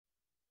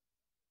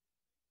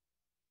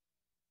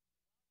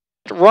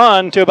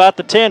run to about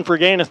the 10 for a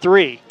gain of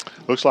 3.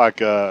 Looks like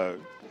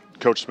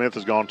Coach Smith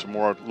has gone to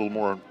a little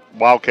more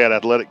Wildcat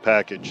athletic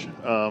package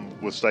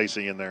with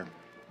Stacy in there.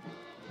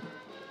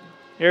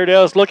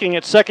 Airedale's looking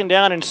at 2nd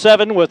down and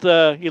 7 with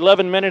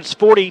 11 minutes,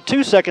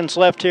 42 seconds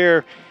left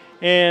here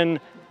in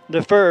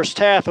the first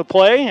half of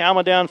play.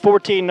 Alma down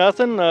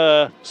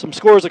 14-0. Some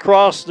scores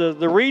across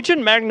the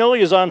region.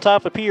 Magnolia is on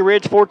top of Pea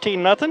Ridge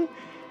 14-0.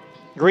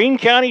 Greene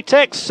County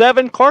Tech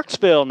 7,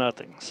 Clarksville 0.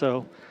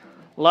 So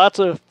lots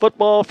of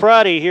football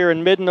Friday here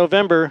in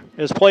mid-November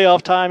as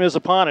playoff time is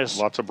upon us.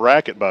 Lots of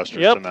bracket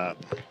busters tonight.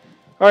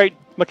 All right,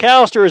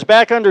 McAllister is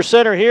back under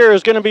center here.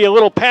 Is going to be a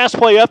little pass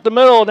play up the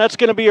middle, and that's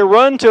going to be a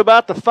run to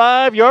about the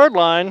 5-yard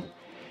line.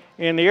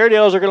 And the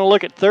Airedales are going to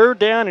look at 3rd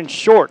down and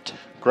short.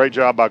 Great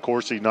job by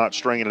Coursey not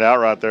stringing it out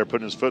right there,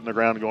 putting his foot in the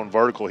ground and going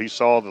vertical. He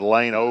saw the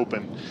lane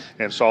open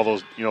and saw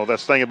those,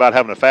 that's the thing about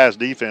having a fast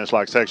defense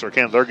like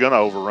Texarkana, they're going to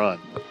overrun.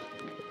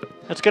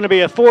 That's going to be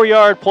a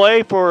 4-yard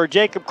play for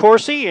Jacob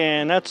Coursey,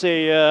 and that's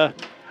a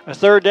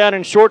 3rd down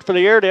and short for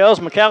the Airedales.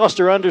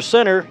 McAllister under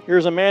center.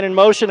 Here's a man in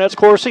motion. That's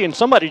Coursey, and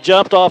somebody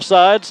jumped off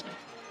sides.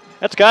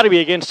 That's got to be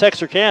against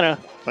Texarkana.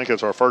 I think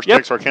it's our first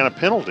Texarkana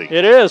penalty.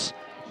 It is.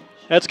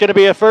 That's going to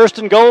be a 1st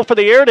and goal for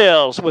the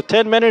Airedales with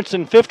 10 minutes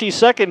and 50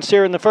 seconds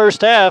here in the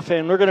first half,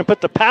 and we're going to put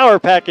the power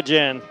package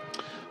in.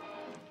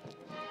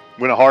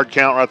 Went a hard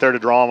count right there to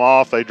draw them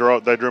off. They drew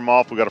them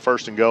off. We've got a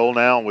 1st and goal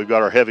now, and we've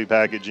got our heavy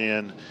package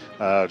in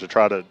to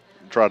try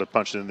to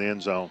punch it in the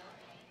end zone.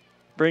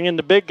 Bring in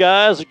the big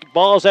guys. The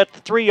ball is at the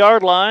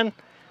 3-yard line.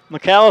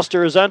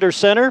 McAllister is under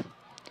center.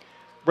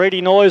 Brady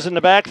Noyes in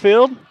the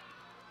backfield.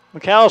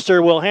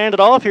 McAllister will hand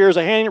it off. Here's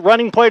a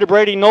running play to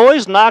Brady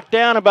Noyes. Knocked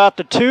down about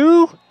the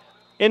 2,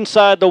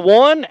 inside the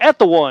 1, at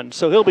the 1.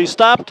 So he'll be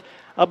stopped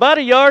about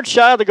a yard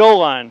shy of the goal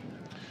line.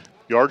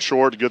 Yard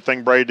short. The good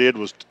thing Brady did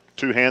was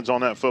 2 hands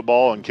on that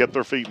football and kept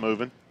their feet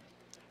moving.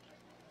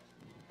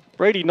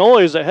 Brady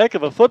Noyes, a heck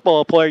of a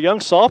football player, young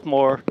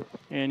sophomore,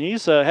 and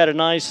he's had a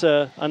nice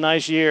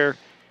year.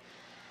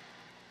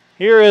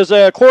 Here is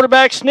a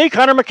quarterback sneak.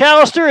 Hunter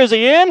McAllister, is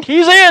he in?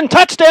 He's in.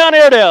 Touchdown,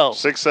 Airedale.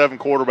 6'7"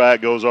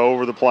 quarterback goes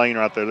over the plane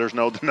right there. There's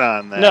no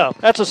denying that. No,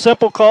 that's a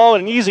simple call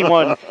and an easy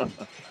one.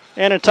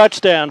 And a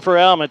touchdown for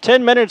Alma.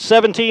 10 minutes,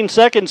 17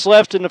 seconds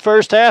left in the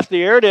first half.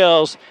 The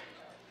Airedales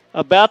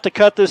about to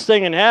cut this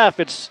thing in half.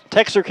 It's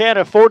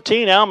Texarkana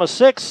 14, Alma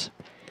 6.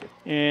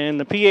 And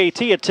the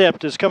PAT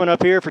attempt is coming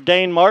up here for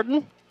Dane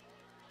Martin.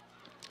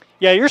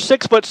 Yeah, you're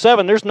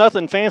 6'7". There's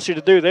nothing fancy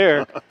to do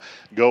there.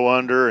 Go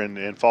under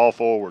and fall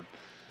forward.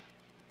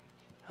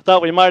 I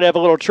thought we might have a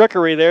little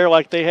trickery there,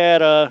 like they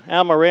had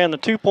Alma ran the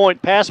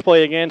 2-point pass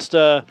play against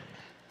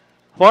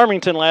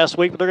Farmington last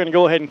week, but they're going to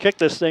go ahead and kick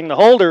this thing. The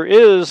holder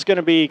is going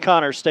to be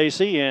Connor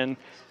Stacy, and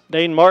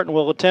Dane Martin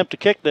will attempt to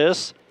kick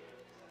this.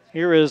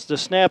 Here is the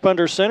snap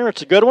under center.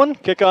 It's a good one.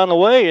 Kick on the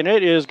way, and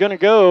it is going to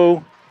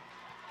go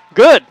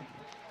good.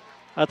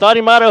 I thought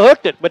he might have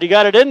hooked it, but he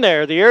got it in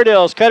there. The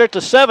Airedales cut it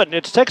to 7.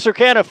 It's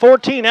Texarkana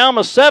 14,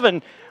 Alma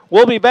 7.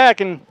 We'll be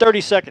back in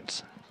 30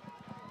 seconds.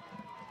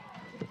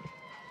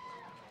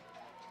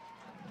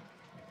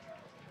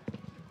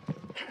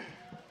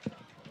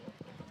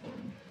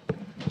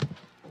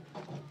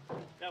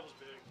 That was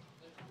big.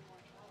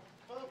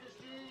 Focus,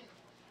 G.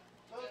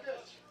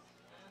 Focus.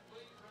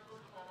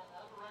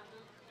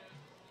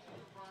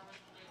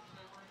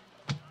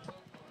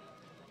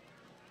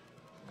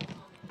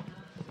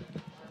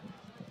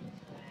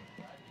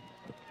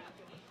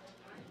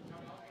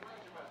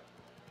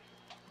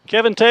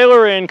 Kevin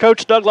Taylor and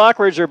Coach Doug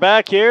Lockridge are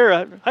back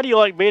here. How do you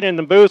like being in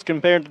the booth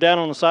compared to down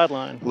on the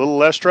sideline? A little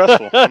less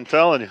stressful, I'm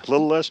telling you, a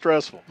little less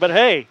stressful. But,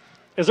 hey,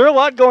 is there a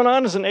lot going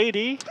on as an AD?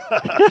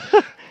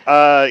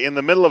 In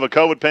the middle of a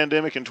COVID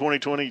pandemic in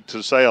 2020,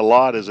 to say a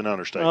lot is an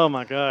understatement. Oh,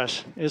 my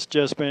gosh. It's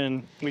just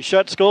been – we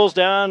shut schools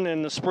down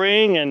in the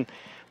spring, and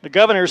the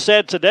governor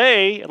said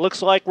today it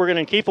looks like we're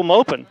going to keep them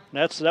open.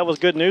 That was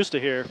good news to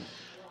hear.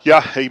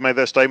 Yeah, he made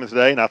that statement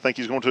today, and I think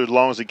he's going to as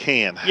long as he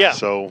can. Yeah.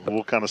 So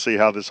we'll kind of see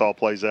how this all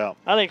plays out.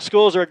 I think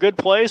schools are a good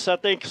place. I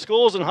think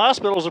schools and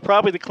hospitals are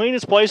probably the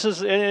cleanest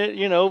places,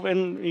 in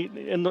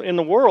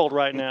the world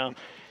right now,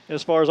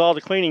 as far as all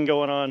the cleaning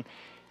going on.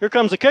 Here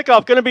comes the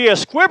kickoff. Going to be a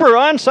squibber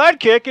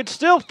onside kick. It's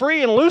still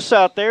free and loose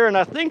out there, and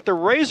I think the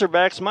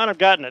Razorbacks might have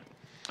gotten it.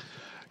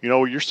 You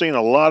know, you're seeing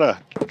a lot of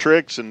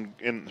tricks and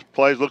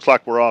plays. Looks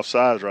like we're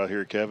offsides right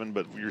here, Kevin,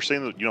 but you're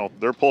seeing that,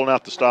 they're pulling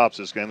out the stops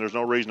this game. There's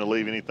no reason to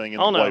leave anything in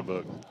the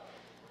playbook.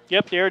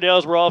 Yep, the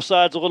Airedales were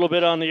offsides a little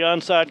bit on the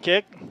onside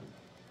kick.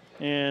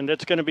 And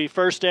it's going to be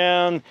 1st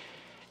down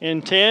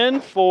and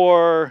 10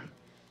 for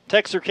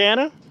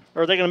Texarkana.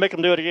 Or are they going to make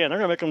them do it again? They're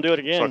going to make them do it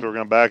again. Looks like we're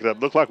going to back it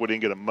up. Looked like we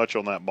didn't get much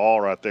on that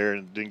ball right there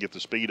and didn't get the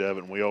speed of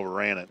it, and we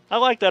overran it. I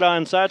like that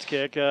onside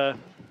kick.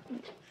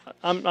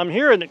 I'm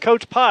hearing that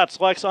Coach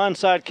Potts likes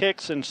onside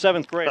kicks in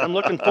 7th grade. I'm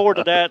looking forward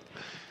to that.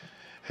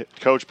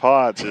 Coach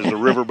Potts is the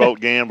riverboat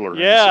gambler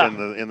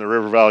in the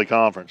River Valley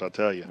Conference, I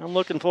tell you. I'm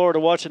looking forward to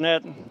watching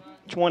that in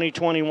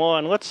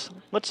 2021. Let's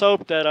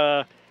hope that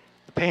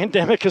the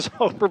pandemic is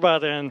over by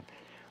then.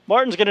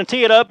 Martin's going to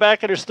tee it up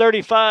back at his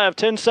 35,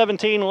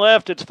 10-17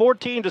 left. It's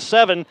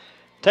 14-7.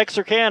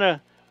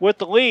 Texarkana with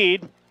the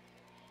lead.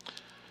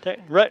 The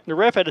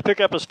ref had to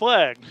pick up his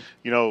flag.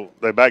 You know,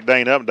 they back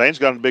Dane up. Dane's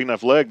got a big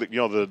enough leg that, you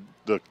know,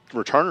 the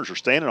returners are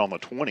standing on the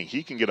 20.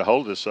 He can get a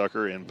hold of this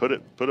sucker and put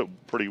it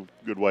pretty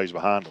good ways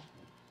behind him.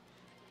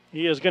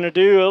 He is going to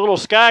do a little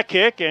sky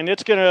kick, and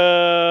it's going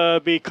to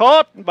be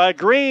caught by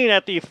Green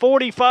at the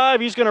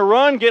 45. He's going to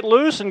run, get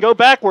loose, and go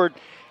backward,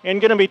 and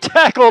going to be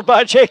tackled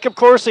by Jacob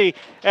Coursey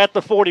at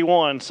the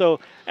 41. So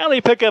now they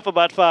pick up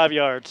about 5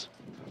 yards.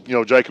 You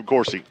know, Jacob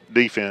Coursey,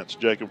 defense.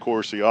 Jacob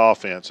Coursey,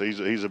 offense.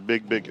 He's a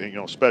big, you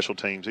know, special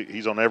teams.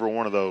 He's on every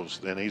one of those,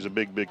 and he's a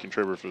big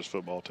contributor for this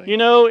football team. You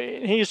know,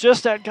 he's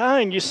just that guy,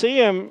 and you see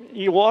him,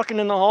 you walking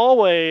in the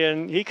hallway,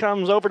 and he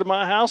comes over to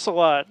my house a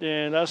lot,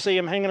 and I see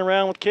him hanging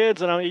around with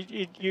kids,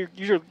 and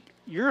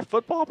you're a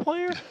football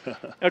player?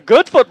 A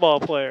good football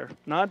player,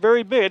 not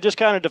very big. It just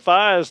kind of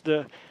defies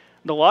the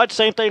lot.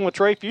 Same thing with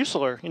Trey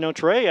Fusler. You know,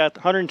 Trey at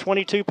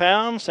 122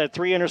 pounds, had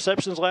 3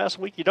 interceptions last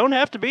week. You don't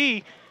have to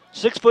be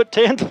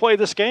 6'10" to play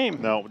this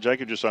game. No,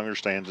 Jacob just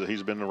understands that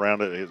he's been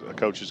around it. He's a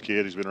coach's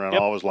kid. He's been around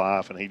all his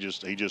life, and he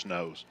just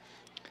knows.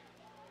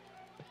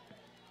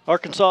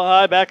 Arkansas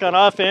High back on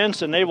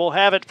offense, and they will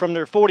have it from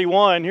their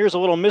 41. Here's a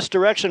little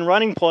misdirection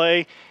running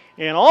play,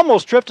 and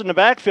almost tripped in the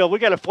backfield. We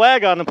got a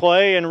flag on the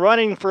play, and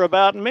running for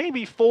about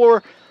maybe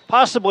 4,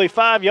 possibly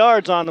 5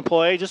 yards on the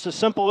play. Just a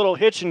simple little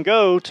hitch and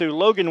go to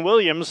Logan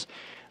Williams.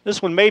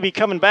 This one may be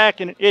coming back,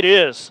 and it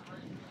is.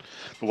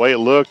 The way it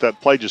looked,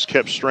 that play just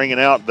kept stringing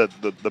out.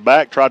 The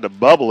back tried to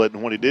bubble it,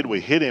 and when he did,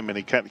 we hit him, and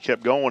he kind of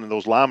kept going, and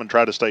those linemen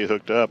tried to stay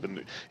hooked up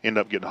and end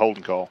up getting a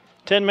holding call.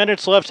 10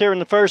 minutes left here in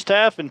the first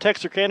half, and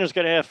Texarkana's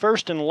going to have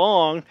first and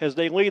long as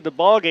they lead the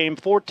ball game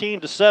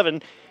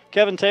 14-7.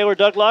 Kevin Taylor,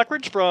 Doug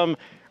Lockridge from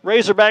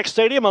Razorback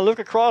Stadium. I look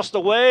across the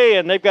way,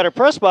 and they've got a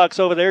press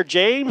box over there.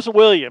 James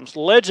Williams,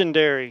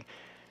 legendary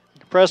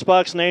press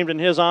box named in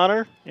his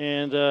honor,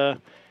 and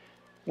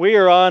we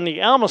are on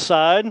the Alma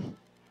side,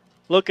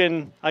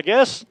 looking, I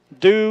guess,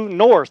 due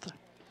north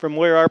from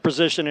where our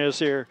position is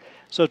here.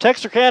 So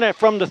Texarkana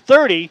from the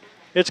 30,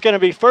 it's going to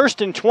be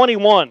 1st and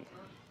 21.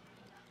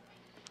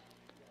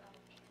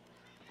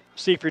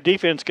 See if your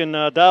defense can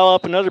dial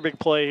up another big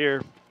play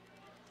here.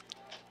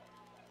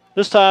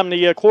 This time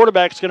the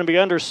quarterback's going to be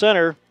under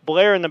center,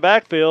 Blair in the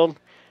backfield.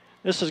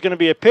 This is going to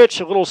be a pitch,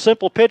 a little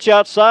simple pitch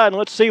outside, and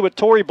let's see what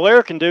Torrey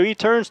Blair can do. He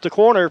turns the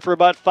corner for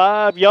about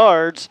 5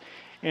 yards,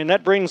 and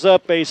that brings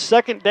up a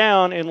 2nd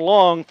down and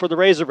long for the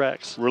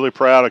Razorbacks. Really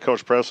proud of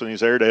Coach Presley and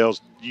these Airedales.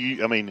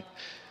 I mean,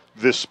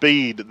 the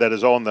speed that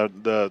is on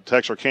the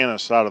Texarkana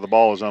side of the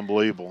ball is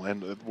unbelievable,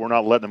 and we're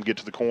not letting them get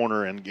to the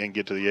corner and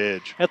get to the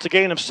edge. That's a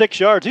gain of 6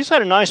 yards. He's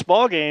had a nice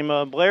ball game,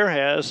 Blair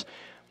has,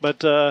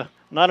 but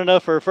not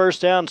enough for a 1st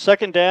down.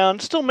 2nd down,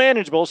 still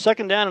manageable.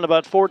 2nd down and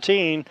about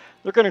 14.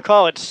 They're going to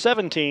call it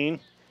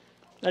 17.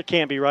 That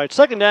can't be right.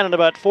 2nd down and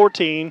about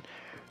 14.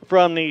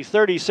 From the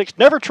 36.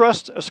 Never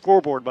trust a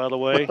scoreboard, by the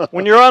way,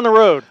 when you're on the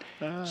road.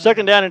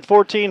 2nd down and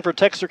 14 for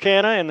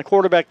Texarkana, and the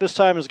quarterback this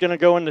time is going to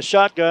go in the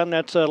shotgun.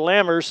 That's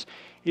Lammers.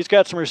 He's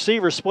got some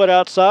receivers split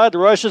outside. The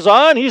rush is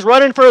on. He's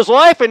running for his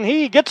life, and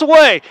he gets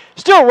away.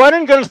 Still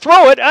running, going to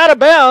throw it out of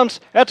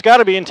bounds. That's got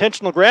to be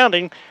intentional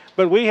grounding,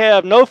 but we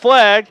have no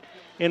flag,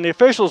 and the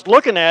official's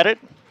looking at it.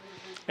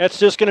 That's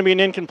just going to be an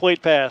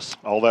incomplete pass.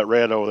 All that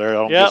red over there, I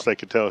don't guess they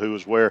could tell who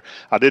was where.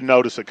 I did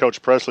notice that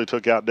Coach Presley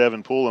took out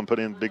Devin Poole and put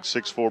in big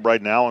 6'4"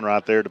 Braden Allen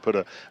right there to put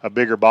a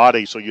bigger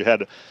body. So you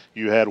had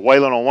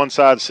Waylon on one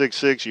side,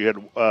 6'6". You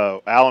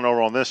had Allen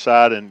over on this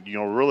side, and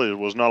really there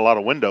was not a lot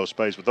of window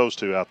space with those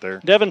two out there.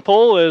 Devin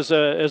Poole is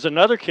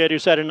another kid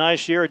who's had a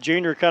nice year. A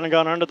junior, kind of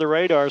gone under the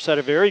radar. Has had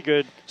a very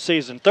good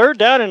season. 3rd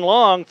down and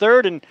long,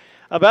 3rd and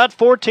about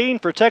 14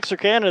 for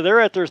Texarkana.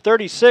 They're at their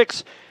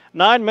 36.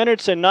 9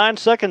 minutes and 9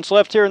 seconds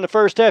left here in the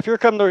first half. Here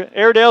come the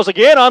Airedales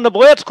again on the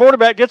blitz.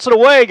 Quarterback gets it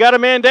away. Got a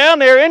man down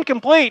there,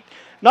 incomplete.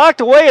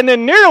 Knocked away and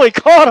then nearly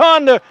caught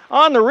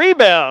on the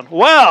rebound.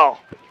 Wow.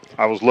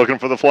 I was looking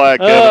for the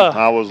flag, Kevin.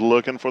 I was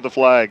looking for the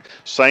flag.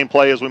 Same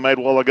play as we made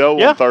a while ago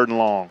on 3rd and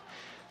long.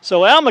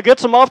 So Alma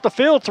gets them off the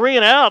field, 3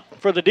 and out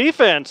for the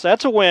defense.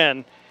 That's a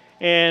win.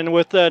 And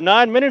with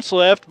 9 minutes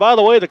left, by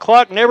the way, the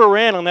clock never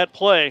ran on that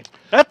play.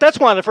 That's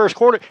why in the first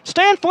quarter,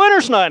 Stan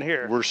Flinter's not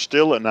here. We're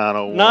still at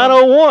 9:01.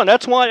 9:01.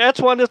 That's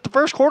why the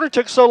first quarter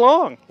took so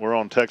long. We're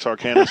on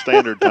Texarkana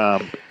Standard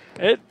Time.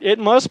 It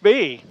must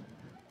be.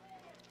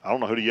 I don't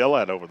know who to yell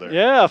at over there.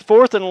 Yeah,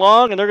 4th and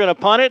long, and they're going to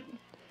punt it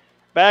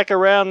back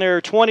around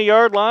their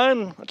 20-yard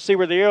line. Let's see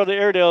where the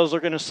Airedales are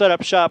going to set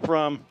up shop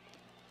from.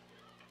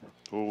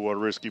 Oh, what a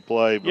risky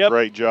play, but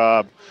great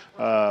job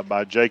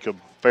by Jacob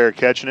Fair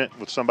catching it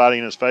with somebody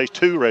in his face.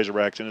 2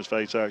 Razorbacks in his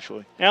face,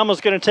 actually.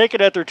 Alma's going to take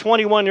it at their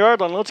 21-yard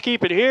line. Let's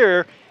keep it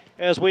here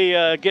as we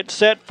get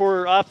set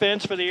for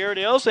offense for the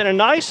Airedales. And a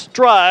nice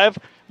drive.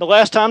 The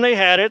last time they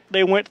had it,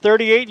 they went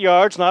 38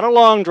 yards, not a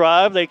long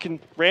drive. They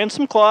ran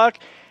some clock,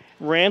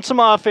 ran some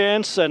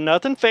offense,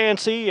 nothing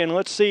fancy. And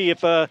let's see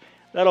if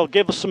that'll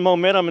give us some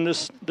momentum in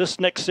this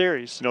next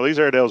series. You know, these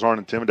Airedales aren't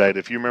intimidated.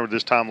 If you remember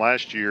this time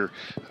last year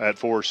at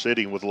Forest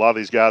City, with a lot of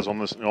these guys on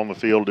the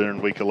field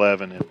during Week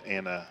 11,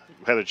 and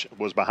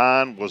was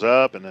behind, was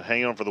up, and then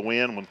hanging on for the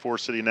win when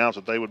Forest City announced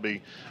that they would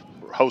be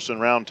hosting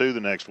round 2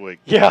 the next week.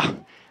 Yeah,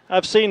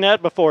 I've seen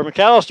that before.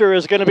 McAllister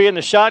is going to be in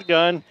the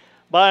shotgun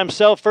by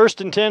himself,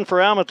 1st and 10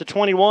 for Alma at the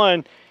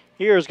 21.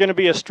 Here is going to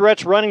be a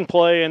stretch running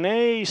play, and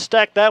they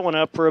stacked that one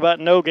up for about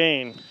no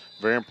gain.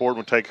 Very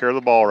important to take care of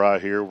the ball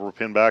right here. We're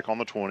pinned back on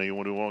the 20. We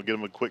want to get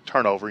them a quick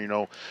turnover. You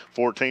know,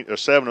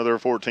 7 of their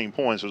 14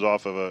 points was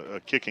off of a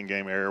kicking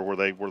game error where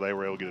they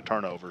were able to get a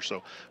turnover.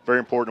 So very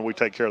important that we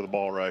take care of the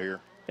ball right here.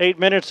 8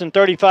 minutes and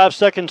 35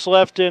 seconds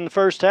left in the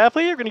first half.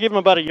 Well, you're going to give them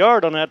about a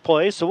yard on that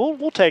play, so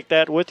we'll take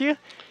that with you.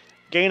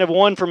 Gain of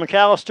 1 for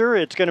McAllister.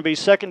 It's going to be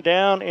 2nd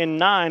down and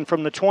 9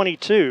 from the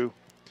 22.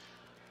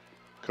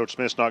 Coach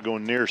Smith's not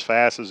going near as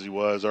fast as he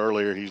was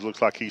earlier. He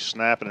looks like he's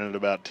snapping it at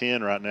about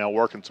 10 right now,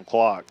 working some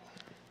clock.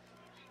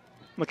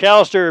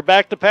 McAllister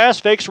back to pass,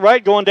 fakes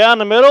right, going down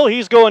the middle.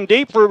 He's going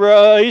deep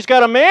for, he's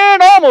got a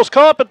man, almost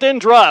caught, but then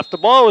dropped. The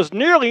ball was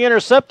nearly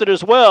intercepted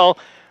as well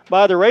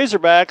by the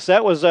Razorbacks.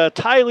 That was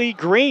Tylee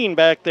Green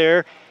back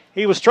there.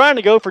 He was trying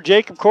to go for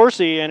Jacob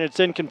Coursey, and it's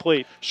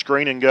incomplete.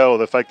 Screen and go.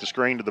 They faked the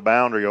screen to the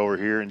boundary over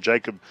here, and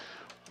Jacob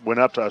went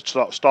up to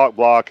a stock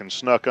block and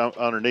snuck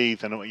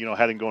underneath and, you know,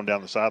 had him going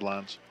down the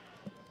sidelines.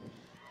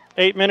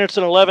 8 minutes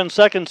and 11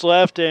 seconds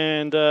left,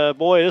 and,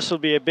 boy, this will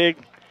be a big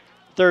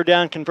 3rd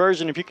down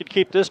conversion if you could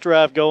keep this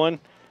drive going.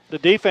 The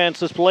defense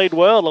has played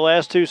well the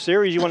last 2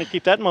 series. You want to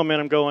keep that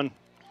momentum going.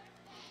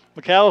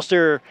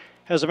 McAllister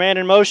has a man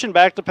in motion,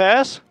 back to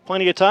pass.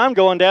 Plenty of time,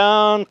 going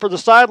down for the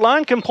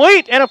sideline.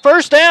 Complete, and a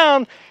 1st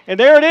down. And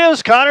there it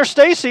is, Connor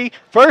Stacy,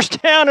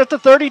 1st down at the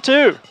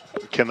 32.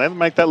 Can they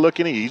make that look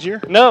any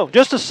easier? No,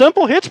 just a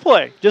simple hitch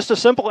play. Just a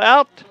simple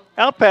out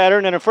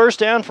pattern and a 1st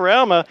down for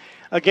Alma.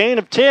 A gain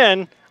of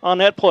 10 on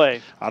that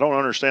play. I don't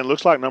understand.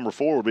 Looks like number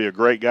 4 would be a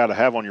great guy to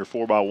have on your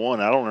 4x1.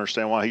 I don't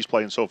understand why he's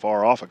playing so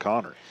far off of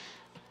Connor.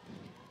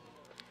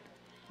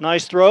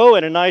 Nice throw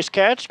and a nice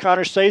catch.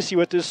 Connor Stacy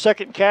with his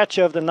 2nd catch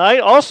of the night,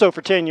 also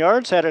for 10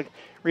 yards. Had a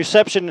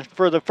reception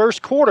for the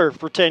first quarter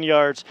for 10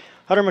 yards.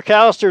 Hunter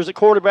McAllister is at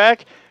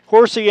quarterback.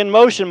 Coursey in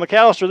motion.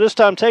 McAllister this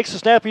time takes the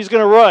snap. He's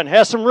going to run.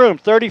 Has some room.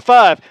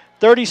 35,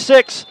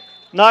 36.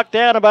 Knocked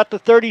down about the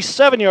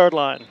 37-yard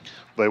line.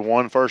 They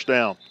won 1st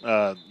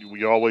down.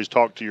 We always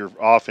talk to your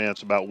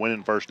offense about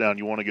winning 1st down.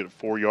 You want to get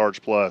 4 yards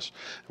plus.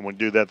 And when you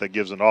do that, that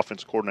gives an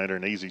offense coordinator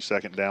an easy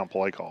 2nd down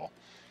play call.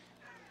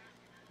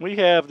 We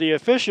have the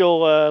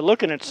official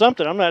looking at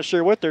something. I'm not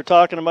sure what they're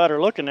talking about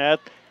or looking at.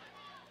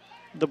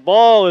 The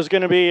ball is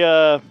going to be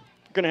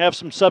going to have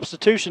some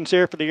substitutions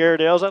here for the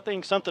Airedales. I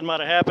think something might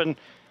have happened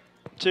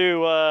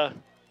to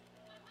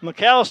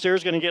McAllister.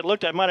 Is going to get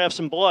looked at. Might have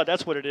some blood.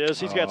 That's what it is.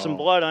 He's got some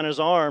blood on his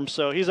arm,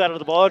 so he's out of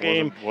the ball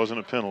game.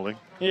 Wasn't a penalty.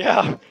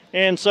 Yeah,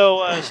 and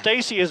so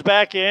Stacy is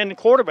back in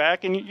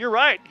quarterback, and you're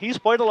right. He's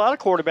played a lot of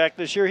quarterback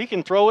this year. He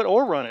can throw it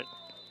or run it.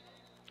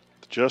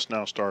 Just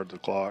now started the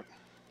clock.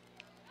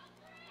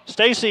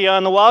 Stacy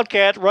on the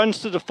Wildcat runs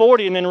to the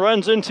 40 and then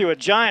runs into a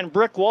giant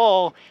brick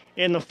wall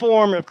in the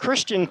form of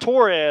Christian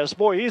Torres.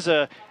 Boy, he's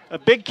a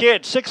big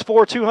kid,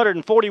 6'4",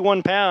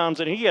 241 pounds,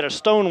 and he had a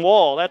stone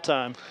wall that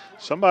time.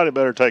 Somebody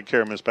better take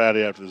care of Miss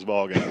Patty after this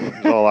ball game.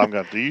 That's all I'm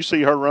got. Do you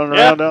see her running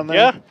around down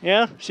there?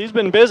 Yeah. She's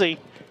been busy.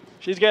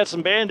 She's got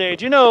some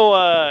Band-Aids. You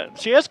know,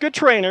 she has good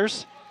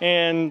trainers,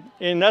 and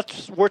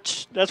that's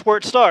where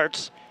it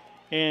starts.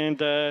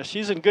 And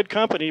she's in good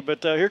company,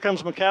 but here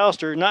comes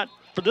McAllister, not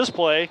for this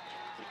play.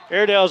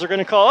 Airedales are going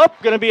to call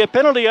up. Going to be a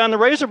penalty on the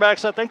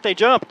Razorbacks. I think they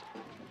jumped.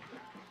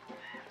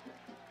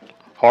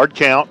 Hard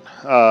count.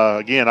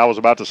 Again, I was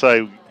about to say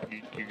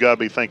you got to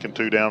be thinking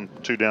two down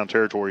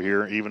territory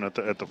here, even at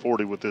the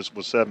 40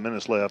 with 7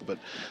 minutes left.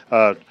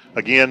 But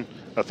again,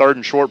 a 3rd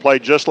and short play,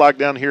 just like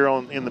down here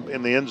in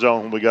the end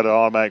zone when we got an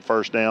automatic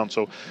 1st down.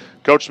 So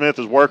Coach Smith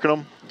is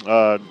working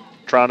them,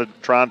 trying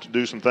to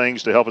do some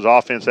things to help his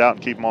offense out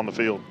and keep them on the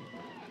field.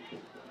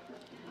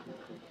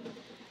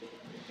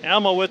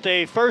 Alma with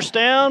a 1st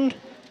down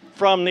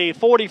from the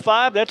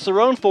 45. That's their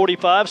own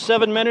 45.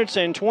 7 minutes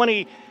and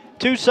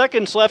 22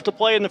 seconds left to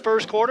play in the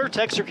first quarter.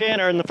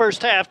 Texarkana, or in the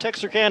first half,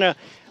 Texarkana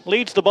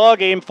leads the ball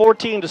game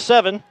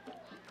 14-7.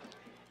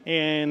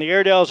 And the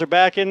Airedales are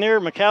back in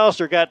there.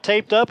 McAllister got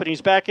taped up, and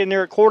he's back in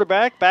there at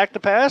quarterback. Back to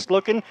pass,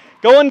 looking,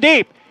 going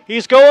deep.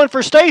 He's going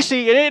for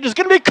Stacy, and it is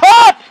going to be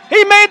caught.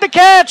 He made the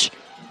catch.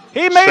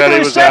 He made the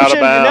reception,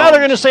 and now they're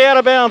going to say out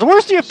of bounds.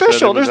 Where's the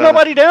official? There's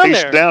nobody down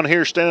there. He's down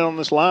here standing on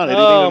this line. He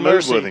didn't even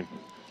move with him.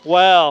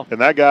 Wow.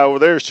 And that guy over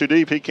there is too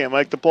deep. He can't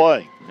make the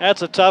play.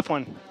 That's a tough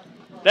one.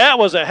 That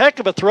was a heck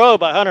of a throw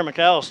by Hunter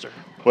McAllister.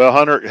 Well,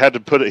 Hunter had to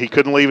put it. He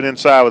couldn't leave it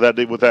inside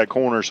with that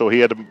corner, so he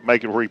had to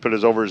make it where he put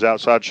his over his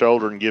outside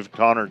shoulder and give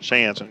Connor a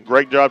chance. And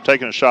great job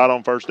taking a shot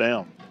on 1st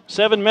down.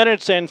 7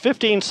 minutes and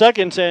 15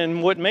 seconds,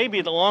 and what may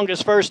be the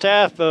longest first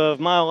half of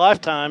my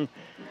lifetime.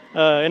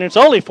 And it's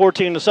only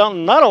 14 to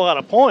something. Not a lot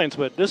of points,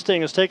 but this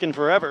thing has taken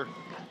forever.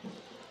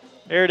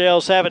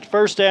 Airedales have it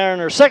first down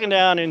or second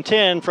down and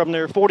 10 from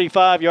their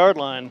 45-yard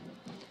line.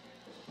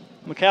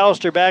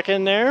 McAllister back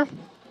in there.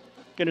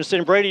 Going to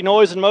send Brady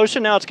Noyes in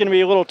motion. Now it's going to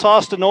be a little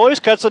toss to Noyes.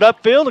 Cuts it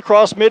upfield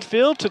across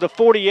midfield to the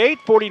 48,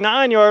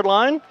 49-yard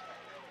line.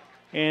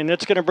 And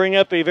it's going to bring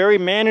up a very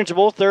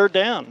manageable third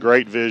down.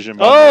 Great vision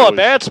by Noyes. A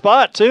bad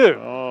spot, too.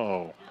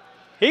 Oh.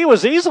 He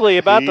was easily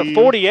about the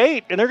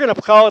 48, and they're going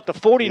to call it the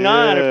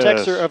 49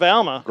 of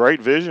Alma. Great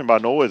vision by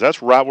Noyes.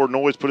 That's right where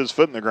Noyes put his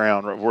foot in the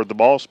ground, right where the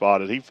ball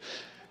spotted.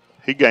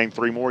 He gained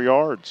 3 more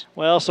yards.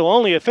 Well, so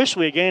only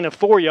officially a gain of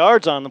 4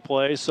 yards on the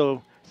play.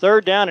 So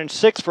third down and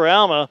 6 for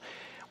Alma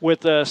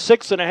with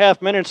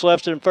 6.5 minutes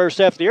left in the first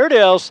half. The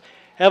Airedales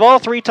have all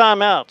 3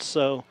 timeouts,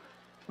 so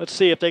let's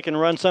see if they can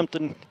run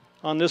something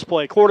on this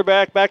play.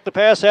 Quarterback back to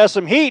pass, has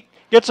some heat,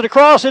 gets it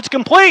across, it's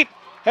complete.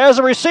 Has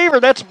a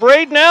receiver, that's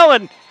Braden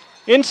Allen.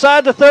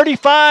 Inside the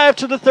 35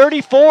 to the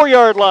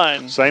 34-yard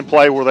line. Same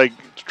play where they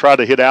tried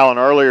to hit Allen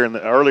earlier, and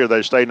earlier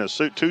they stayed in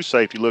a 2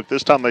 safety look.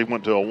 This time they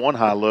went to a 1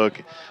 high look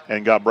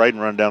and got Braden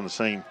run down the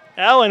seam.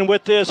 Allen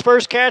with his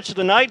first catch of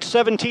the night,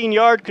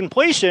 17-yard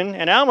completion,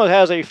 and Alma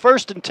has a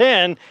 1st and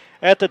 10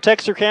 at the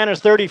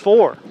Texarkana's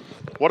 34.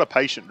 What a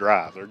patient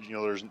drive.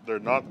 They're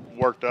not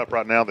worked up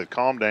right now. They've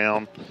calmed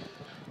down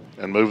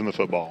and moving the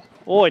football.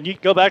 Oh, and you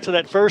go back to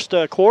that first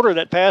quarter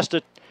that passed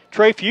to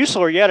Trey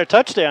Fusler, you had a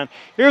touchdown.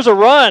 Here's a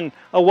run,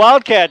 a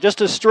wildcat,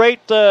 just a straight,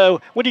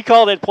 what do you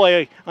call that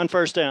play on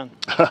first down?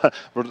 It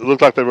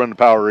looked like they run the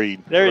power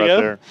read. There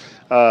you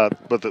go.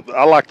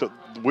 I like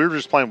we're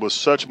just playing with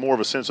such more of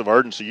a sense of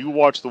urgency. You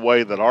watch the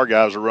way that our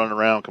guys are running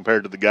around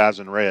compared to the guys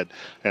in red.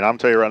 And I'm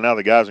telling you right now,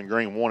 the guys in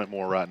green want it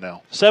more right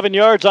now. 7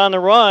 yards on the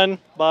run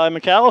by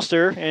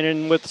McAllister,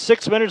 and with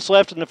 6 minutes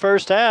left in the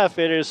first half,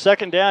 it is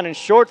second down and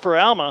short for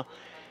Alma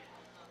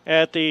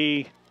at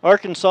the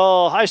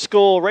Arkansas High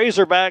School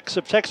Razorbacks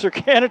of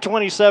Texarkana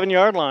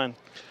 27-yard line.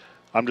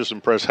 I'm just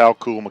impressed how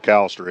cool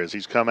McAllister is.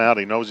 He's come out.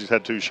 He knows he's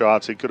had 2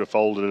 shots. He could have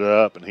folded it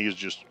up, and he's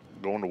just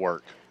going to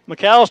work.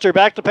 McAllister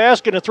back to pass,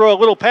 going to throw a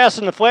little pass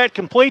in the flat,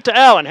 complete to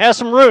Allen. Has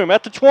some room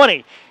at the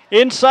 20.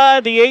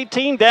 Inside the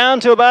 18, down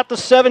to about the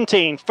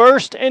 17.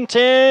 1st and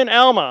 10,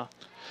 Alma.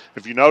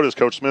 If you notice,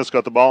 Coach Smith's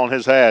got the ball in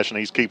his hash, and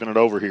he's keeping it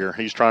over here.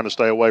 He's trying to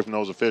stay away from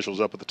those officials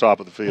up at the top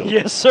of the field.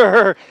 Yes,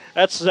 sir.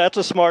 That's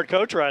a smart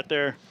coach right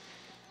there.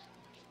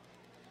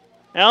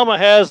 Alma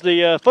has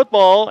the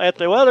football at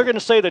they're going to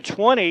say the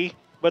 20,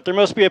 but there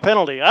must be a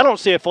penalty. I don't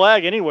see a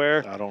flag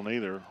anywhere. I don't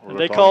either.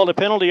 They called a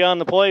penalty on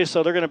the play,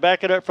 so they're going to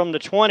back it up from the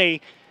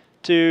 20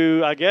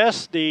 to, I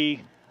guess, the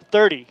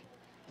 30,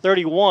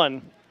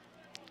 31.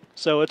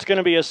 So it's going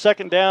to be a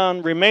second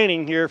down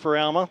remaining here for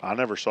Alma. I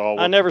never saw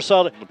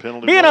the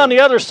penalty. Being on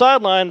the other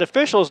sideline, the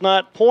official's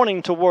not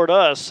pointing toward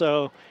us,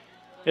 so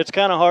it's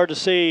kind of hard to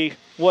see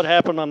what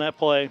happened on that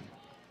play.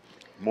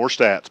 More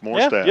stats.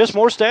 Just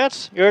more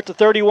stats. You're at the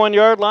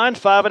 31-yard line,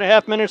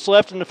 5.5 minutes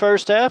left in the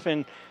first half,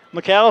 and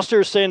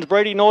McAllister sends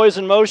Brady Noyes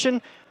in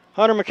motion.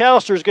 Hunter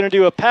McAllister is going to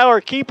do a power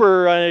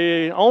keeper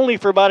only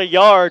for about a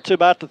yard to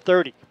about the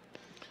 30.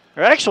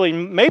 Or actually,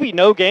 maybe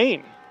no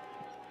gain.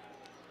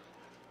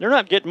 They're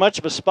not getting much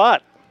of a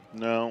spot.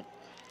 No.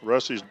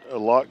 Rusty's a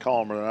lot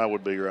calmer than I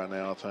would be right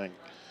now, I think.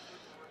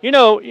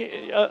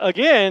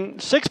 Again,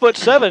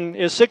 6'7"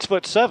 is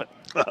 6'7".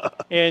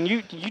 And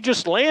you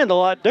just land a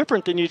lot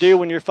different than you do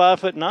when you're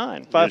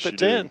 5'9",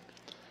 5'10".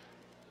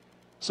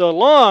 So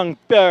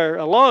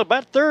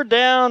about third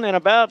down and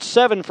about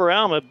 7 for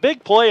Alma.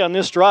 Big play on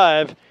this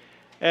drive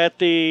at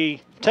the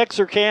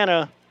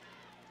Texarkana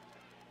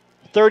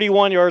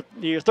 31 of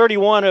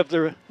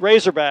the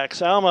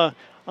Razorbacks. Alma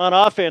on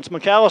offense.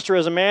 McAllister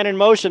is a man in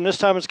motion. This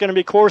time it's going to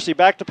be Coursey.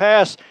 Back to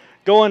pass.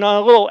 Going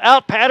on a little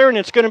out pattern.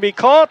 It's going to be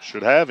caught.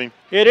 Should have him.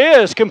 It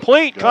is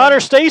complete.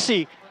 Connor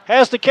Stacy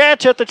has the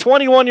catch at the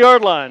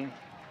 21-yard line.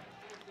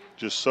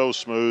 Just so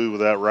smooth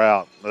with that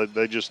route.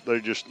 They just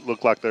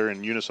look like they're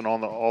in unison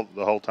on the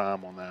whole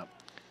time on that.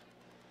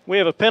 We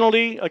have a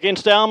penalty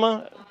against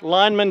Alma.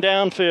 Lineman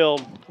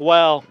downfield.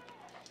 Wow.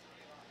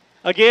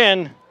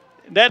 Again,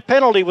 that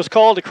penalty was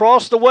called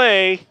across the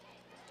way.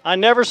 I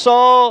never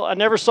saw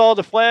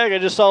the flag. I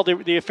just saw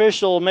the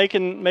official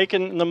making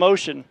the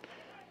motion.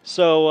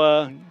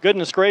 So,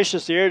 goodness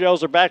gracious, the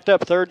Airedales are backed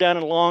up, third down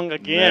and long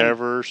again.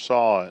 Never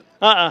saw it.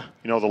 The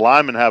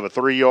linemen have a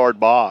 3-yard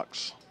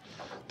box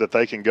that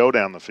they can go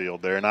down the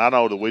field there, and I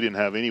know that we didn't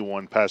have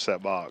anyone past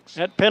that box.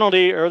 That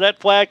penalty or that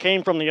flag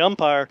came from the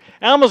umpire.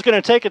 Alma's going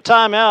to take a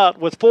timeout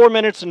with 4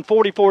 minutes and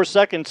 44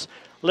 seconds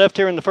left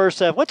here in the first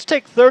half. Let's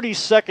take 30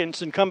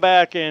 seconds and come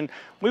back, and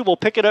we will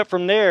pick it up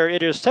from there.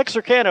 It is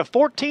Texarkana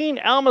 14,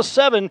 Alma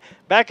 7,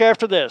 back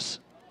after this.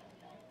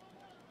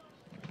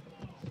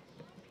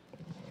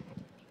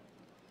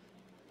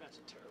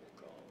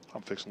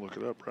 I'm fixing to look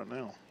it up right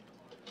now.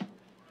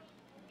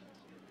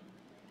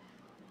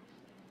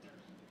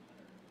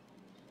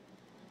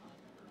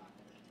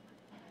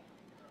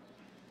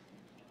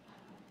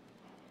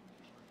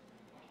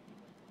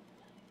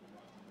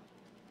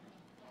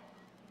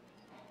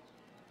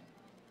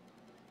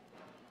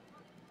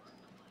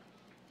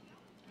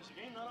 Is the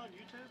game not on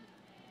YouTube?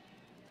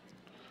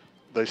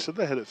 They said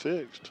they had it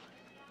fixed.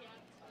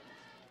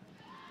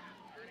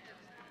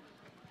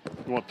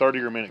 You want 30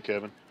 or a minute,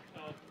 Kevin?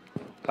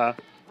 Huh?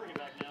 Bring it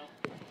back now.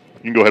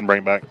 You can go ahead and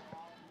bring it back.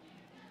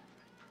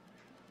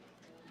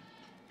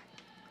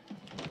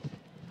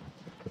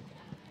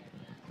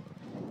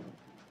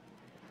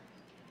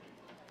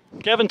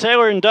 Kevin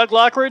Taylor and Doug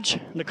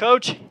Lockridge, the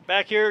coach,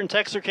 back here in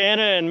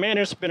Texarkana, and man,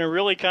 it's been a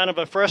really kind of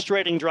a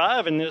frustrating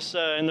drive in this,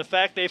 in the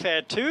fact they've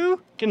had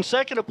 2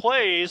 consecutive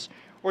plays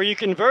where you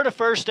convert a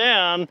first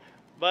down,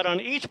 but on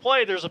each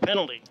play there's a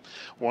penalty.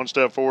 1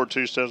 step forward,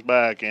 2 steps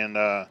back, and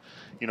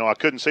you know, I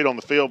couldn't see it on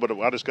the field, but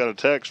I just got a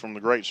text from the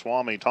great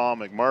Swami Tom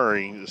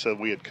McMurray that said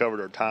we had covered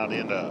our tight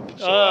end up.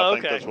 So I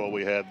think that's what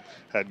we had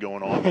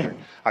going on there.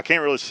 I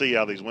can't really see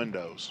out these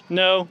windows.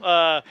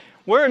 No.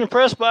 We're in the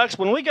press box.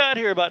 When we got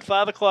here about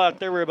 5 o'clock,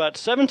 there were about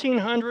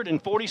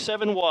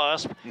 1,747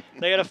 wasps.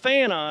 They had a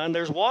fan on.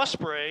 There's wasp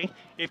spray.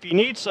 If you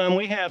need some,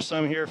 we have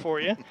some here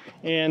for you.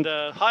 And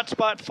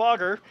hotspot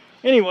fogger.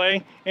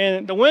 Anyway,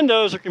 and the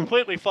windows are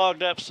completely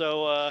fogged up,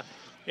 so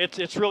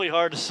it's really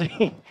hard to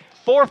see.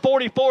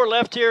 4:44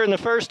 left here in the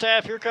first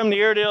half. Here come the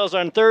Airedales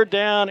on 3rd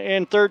down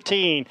and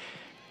 13.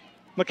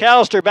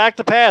 McAllister back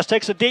to pass,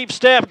 takes a deep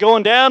step,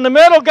 going down the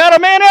middle, got a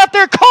man out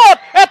there, caught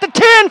at the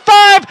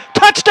 10-5,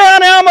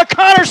 touchdown Alma,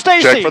 Connor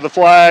Stacy. Check for the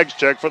flags,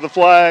 check for the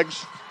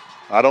flags.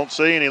 I don't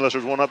see any unless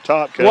there's one up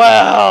top, Kevin.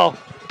 Wow,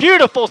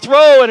 beautiful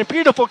throw and a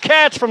beautiful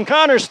catch from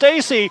Connor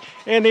Stacy,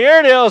 and the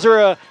Airedales are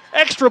a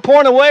extra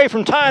point away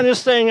from tying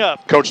this thing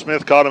up. Coach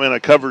Smith caught him in a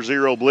cover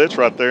 0 blitz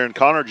right there, and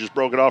Connor just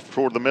broke it off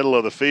toward the middle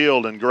of the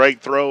field, and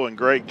great throw and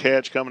great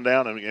catch coming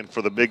down and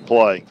for the big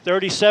play.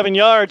 37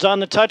 yards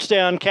on the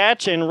touchdown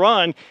catch and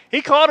run.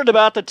 He caught it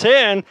about the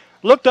 10,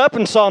 looked up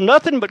and saw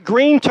nothing but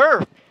green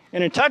turf,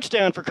 and a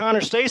touchdown for Connor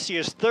Stacy,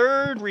 his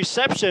 3rd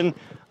reception,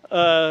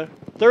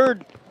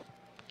 3rd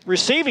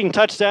receiving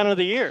touchdown of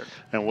the year.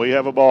 And we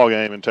have a ball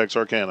game in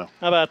Texarkana.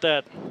 How about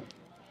that?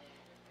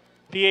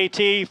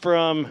 PAT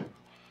from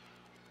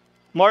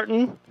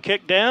Martin,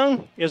 kick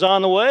down, is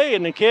on the way,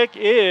 and the kick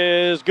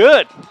is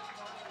good.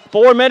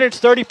 4 minutes,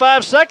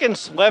 35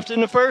 seconds left in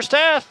the first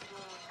half.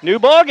 New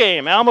ball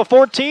game, Alma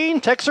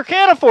 14,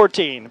 Texarkana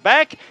 14.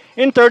 Back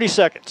in 30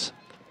 seconds.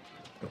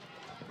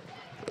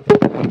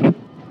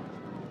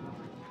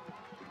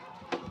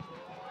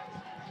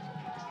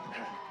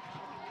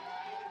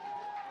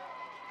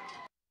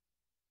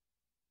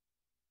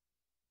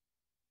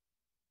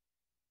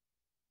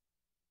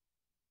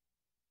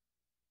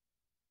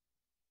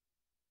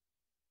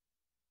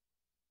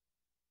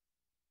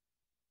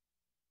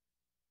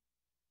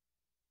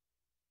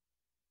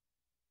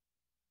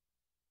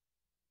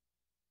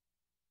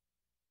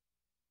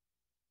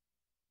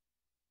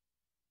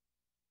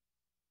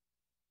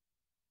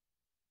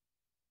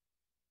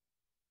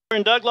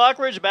 And Doug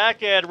Lockridge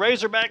back at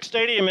Razorback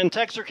Stadium in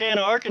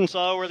Texarkana,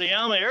 Arkansas, where the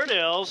Alma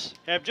Airedales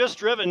have just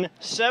driven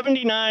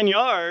 79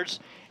 yards.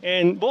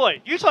 And,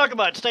 boy, you talk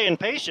about staying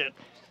patient.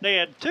 They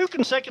had 2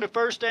 consecutive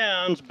first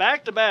downs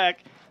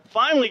back-to-back,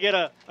 finally get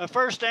a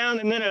first down,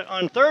 and then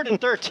on 3rd and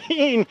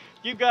 13,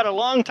 you've got a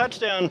long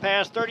touchdown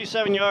pass,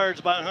 37 yards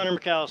by Hunter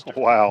McAllister.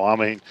 Wow, I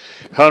mean,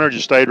 Hunter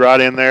just stayed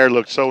right in there,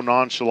 looked so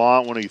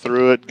nonchalant when he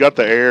threw it, got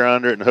the air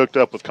under it and hooked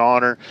up with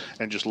Connor,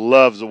 and just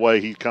loves the way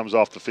he comes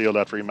off the field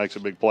after he makes a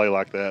big play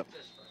like that.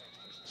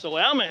 So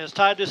Alma has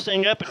tied this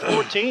thing up at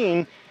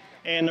 14,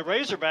 and the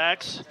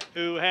Razorbacks,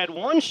 who had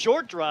 1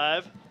 short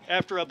drive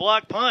after a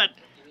block punt,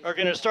 are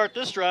going to start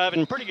this drive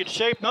in pretty good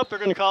shape. Nope, they're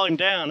going to call him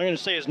down. They're going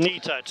to say his knee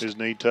touched. His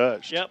knee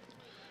touched. Yep.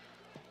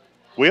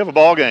 We have a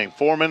ball game.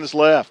 4 minutes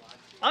left.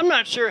 I'm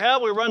not sure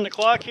how we run the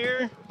clock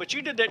here, but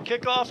you did that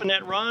kickoff and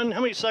that run. How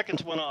many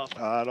seconds went off?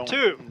 I don't.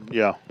 2.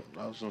 Yeah,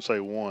 I was going to say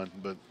 1,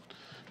 but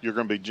you're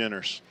going to be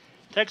generous.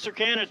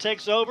 Texarkana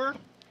takes over.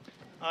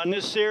 On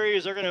this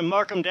series, they're going to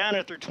mark them down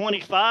at their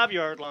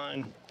 25-yard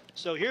line.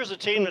 So here's a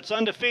team that's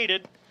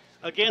undefeated.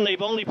 Again,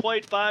 they've only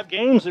played 5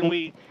 games, and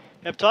we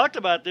have talked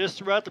about this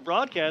throughout the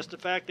broadcast, the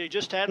fact they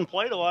just hadn't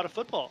played a lot of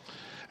football.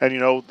 And, you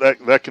know,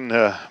 that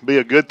can be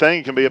a good thing.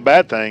 It can be a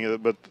bad thing.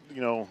 But,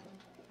 you know,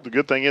 the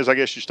good thing is I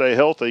guess you stay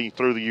healthy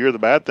through the year. The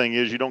bad thing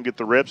is you don't get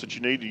the reps that you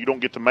need. You don't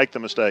get to make the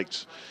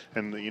mistakes.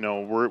 And, you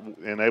know, we're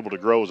able to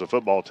grow as a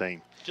football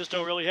team. Just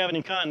don't really have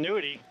any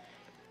continuity.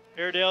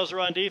 Airedales are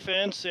on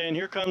defense, and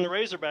here come the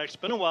Razorbacks. It's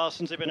been a while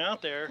since they've been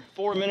out there.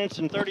 4 minutes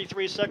and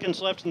 33 seconds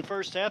left in the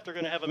first half. They're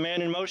going to have a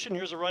man in motion.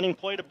 Here's a running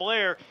play to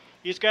Blair.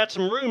 He's got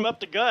some room up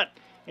the gut,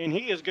 and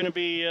he is going to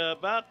be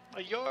about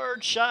a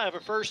yard shy of a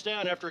first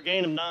down after a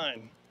gain of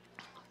 9.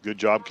 Good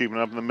job keeping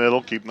up in the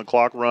middle, keeping the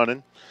clock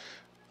running.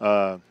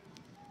 We're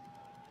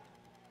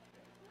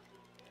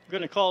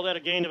going to call that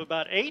a gain of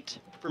about 8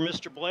 for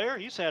Mr. Blair.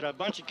 He's had a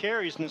bunch of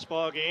carries in this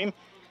ball game.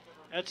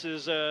 That's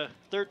his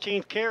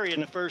 13th carry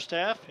in the first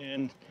half,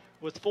 and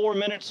with 4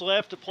 minutes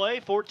left to play,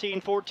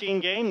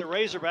 14-14 game, the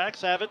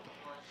Razorbacks have it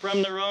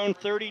from their own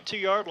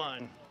 32-yard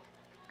line.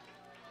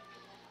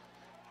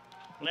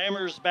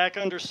 Lammer's back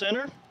under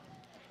center.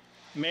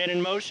 Man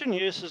in motion.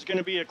 This is going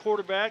to be a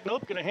quarterback.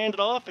 Nope, going to hand it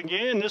off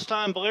again. This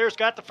time Blair's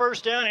got the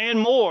first down and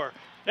more.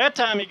 That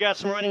time he got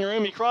some running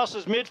room. He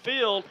crosses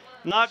midfield,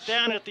 knocked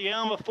down at the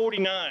Alma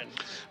 49.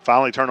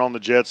 Finally turn on the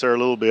Jets there a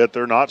little bit.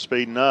 They're not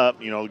speeding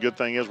up. You know, the good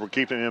thing is we're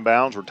keeping him in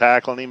bounds. We're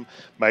tackling him,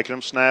 making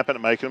him snap it,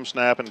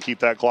 and keep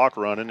that clock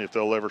running if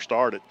they'll ever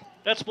start it.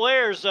 That's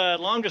Blair's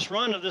longest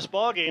run of this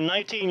ballgame,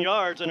 19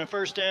 yards and a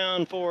first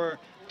down for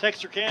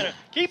Texarkana.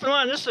 Keep in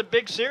mind, this is a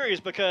big series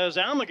because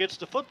Alma gets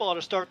the football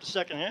to start the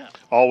second half.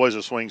 Always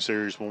a swing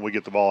series when we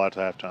get the ball out to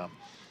halftime.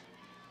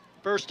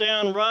 First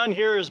down run.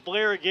 Here is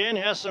Blair again.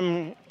 Has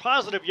some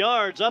positive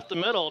yards up the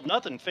middle.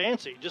 Nothing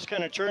fancy. Just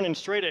kind of churning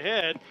straight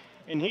ahead.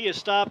 And he is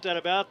stopped at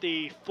about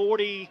the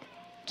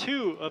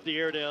 42 of the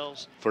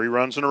Airedales. 3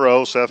 runs in a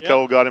row. Seth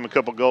Cole got him a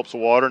couple gulps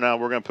of water. Now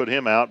we're going to put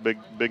him out.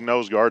 Big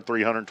nose guard,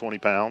 320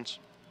 pounds.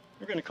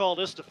 We're going to call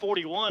this the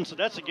 41, so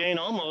that's a gain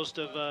almost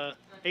of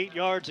 8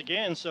 yards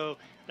again. So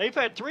they've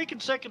had 3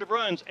 consecutive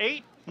runs,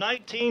 8,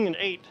 19, and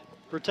 8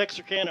 for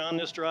Texarkana on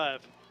this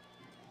drive.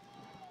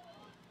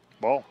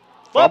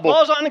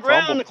 Ball's on the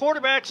ground. Fumble. The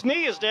quarterback's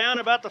knee is down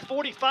about the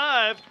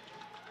 45,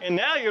 and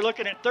now you're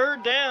looking at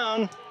third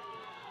down.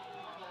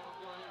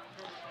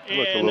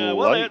 And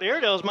the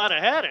Airedales might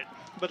have had it,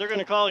 but they're going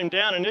to call him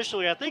down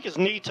initially. I think his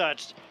knee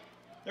touched.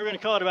 They're going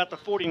to call it about the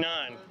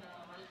 49.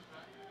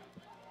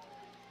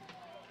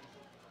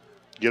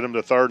 Get him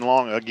to third and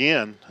long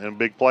again, and a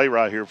big play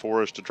right here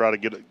for us to try to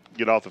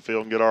get off the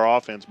field and get our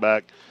offense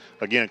back.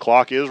 Again,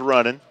 clock is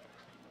running.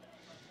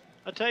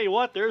 I tell you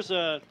what, there's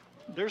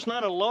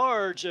not a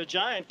large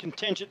giant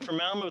contingent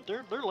from Alma,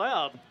 but they're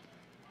loud.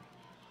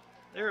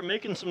 They're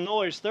making some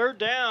noise. Third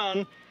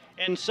down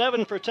and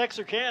 7 for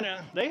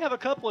Texarkana. They have a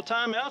couple of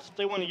timeouts if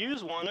they want to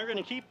use one. They're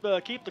going to keep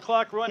the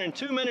clock running.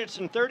 2 minutes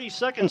and 30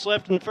 seconds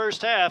left in the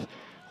first half.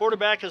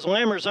 Quarterback is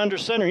Lammers under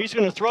center. He's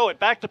going to throw it.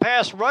 Back to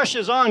pass.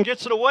 Rushes on.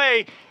 Gets it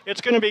away.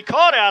 It's going to be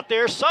caught out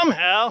there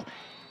somehow.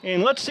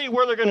 And let's see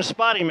where they're going to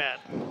spot him at.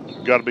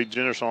 Got to be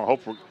generous on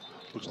hope.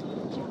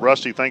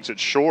 Rusty thinks it's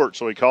short,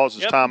 so he calls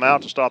his timeout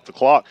to stop the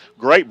clock.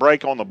 Great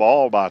break on the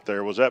ball back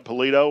there. Was that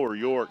Polito or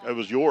York? It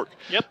was York.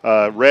 Yep.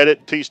 Read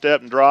it, T-step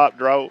and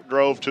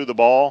drove to the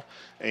ball.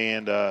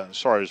 And, it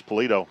was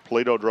Polito.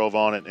 Polito drove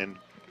on it and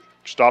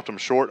stopped him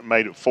short and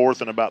made it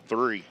 4th and about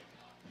 3.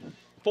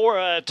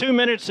 2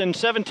 minutes and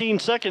 17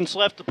 seconds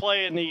left to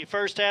play in the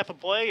first half of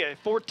play. A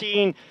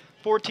 14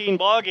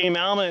 ball game,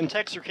 Alma and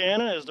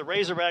Texarkana, as the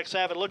Razorbacks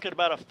have it. Look at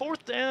about a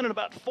 4th down and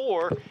about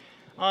 4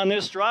 on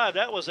this drive.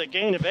 That was a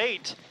gain of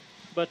 8,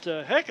 but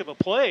a heck of a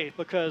play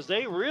because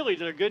they really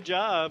did a good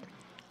job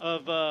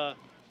of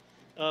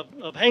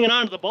hanging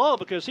on to the ball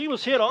because he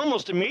was hit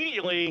almost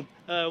immediately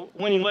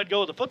when he let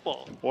go of the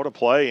football. What a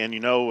play. And,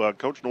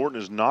 Coach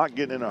Norton is not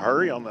getting in a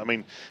hurry.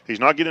 He's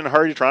not getting in a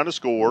hurry trying to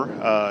score.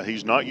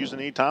 He's not using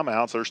any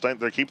timeouts.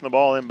 They're keeping the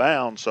ball in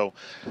bounds. So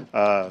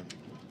I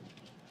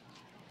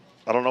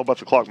don't know about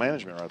the clock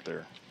management right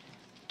there.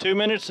 2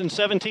 minutes and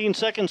 17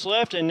 seconds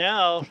left, and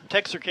now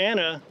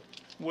Texarkana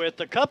with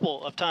a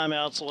couple of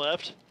timeouts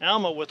left.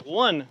 Alma with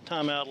 1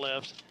 timeout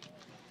left.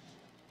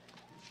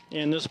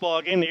 In this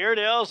ball game, the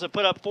Airedales have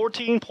put up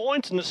 14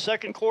 points in the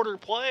second quarter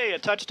play. A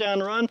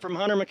touchdown run from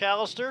Hunter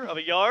McAllister of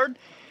a yard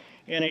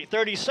and a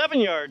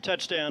 37-yard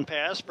touchdown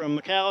pass from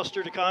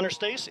McAllister to Connor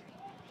Stacy.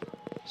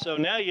 So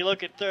now you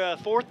look at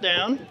 4th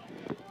down.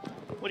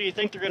 What do you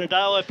think they're going to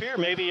dial up here?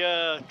 Maybe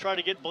try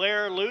to get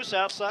Blair loose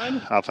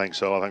outside? I think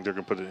so. I think they're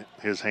going to put it in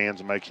his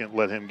hands and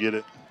let him get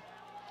it.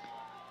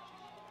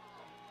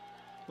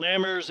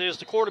 Lammers is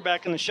the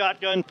quarterback in the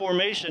shotgun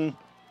formation.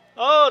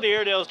 Oh, the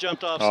Airedales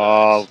jumped off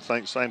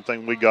sides. Same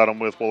thing we got them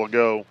with a while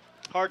ago.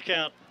 Hard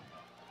count.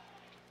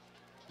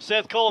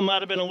 Seth Cole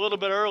might have been a little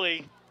bit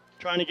early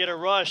trying to get a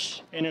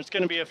rush, and it's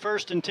going to be a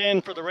 1st and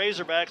 10 for the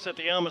Razorbacks at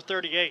the Alma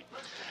 38.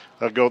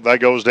 That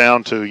goes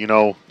down to,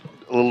 a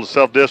little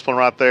self-discipline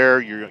right there.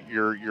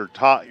 You're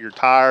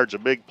tired. It's a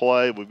big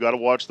play. We've got to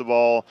watch the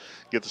ball,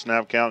 get the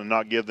snap count, and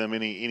not give them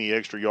any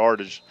extra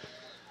yardage.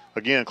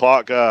 Again,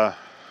 clock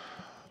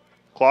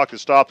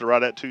is stopped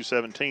right at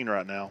 2:17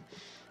 right now.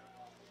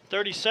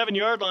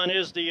 37-yard line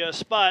is the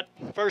spot.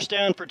 First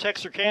down for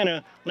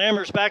Texarkana.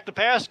 Lammers back to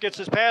pass, gets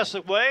his pass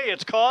away.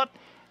 It's caught,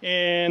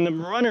 and the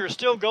runner is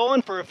still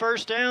going for a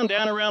first down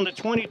around the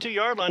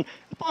 22-yard line.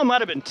 The ball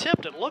might have been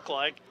tipped, it looked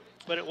like,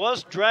 but it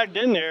was dragged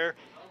in there,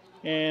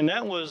 and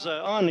that was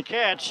on the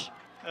catch.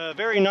 A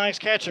very nice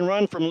catch and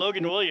run from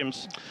Logan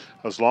Williams.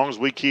 As long as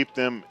we keep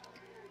them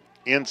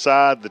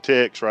inside the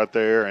ticks right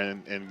there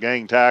and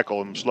gang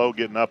tackle and slow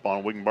getting up on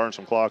them, we can burn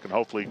some clock and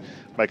hopefully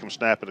make them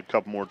snap it a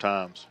couple more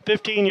times.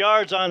 15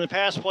 yards on the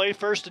pass play.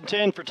 1st and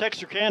 10 for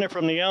Texarkana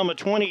from the Alma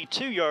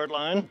 22-yard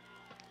line.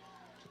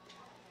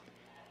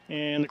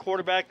 And the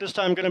quarterback this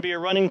time going to be a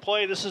running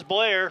play. This is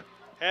Blair.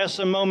 Has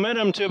some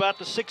momentum to about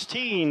the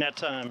 16 that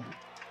time.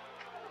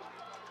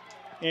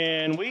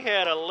 And we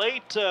had a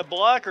late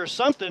block or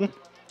something.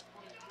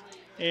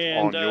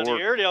 And the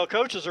Airedale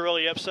coaches are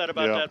really upset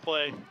about that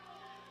play.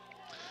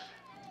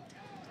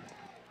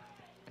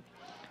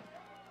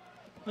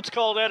 Let's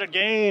call that a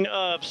gain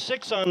of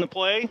 6 on the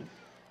play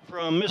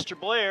from Mr.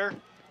 Blair.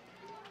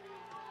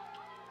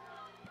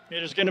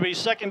 It is going to be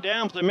second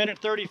down with a minute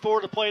 34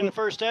 to play in the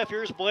first half.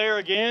 Here's Blair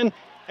again.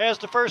 Has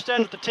the first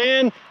down at the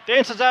 10.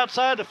 Dances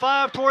outside the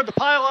 5 toward the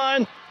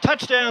pylon.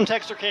 Touchdown,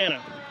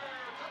 Texarkana.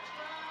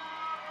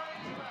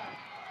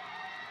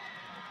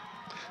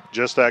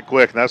 Just that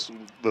quick. And that's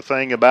the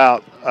thing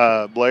about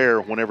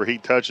Blair. Whenever he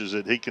touches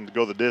it, he can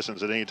go the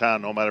distance at any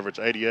time, no matter if it's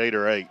 88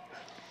 or 8.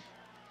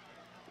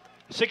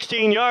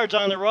 16 yards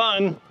on the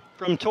run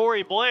from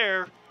Torrey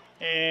Blair.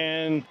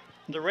 And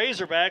the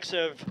Razorbacks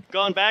have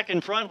gone back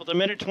in front with a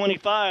minute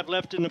 25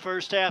 left in the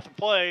first half of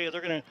play. They're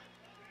going to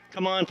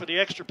come on for the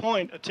extra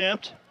point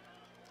attempt.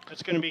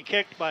 It's going to be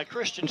kicked by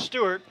Christian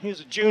Stewart. He's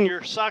a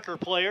junior soccer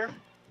player.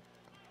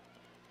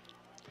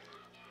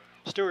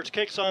 Stewart's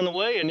kick's on the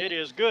way, and it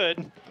is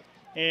good.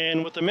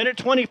 And with a minute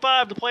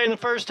 25 to play in the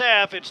first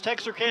half, it's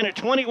Texarkana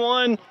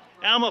 21,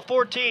 Alma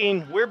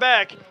 14. We're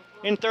back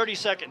in 30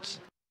 seconds.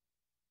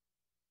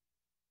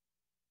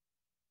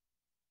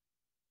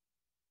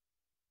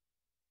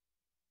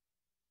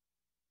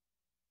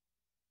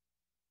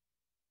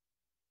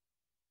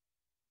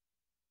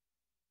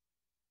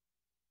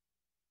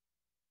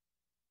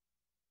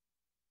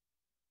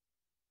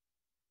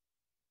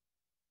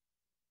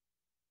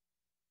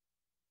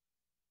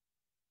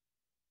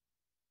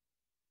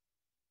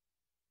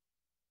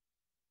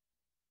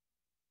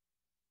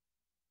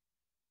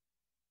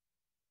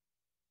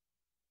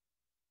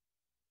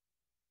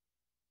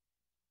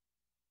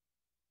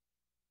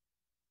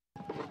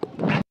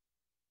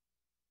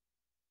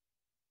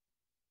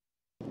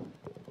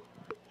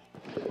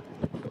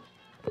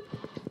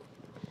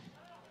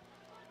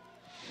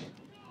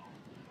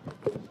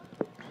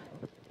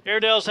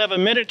 Airedales have a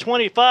minute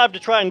 25 to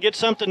try and get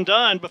something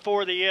done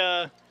before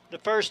the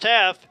first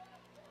half,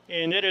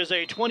 and it is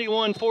a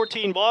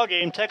 21-14 ball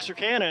game.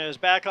 Texarkana is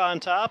back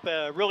on top.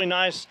 A really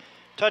nice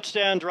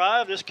touchdown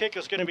drive. This kick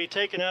is going to be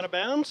taken out of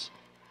bounds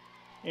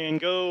and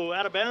go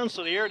out of bounds.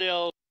 So the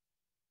Airedale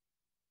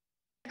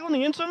on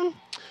the end zone.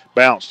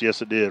 Bounced,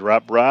 yes, it did.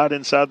 Right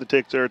inside the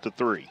tick there at the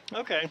 3.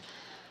 Okay.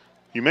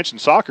 You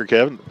mentioned soccer,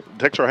 Kevin.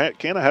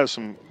 Texarkana has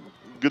some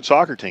good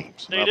soccer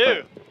teams. They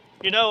do.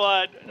 You know,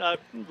 I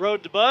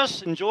rode the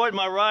bus, enjoyed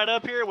my ride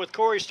up here with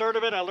Corey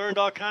Sturdivant. I learned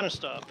all kind of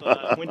stuff.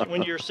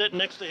 When you're sitting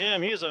next to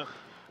him, he's a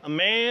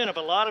man of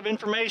a lot of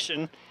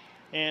information.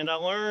 And I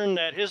learned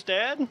that his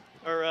dad,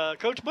 or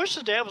Coach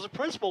Bush's dad, was a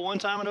principal one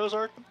time at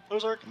Ozark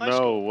High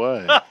School. No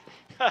way.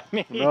 I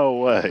mean, no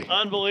way.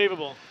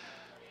 Unbelievable.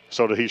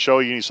 So did he show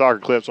you any soccer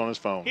clips on his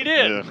phone? He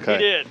did. Yeah,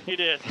 okay. He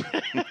did.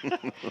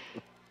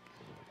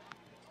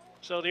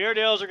 So the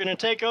Airedales are going to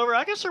take over.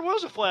 I guess there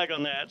was a flag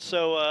on that.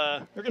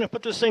 So they're going to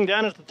put this thing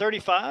down at the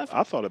 35.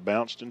 I thought it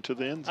bounced into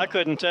the end zone. I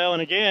couldn't tell.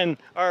 And again,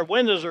 our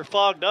windows are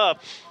fogged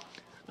up.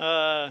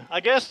 I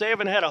guess they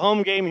haven't had a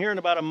home game here in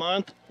about a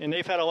month, and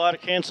they've had a lot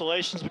of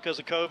cancellations because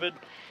of COVID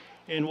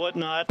and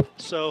whatnot.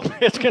 So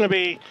it's going to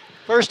be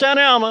first down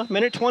Alma,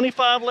 minute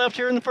 25 left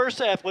here in the first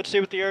half. Let's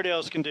see what the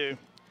Airedales can do.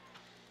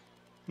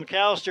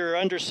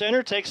 McAllister under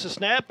center, takes the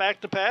snap,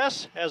 back to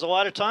pass, has a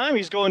lot of time.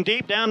 He's going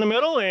deep down the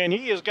middle, and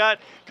he has got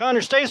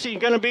Connor Stacy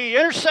going to be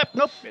intercept.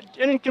 Nope,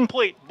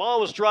 incomplete. Ball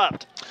was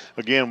dropped.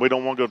 Again, we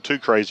don't want to go too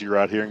crazy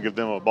right here and give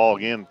them a ball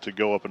again to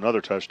go up another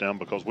touchdown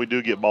because we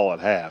do get ball at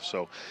half.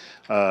 So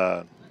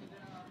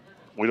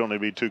we don't need to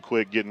be too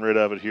quick getting rid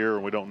of it here,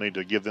 and we don't need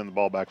to give them the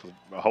ball back with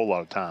a whole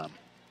lot of time.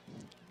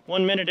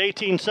 1 minute,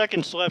 18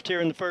 seconds left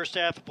here in the first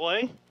half of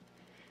play.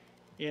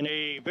 In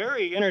a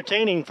very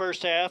entertaining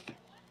first half.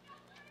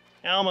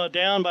 Alma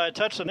down by a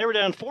touchdown. They were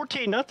down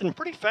 14-0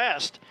 pretty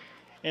fast.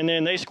 And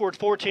then they scored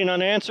 14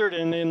 unanswered,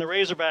 and then the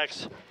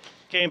Razorbacks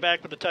came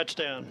back with a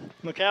touchdown.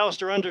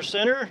 McAllister under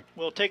center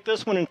will take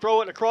this one and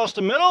throw it across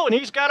the middle, and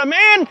he's got a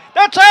man.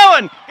 That's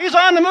Allen. He's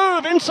on the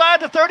move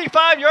inside the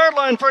 35-yard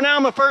line for an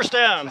Alma first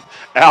down.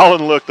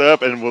 Allen looked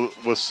up and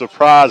was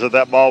surprised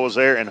that ball was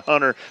there, and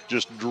Hunter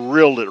just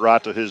drilled it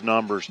right to his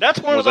numbers.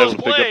 That's one of those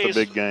plays. Was able to pick up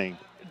the big gain.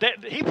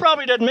 He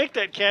probably doesn't make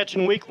that catch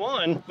in week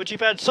 1, but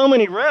you've had so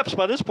many reps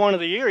by this point of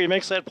the year, he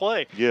makes that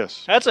play.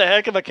 Yes. That's a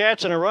heck of a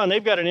catch and a run.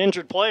 They've got an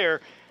injured player.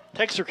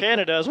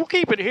 Texarkana does. We'll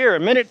keep it here. A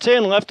minute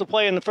 10 left to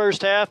play in the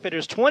first half. It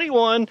is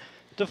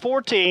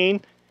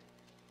 21-14.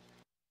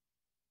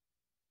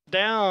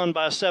 Down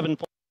by 7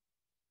 points.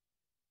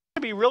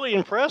 I'd be really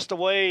impressed the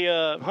way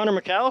Hunter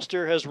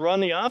McAllister has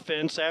run the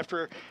offense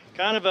after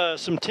kind of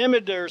some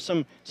timid or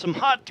some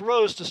hot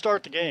throws to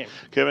start the game.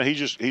 Kevin, he's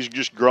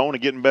just growing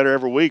and getting better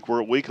every week.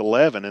 We're at week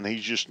 11, and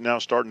he's just now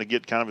starting to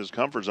get kind of his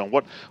comfort zone.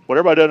 What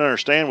everybody doesn't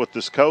understand with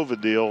this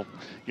COVID deal,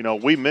 you know,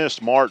 we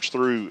missed March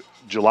through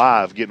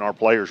July of getting our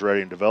players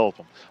ready and develop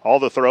them. All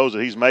the throws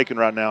that he's making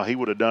right now, he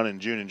would have done in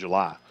June and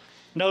July.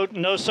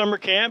 No summer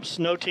camps,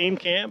 no team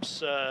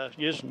camps,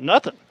 just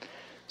nothing.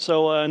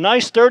 So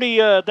nice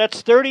 30.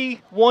 That's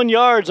 31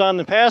 yards on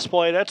the pass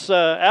play. That's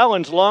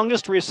Allen's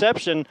longest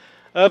reception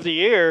of the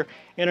year,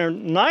 in a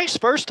nice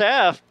first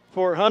half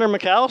for Hunter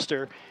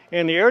McAllister.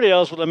 And the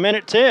Airedales with a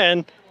minute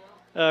 10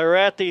 are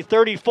at the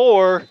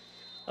 34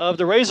 of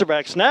the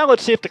Razorbacks. Now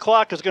let's see if the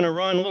clock is going to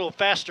run a little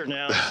faster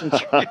now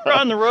since you're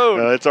on the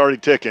road. It's already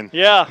ticking.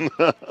 Yeah.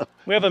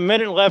 We have a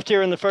minute left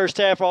here in the first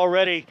half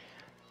already.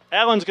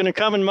 Allen's going to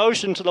come in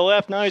motion to the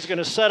left. Now he's going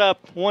to set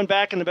up one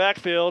back in the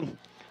backfield.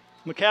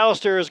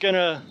 McAllister is going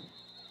to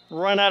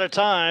run out of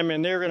time,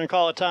 and they're going to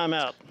call a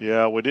timeout.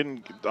 Yeah, I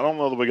don't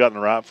know that we got in the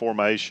right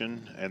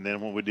formation, and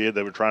then when we did,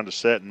 they were trying to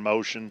set in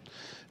motion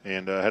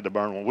and had to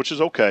burn one, which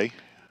is okay.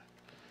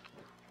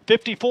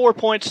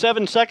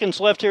 54.7 seconds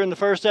left here in the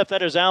first half.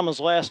 That is Alma's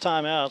last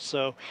timeout.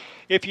 So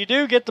if you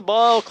do get the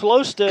ball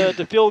close to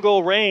the field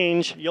goal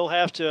range, you'll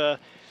have to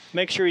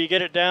make sure you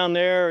get it down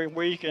there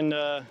where you can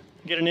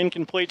get an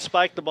incomplete,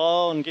 spike the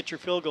ball, and get your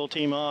field goal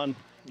team on.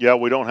 Yeah,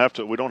 we don't have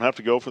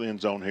to go for the end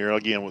zone here.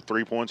 Again, with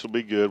 3 points will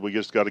be good. We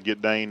just got to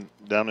get Dane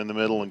down in the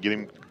middle and get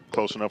him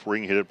close enough where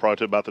he can hit it probably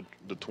to about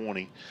the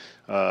 20,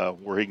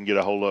 where he can get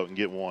a hold up and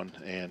get one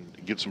and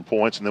get some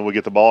points, and then we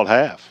get the ball at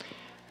half.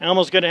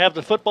 Alma's going to have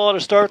the football to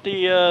start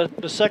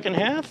the second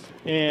half,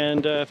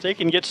 and if they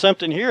can get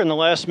something here in the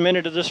last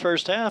minute of this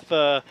first half,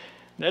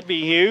 that'd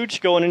be huge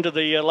going into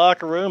the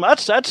locker room. I'd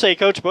say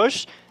Coach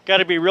Bush got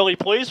to be really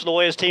pleased with the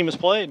way his team has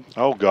played.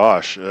 Oh,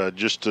 gosh.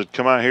 Just to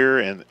come out here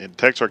in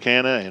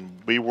Texarkana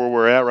and be where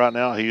we're at right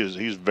now,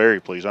 he's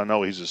very pleased. I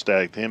know he's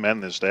ecstatic, him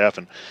and his staff,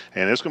 and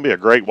it's going to be a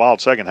great,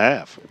 wild second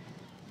half.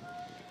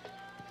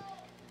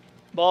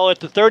 Ball at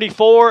the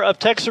 34 of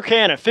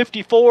Texarkana.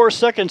 54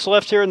 seconds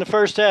left here in the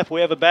first half.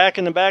 We have a back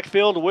in the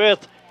backfield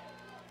with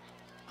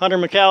Hunter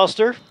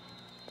McAllister.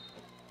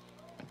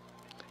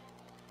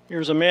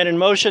 Here's a man in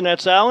motion.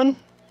 That's Allen.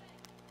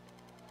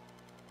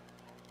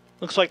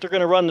 Looks like they're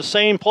going to run the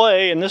same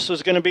play, and this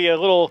is going to be a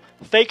little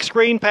fake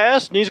screen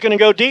pass, and he's going to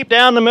go deep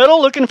down the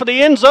middle looking for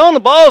the end zone. The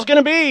ball is going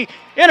to be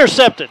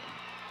intercepted.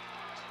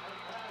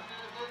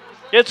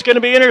 It's going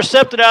to be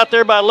intercepted out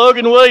there by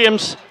Logan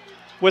Williams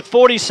with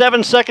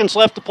 47 seconds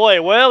left to play.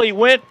 Well, he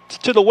went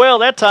to the well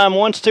that time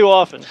once too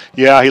often.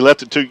 Yeah, he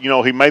left it to,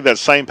 he made that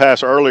same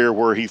pass earlier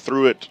where he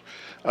threw it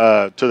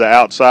to the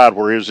outside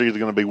where it was either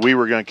going to be we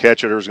were going to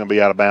catch it or it was going to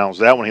be out of bounds.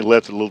 That one he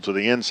left it a little to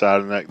the inside,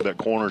 and that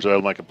corner's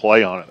able to make a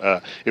play on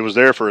it. It was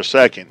there for a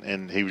second,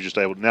 and he was just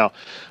able to. Now,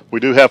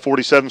 we do have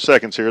 47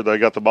 seconds here. They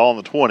got the ball in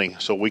the 20,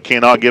 so we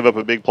cannot give up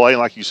a big play. And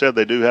like you said,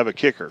 they do have a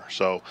kicker,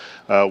 so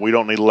we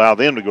don't need to allow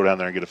them to go down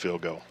there and get a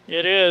field goal.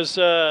 It is.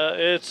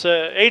 It's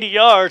 80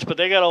 yards, but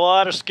they got a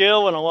lot of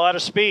skill and a lot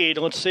of speed.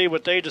 Let's see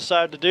what they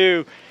decide to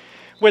do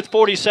with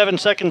 47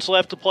 seconds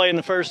left to play in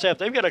the first half.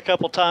 They've got a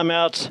couple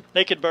timeouts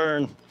they could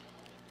burn.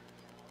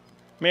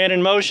 Man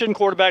in motion,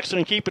 quarterback's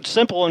going to keep it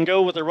simple and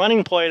go with the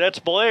running play. That's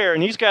Blair,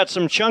 and he's got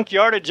some chunk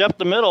yardage up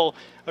the middle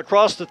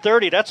across the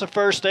 30. That's a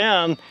first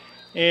down,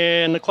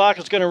 and the clock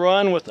is going to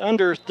run with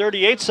under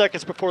 38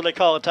 seconds before they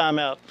call a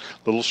timeout.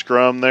 Little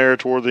scrum there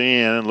toward the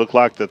end. Look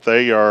like that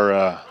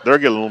they're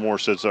getting a little more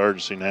sense of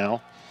urgency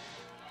now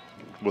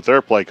with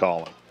their play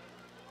calling.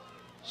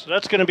 So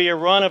that's going to be a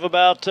run of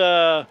about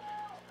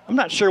I'm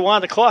not sure why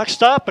the clock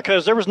stopped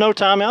because there was no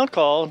timeout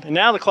called, and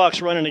now the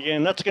clock's running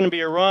again. That's going to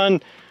be a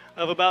run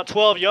of about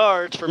 12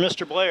 yards for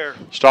Mr. Blair.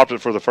 Stopped it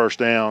for the first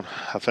down,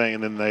 I think,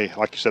 and then they,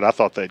 like you said, I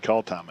thought they'd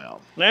call timeout.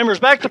 Lammer's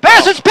back to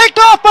pass. It's picked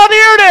off by the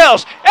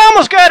Airedales.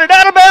 Almost got it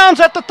out of bounds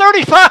at the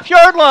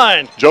 35-yard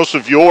line.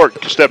 Joseph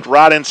York stepped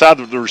right inside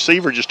the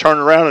receiver, just turned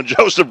around, and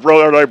Joseph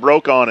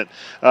broke on it.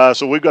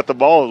 So we've got the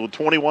ball with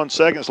 21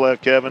 seconds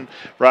left, Kevin,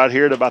 right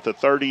here at about the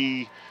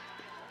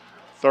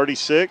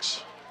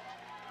 36.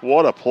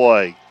 What a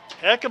play.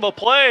 Heck of a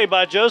play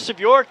by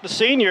Joseph York, the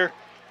senior.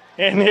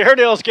 And the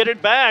Airedales get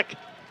it back.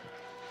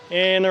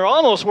 And they're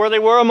almost where they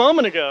were a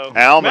moment ago.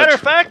 Matter of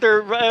fact,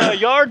 they're a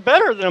yard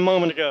better than a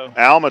moment ago.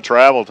 Alma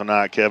traveled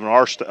tonight, Kevin.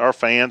 Our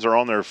fans are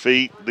on their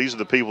feet. These are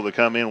the people that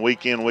come in,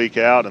 week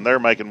out, and they're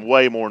making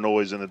way more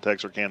noise than the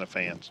Texarkana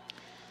fans.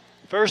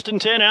 First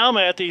and 10,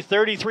 Alma at the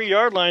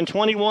 33-yard line,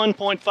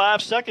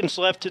 21.5 seconds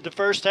left to the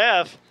first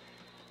half.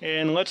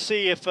 And let's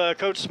see if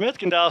Coach Smith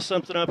can dial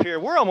something up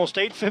here. We're almost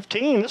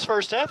 8:15. This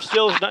first half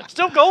still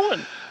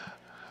going.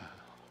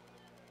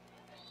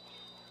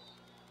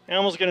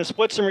 Alma's going to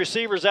split some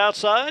receivers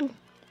outside.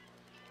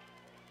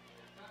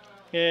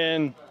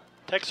 And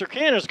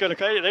Texarkana's going to –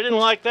 they didn't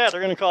like that.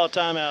 They're going to call a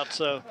timeout.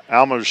 So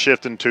Alma's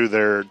shifting to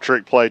their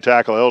trick play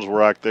tackle eligible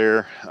right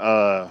there.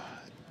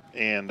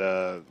 And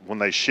when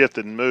they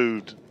shifted and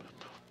moved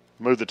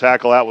the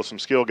tackle out with some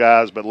skill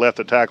guys but left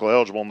the tackle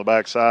eligible on the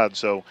backside.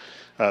 So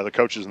the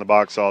coaches in the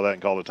box saw that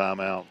and called a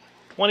timeout.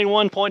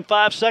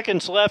 21.5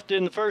 seconds left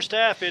in the first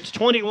half. It's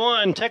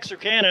 21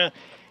 Texarkana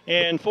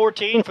and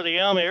 14 for the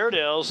Alma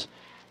Airedales.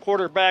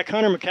 Quarterback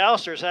Hunter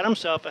McAllister has had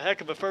himself a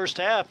heck of a first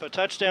half. A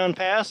touchdown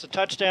pass, a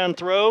touchdown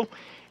throw.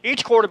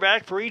 Each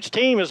quarterback for each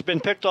team has been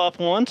picked off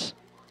once.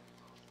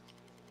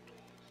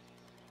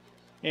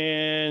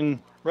 And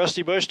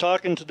Rusty Bush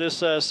talking to this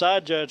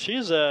side judge.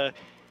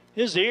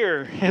 His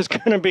ear is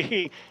going to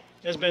be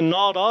has been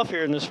gnawed off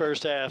here in this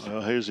first half.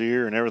 Well, his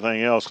ear and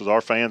everything else, because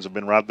our fans have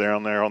been right there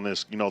on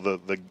this.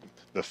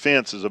 The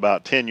fence is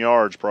about 10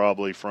 yards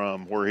probably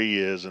from where he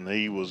is, and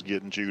he was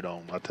getting chewed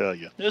on, I tell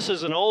you. This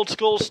is an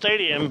old-school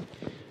stadium.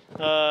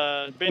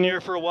 Been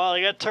here for a while.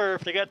 They got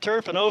turf. They got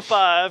turf in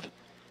 '05,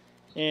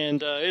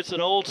 and it's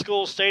an old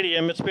school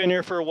stadium. It's been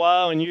here for a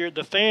while, and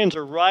the fans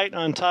are right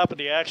on top of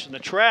the action. The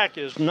track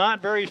is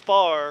not very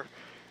far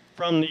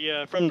from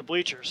the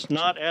bleachers,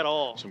 not at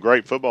all. Some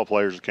great football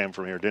players that came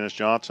from here. Dennis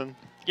Johnson.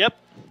 Yep.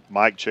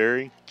 Mike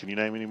Cherry. Can you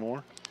name any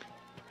more?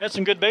 Had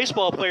some good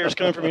baseball players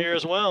come from here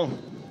as well.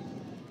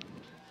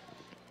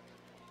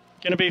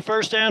 Going to be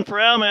first down for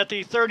Alma at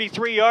the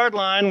 33-yard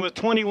line with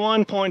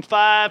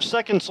 21.5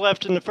 seconds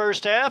left in the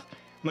first half.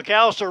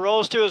 McAllister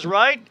rolls to his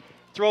right,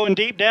 throwing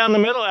deep down the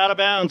middle, out of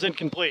bounds,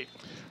 incomplete.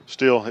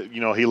 Still,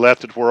 he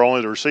left it where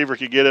only the receiver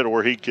could get it,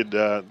 or he could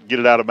get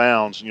it out of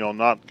bounds.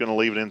 Not going to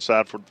leave it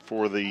inside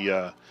for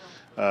the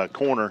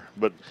corner.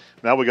 But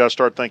now we got to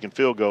start thinking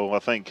field goal, I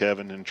think,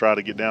 Kevin, and try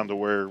to get down to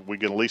where we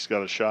can at least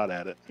got a shot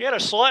at it. He had a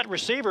slot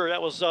receiver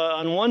that was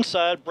on one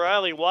side,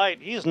 Briley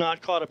White. He has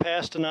not caught a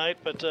pass tonight,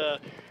 but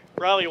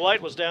Briley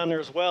White was down there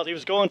as well. He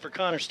was going for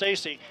Connor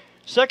Stacy.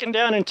 Second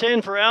down and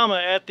 10 for Alma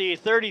at the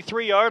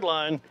 33-yard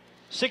line.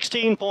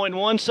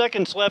 16.1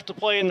 seconds left to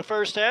play in the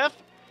first half.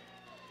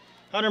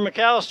 Hunter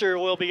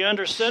McAllister will be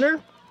under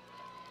center.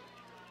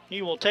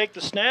 He will take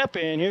the snap,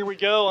 and here we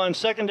go on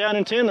second down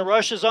and 10. The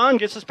rush is on,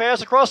 gets his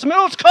pass across the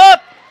middle. It's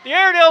caught! The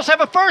Airedales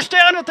have a first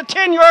down at the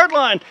 10-yard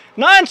line.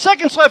 9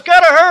 seconds left.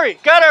 Gotta hurry.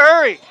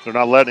 They're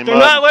not letting him They're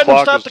not letting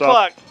him stop the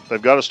clock.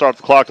 They've got to start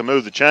the clock to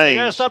move the chains. They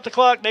got to stop the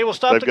clock. They will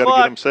stop the clock. They've got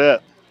to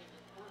get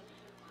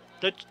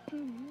them set.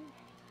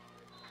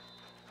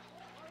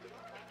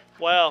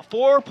 Wow,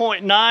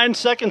 4.9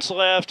 seconds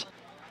left,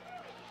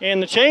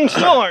 and the chains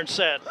still aren't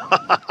set.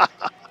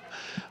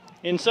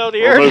 And so the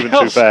Airedales moving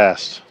too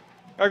fast.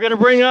 Are going to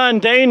bring on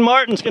Dane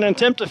Martin's going to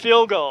attempt a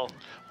field goal.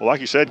 Well,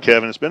 like you said,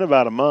 Kevin, it's been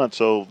about a month,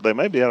 so they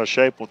may be out of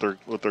shape with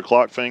their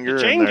clock finger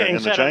and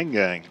the chain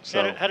gang.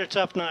 So had a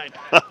tough night.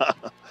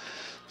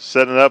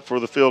 Setting it up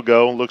for the field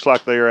goal. Looks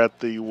like they are at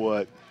the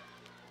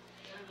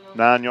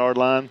 9-yard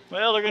line.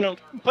 Well, they're going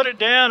to put it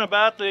down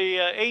about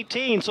the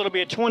 18, so it'll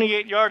be a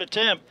 28-yard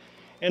attempt,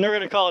 and they're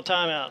going to call a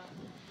timeout.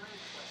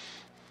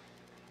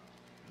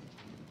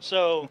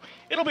 So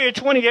it'll be a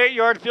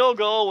 28-yard field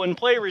goal when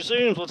play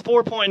resumes with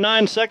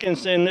 4.9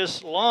 seconds in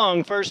this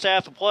long first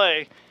half of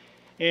play.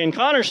 And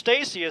Connor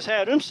Stacy has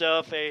had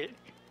himself a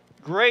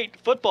great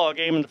football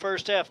game in the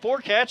first half.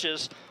 4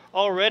 catches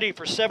already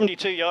for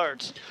 72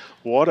 yards.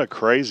 What a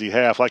crazy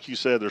half. Like you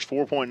said, there's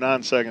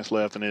 4.9 seconds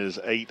left, and it is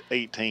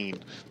 8:18.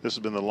 This has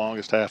been the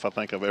longest half I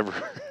think I've ever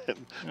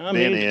I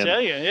mean, to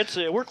tell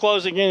you, we're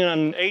closing in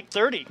on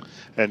 8:30.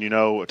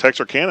 And,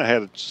 Texarkana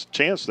had a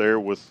chance there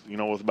with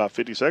about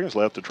 50 seconds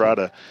left to try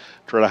to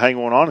hang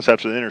one on us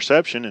after the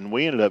interception, and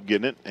we ended up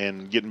getting it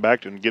and getting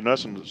back to and getting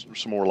us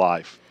some more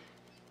life.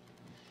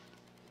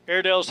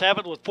 Airedales have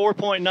it with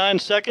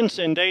 4.9 seconds,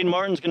 and Dane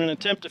Martin's going to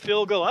attempt a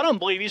field goal. I don't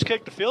believe he's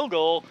kicked a field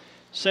goal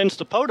since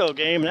the Poto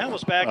game, and that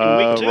was back in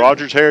week 2.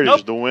 Rogers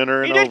Heritage, the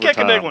winner in overtime. He did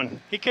kick a big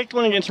one. He kicked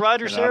one against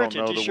Rogers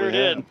Heritage. He sure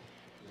did.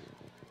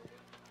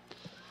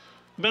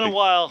 Been a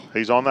while.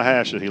 He's on the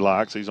hash that he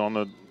likes. He's on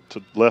the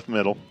left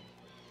middle.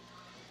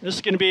 This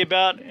is going to be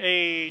about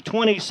a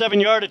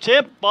 27-yard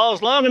attempt.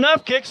 Ball's long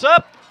enough, kicks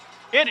up.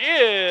 It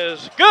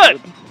is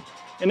good.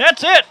 And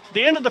that's it.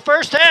 The end of the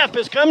first half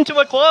has come to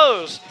a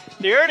close.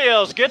 The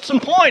Airedales get some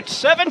points,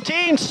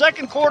 17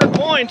 second quarter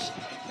points,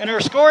 and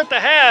our score at the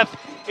half,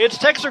 it's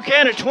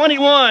Texarkana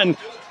 21,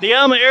 the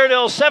Alma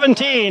Airedales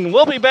 17.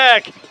 We'll be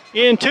back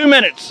in 2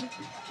 minutes.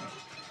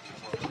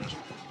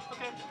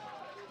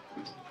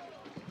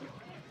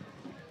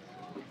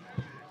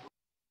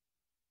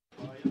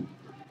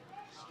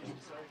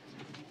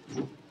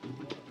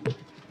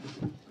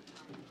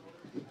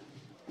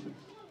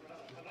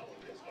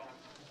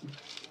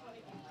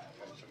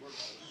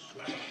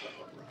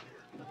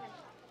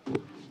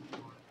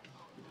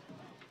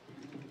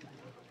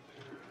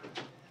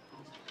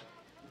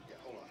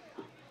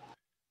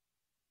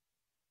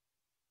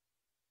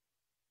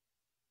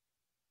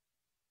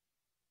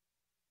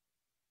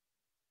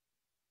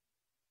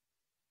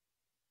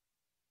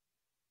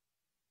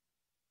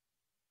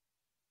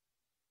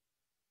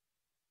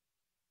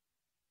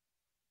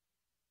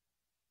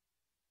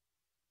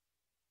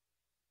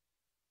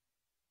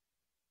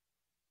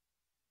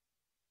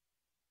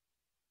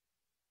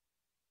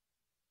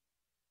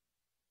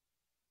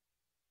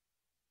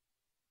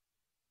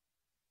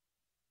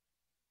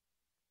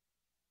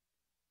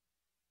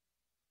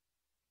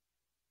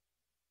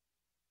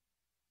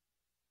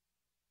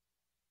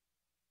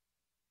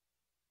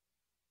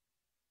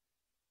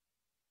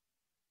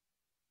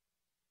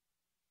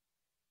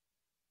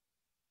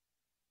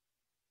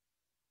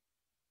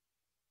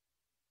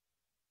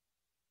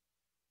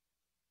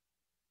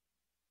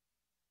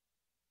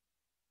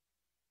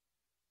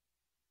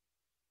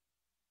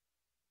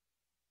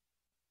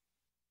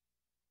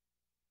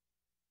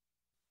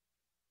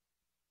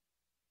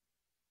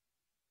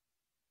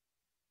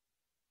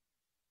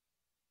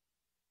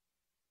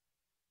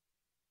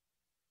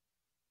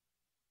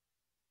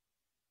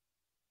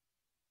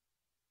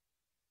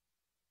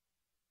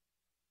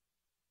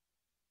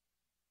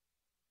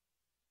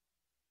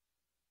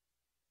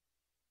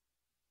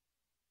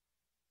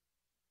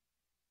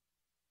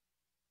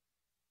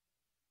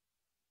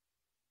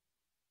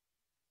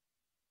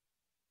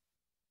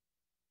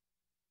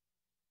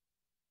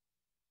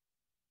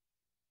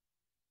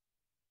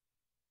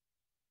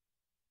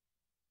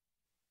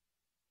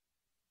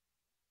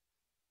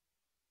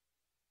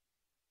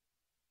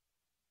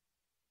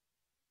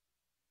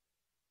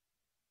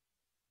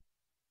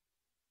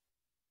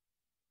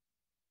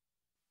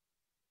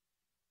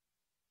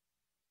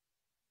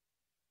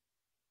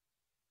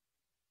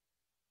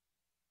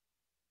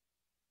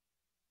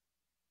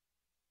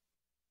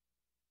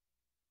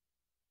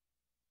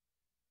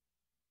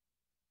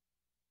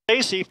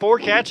 Stacy, 4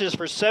 catches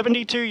for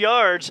 72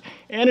 yards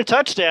and a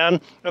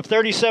touchdown of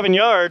 37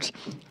 yards.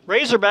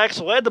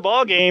 Razorbacks led the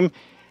ball game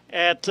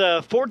at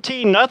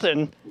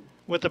 14-0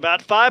 with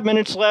about 5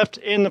 minutes left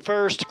in the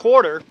first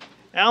quarter.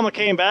 Alma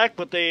came back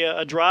with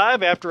a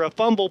drive after a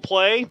fumble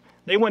play.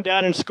 They went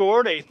down and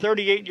scored a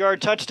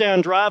 38-yard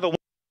touchdown drive.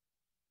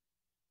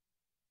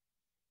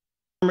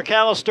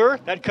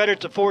 McAllister, that cut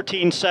it to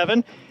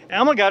 14-7.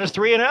 Alma got a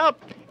 3 and out,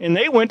 and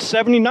they went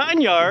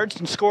 79 yards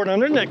and scored on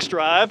their next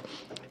drive.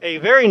 A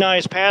very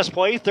nice pass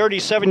play,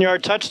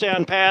 37-yard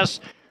touchdown pass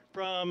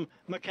from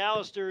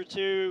McAllister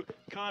to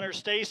Connor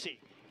Stacy.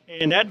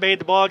 And that made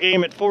the ball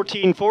game at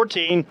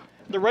 14-14.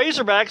 The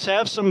Razorbacks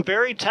have some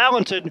very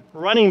talented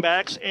running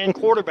backs and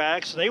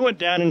quarterbacks. They went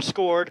down and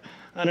scored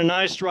on a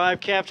nice drive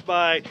capped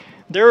by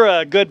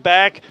their good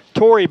back,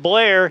 Torrey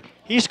Blair.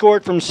 He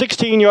scored from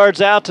 16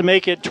 yards out to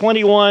make it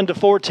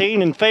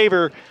 21-14 in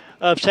favor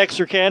of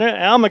Texarkana.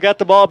 Alma got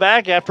the ball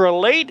back after a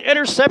late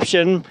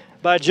interception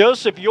by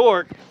Joseph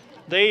York.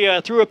 They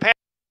threw a pass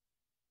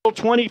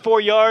 24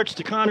 yards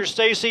to Connor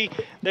Stacy.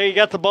 They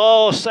got the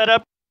ball set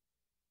up.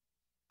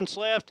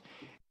 Left.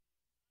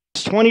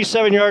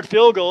 27-yard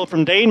field goal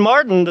from Dane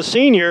Martin, the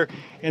senior,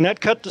 and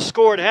that cut the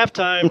score at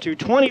halftime to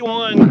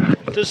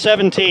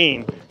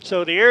 21-17.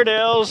 So the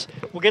Airedales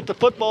will get the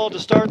football to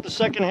start the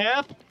second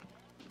half.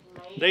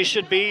 They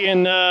should be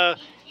in,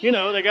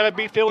 they got to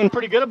be feeling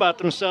pretty good about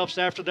themselves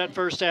after that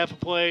first half of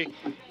play.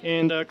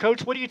 And,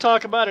 Coach, what do you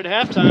talk about at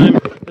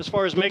halftime as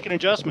far as making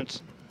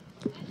adjustments?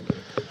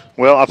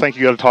 Well, I think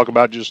you got to talk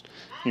about just,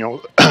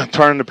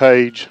 turning the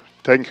page,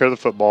 taking care of the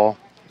football,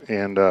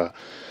 and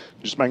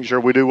just making sure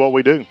we do what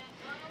we do.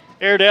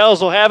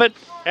 Airedales will have it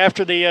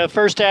after the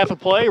first half of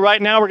play.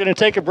 Right now we're going to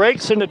take a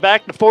break, send it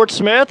back to Fort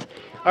Smith.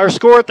 Our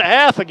score at the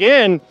half,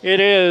 again,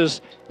 it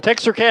is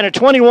Texarkana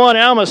 21,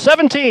 Alma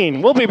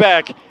 17. We'll be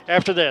back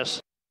after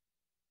this.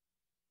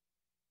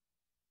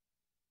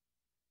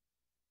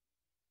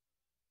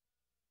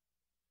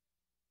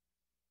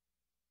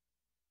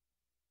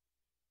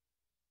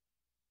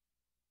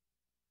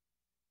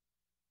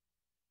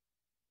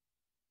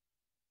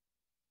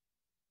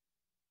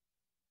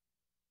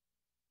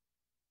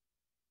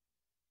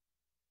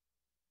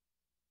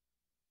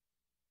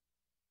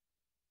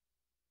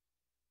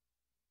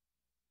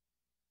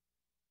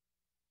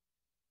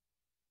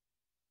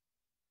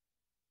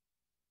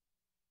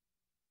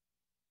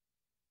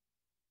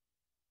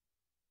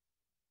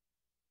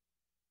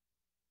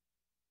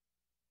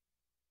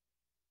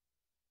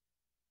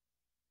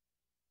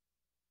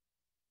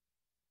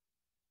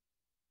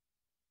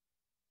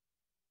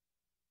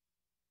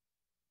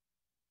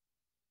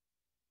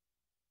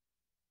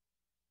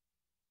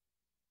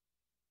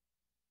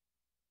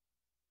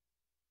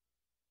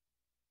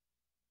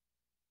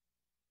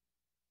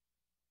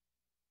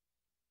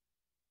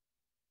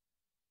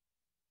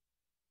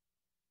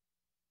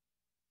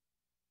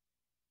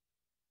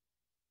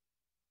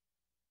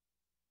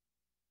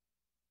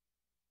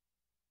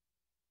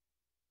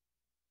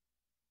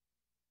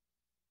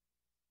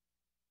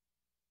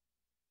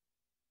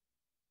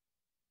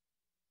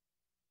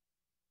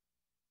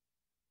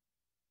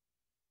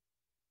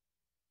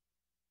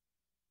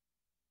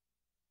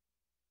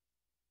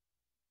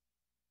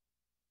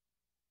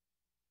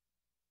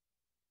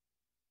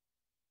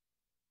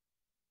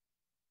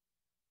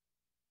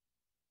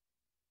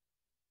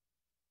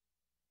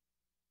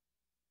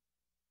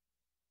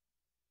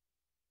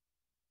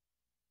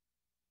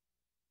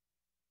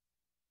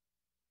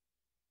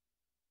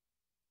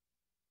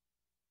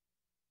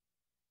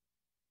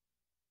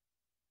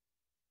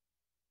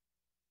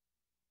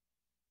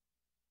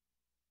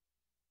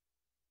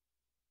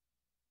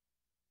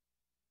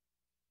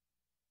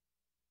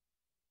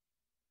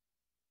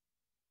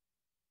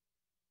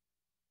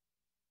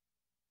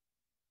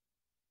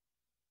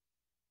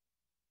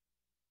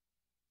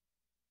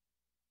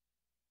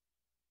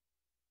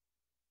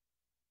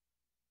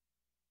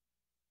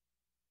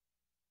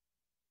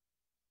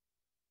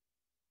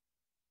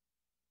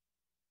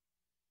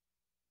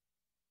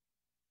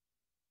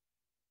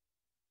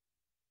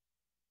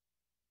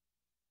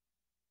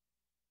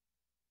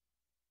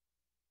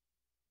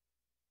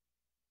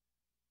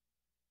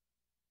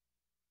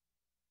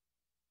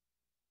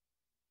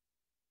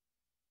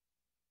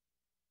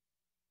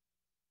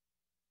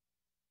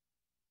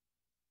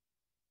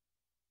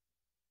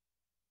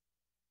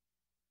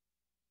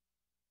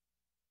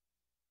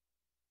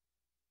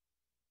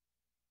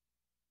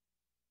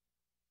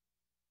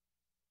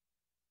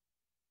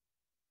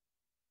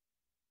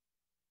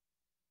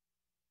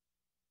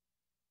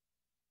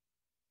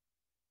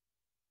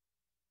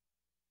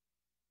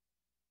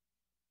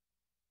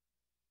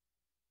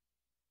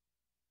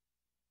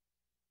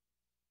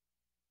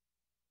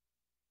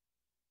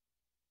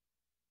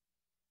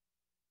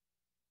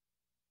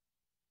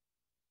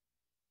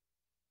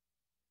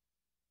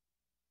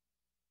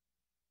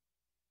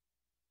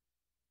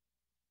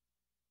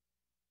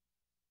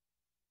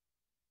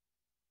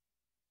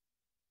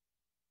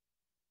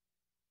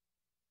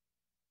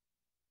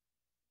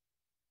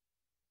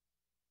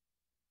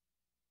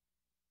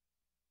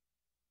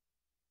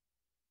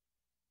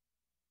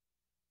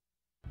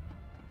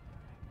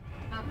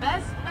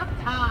 best of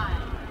times.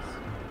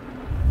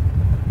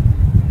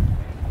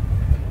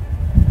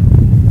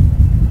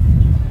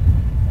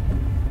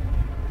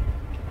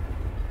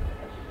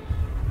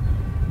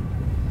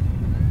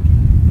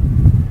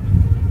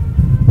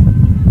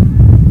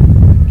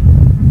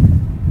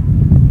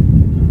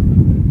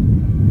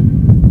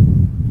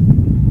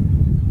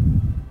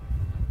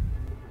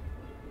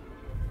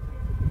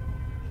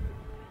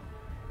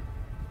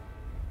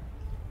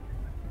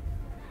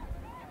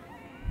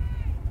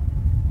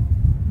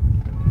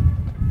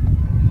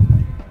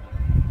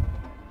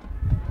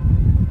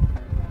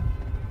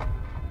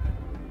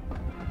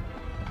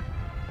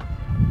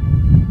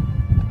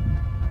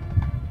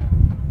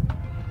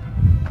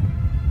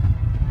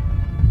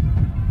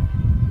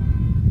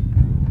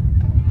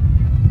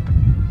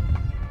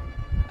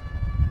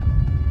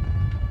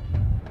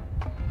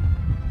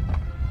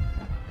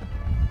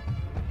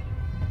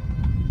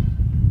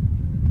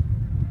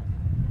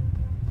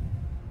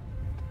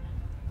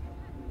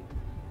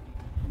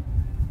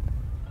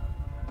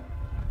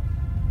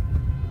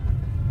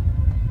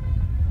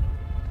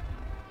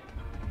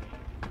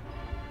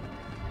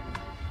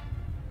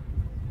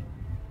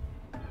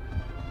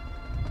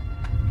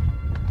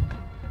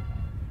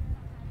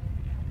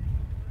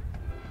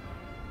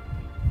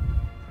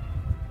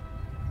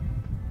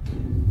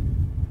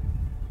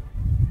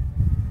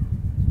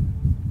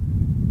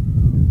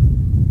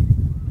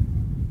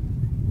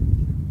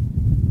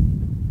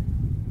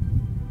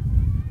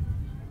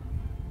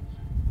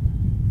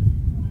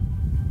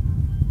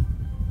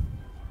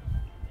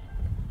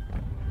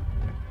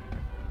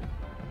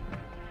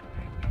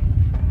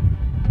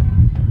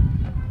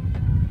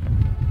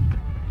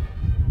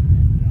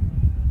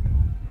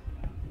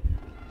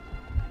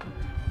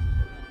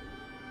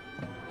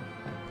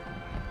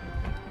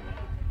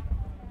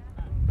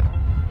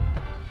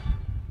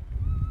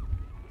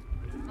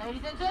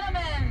 Ladies and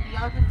gentlemen,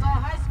 the Arkansas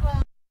High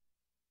School.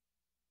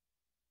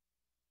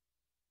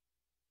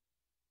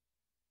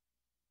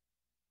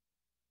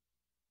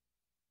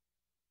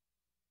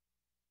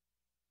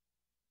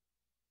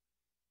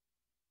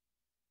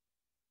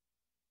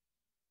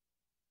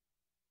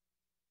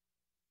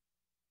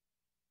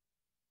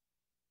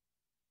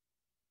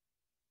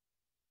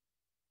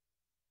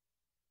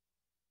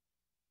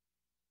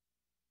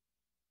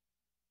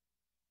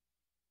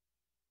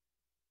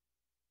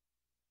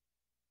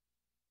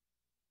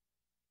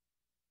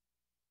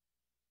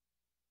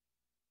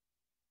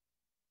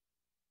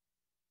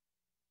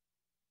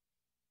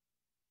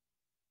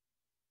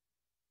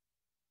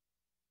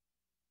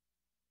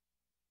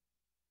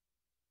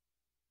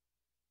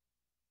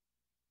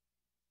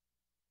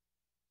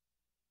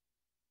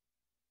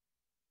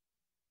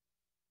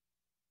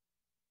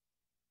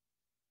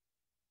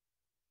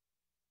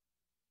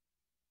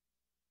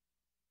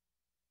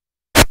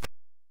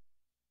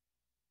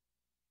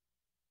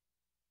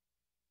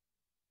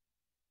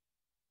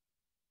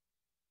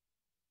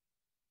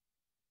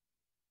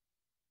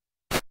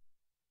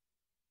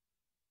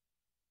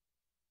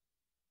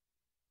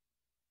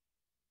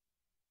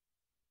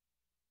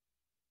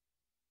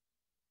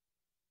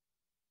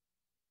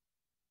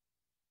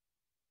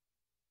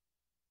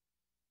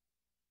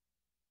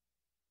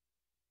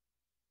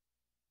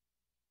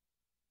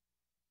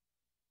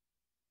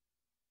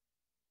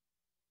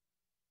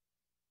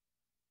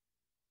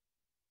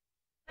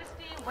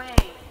 Way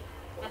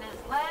and is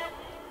led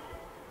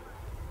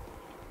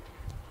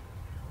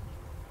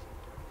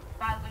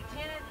by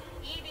Lieutenant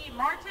Evie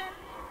Martin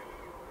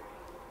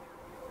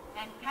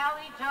and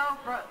Callie Jo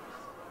Brooks.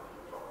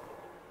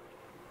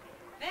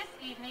 This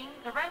evening,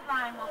 the Red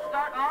Line will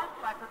start off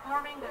by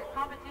performing their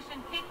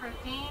competition kick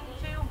routine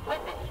to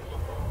Whip It.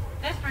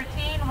 This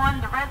routine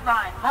won the Red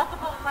Line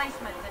multiple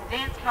placements in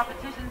dance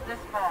competitions this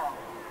fall.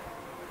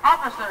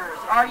 Officers,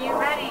 are you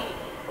ready?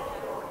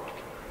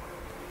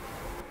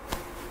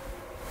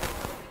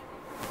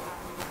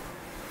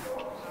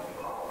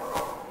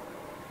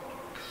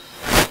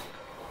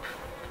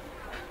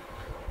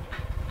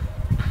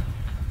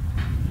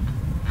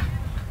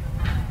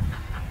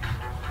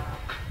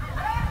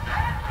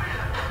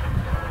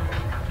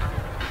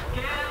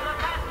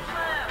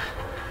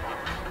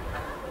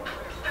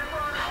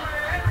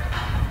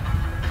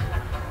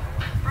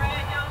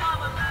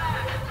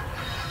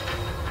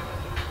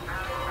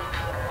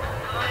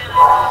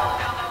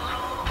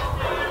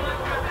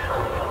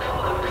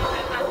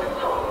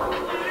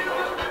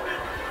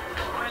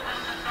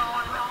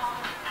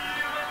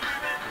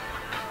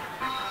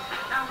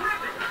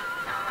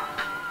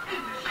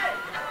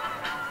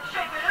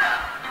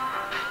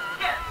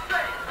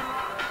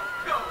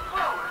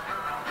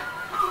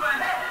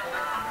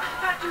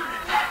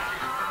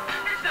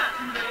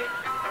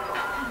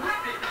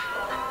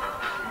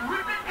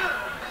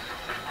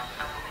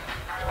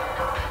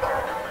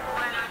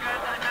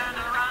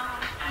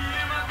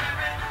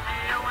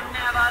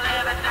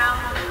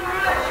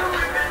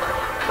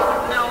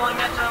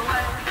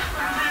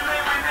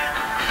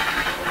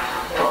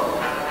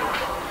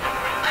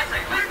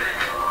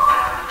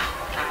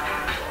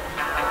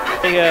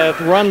 They have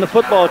run the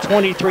football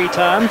 23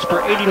 times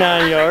for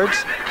 89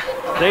 yards.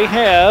 they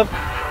have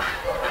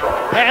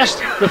passed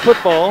the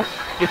football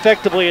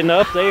effectively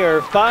enough. They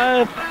are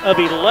 5 of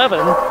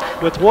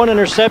 11 with 1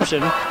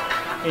 interception,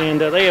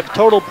 and they have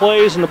total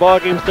plays in the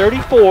ballgame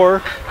 34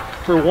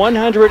 for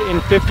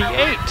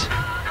 158.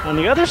 On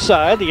the other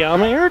side, the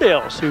Alma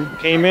Airedales, who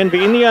came in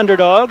being the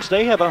underdogs,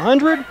 they have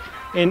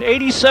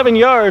 187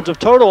 yards of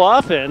total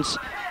offense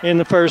in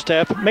the first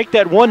half. Make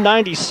that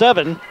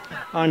 197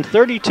 on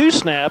 32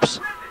 snaps.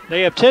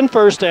 They have 10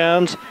 first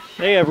downs.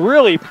 They have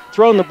really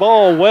thrown the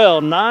ball well.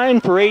 9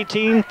 for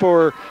 18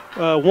 for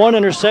 1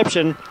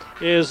 interception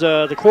is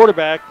the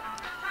quarterback.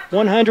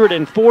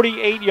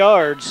 148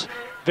 yards.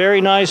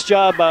 Very nice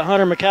job by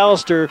Hunter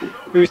McAllister,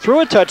 who threw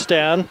a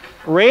touchdown,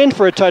 ran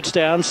for a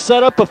touchdown,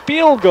 set up a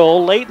field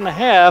goal late in the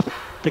half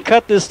to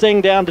cut this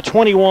thing down to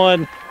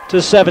 21-17.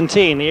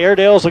 The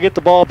Airedales will get the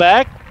ball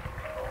back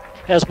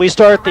as we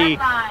start the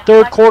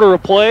third quarter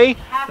of play.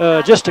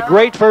 Just a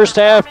great first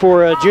half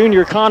for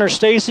junior Connor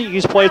Stacy.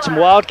 He's played some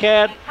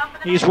Wildcat.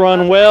 He's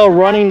run well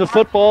running the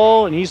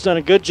football, and he's done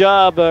a good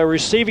job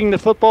receiving the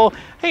football.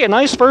 Hey, a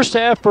nice first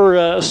half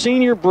for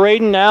senior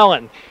Braden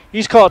Allen.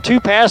 He's caught 2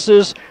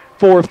 passes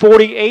for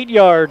 48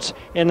 yards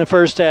in the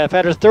first half.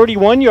 Had a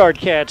 31-yard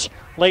catch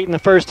late in the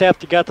first half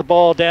that got the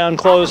ball down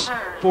close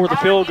for the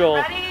field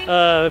goal.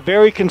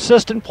 Very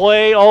consistent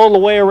play all the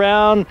way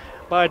around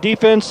by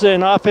defense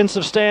and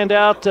offensive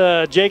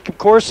standout Jacob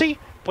Corsi.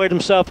 Played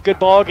himself a good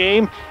ball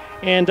game.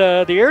 And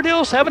the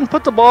Airedales haven't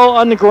put the ball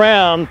on the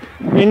ground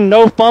in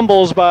no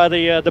fumbles by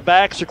the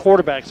backs or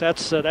quarterbacks.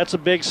 That's a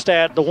big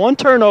stat. The 1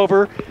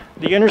 turnover,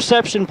 the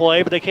interception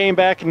play, but they came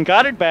back and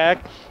got it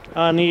back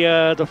on the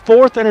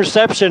 4th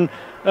interception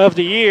of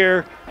the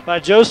year by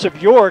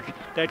Joseph York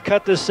that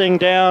cut this thing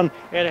down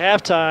at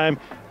halftime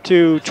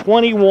to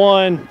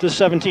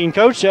 21-17.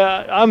 Coach,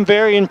 I'm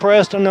very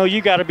impressed. I know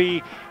you got to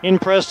be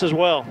impressed as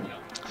well.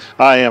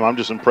 I am. I'm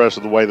just impressed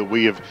with the way that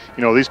we have,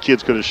 these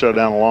kids could have shut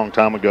down a long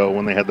time ago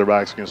when they had their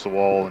backs against the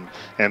wall.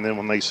 And then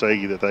when they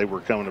say that they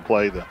were coming to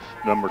play the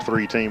number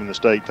 3 team in the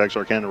state,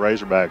 Texarkana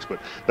Razorbacks. But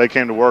they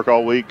came to work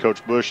all week.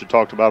 Coach Bush had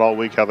talked about all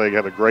week how they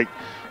had a great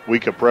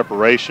week of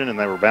preparation, and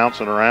they were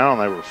bouncing around.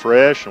 They were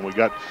fresh, and we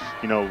got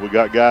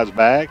guys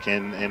back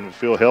and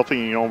feel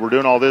healthy. We're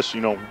doing all this,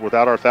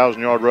 without our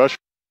 1,000-yard rush.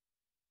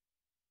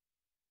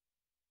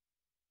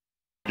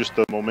 Just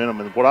the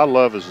momentum, and what I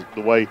love is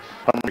the way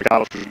Hunter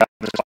McAllister's got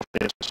in this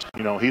offense.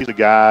 He's a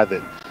guy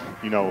that,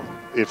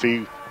 if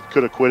he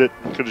could have quit it,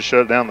 could have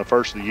shut it down the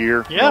first of the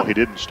year. Yeah. He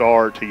didn't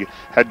start. He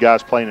had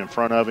guys playing in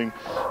front of him,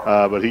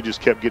 but he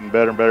just kept getting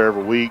better and better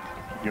every week.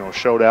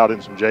 Showed out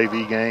in some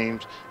JV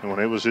games, and when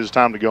it was his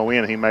time to go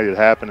in, he made it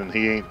happen, and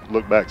he ain't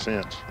looked back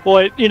since.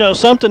 Boy,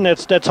 something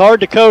that's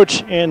hard to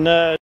coach, and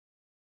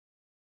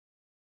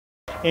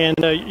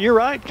you're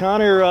right,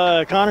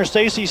 Connor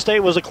Stacy State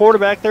was a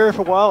quarterback there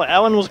for a while.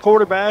 Allen was a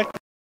quarterback.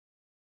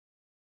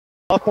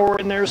 Sophomore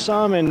in there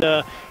some, and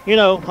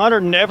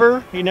Hunter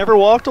never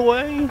walked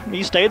away.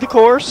 He stayed the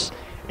course,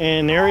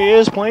 and there he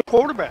is playing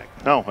quarterback.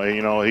 No,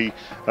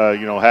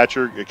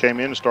 Hatcher came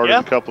in and started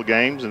a couple of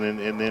games, and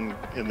then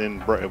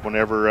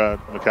whenever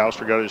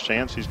McAllister got his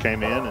chance, he's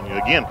came in, and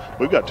again,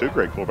 we've got 2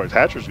 great quarterbacks.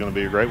 Hatcher's going to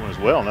be a great one as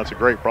well, and that's a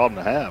great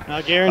problem to have.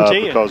 I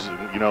guarantee because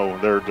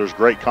there's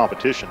great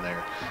competition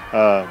there.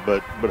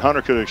 But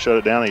Hunter could have shut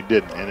it down. He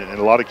didn't, and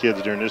a lot of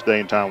kids during this day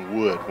and time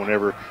would.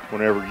 Whenever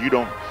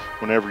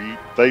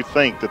they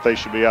think that they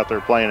should be out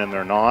there playing and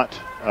they're not,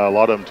 a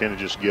lot of them tend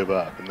to just give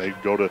up, and they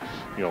go to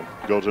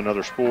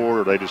another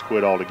sport, or they just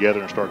quit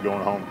altogether and start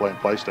going home playing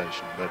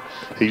PlayStation. But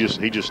he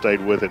just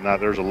stayed with it. Now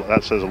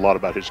that says a lot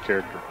about his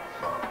character.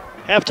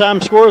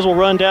 Halftime scores will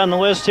run down the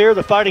list here.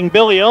 The Fighting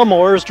Billy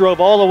Elmores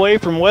drove all the way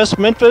from West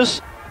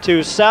Memphis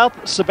to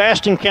South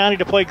Sebastian County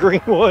to play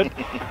Greenwood.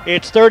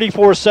 It's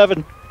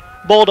 34-7.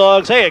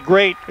 Bulldogs. Hey, a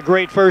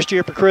great first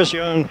year for Chris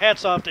Young.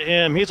 Hats off to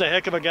him. He's a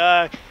heck of a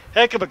guy,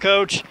 heck of a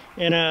coach,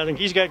 and I think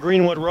he's got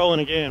Greenwood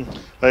rolling again.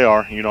 They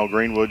are.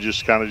 Greenwood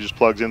just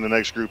plugs in the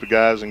next group of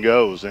guys and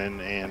goes,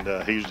 and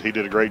he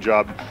did a great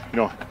job.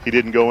 He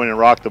didn't go in and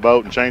rock the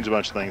boat and change a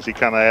bunch of things. He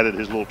kind of added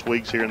his little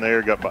tweaks here and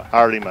there.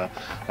 Hired him a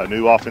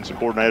new offensive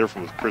coordinator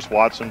with Chris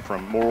Watson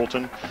from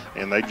Morrilton,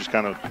 and they just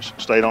kind of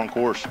stayed on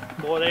course.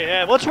 Boy, they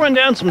have. Let's run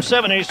down some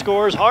 7A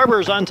scores.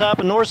 Harbor's on top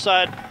of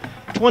Northside.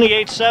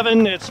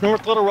 28-7. It's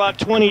North Little Rock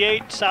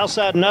 28,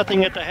 Southside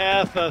nothing at the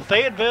half.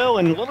 Fayetteville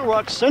and Little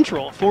Rock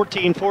Central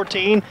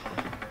 14-14.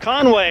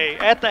 Conway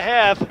at the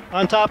half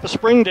on top of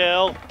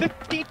Springdale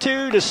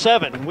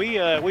 52-7.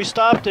 We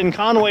stopped in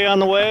Conway on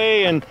the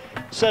way and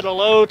said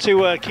hello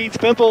to Keith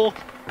Pimple,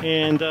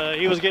 and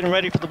he was getting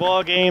ready for the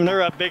ball game.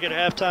 They're up big at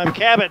halftime.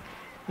 Cabot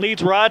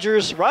leads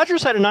Rogers.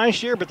 Rogers had a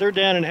nice year, but they're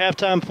down in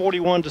halftime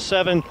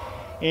 41-7.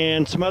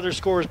 And some other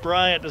scores.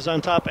 Bryant is on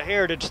top of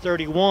Heritage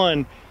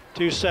 31-7.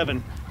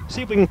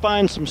 See if we can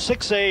find some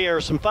 6A or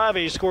some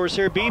 5A scores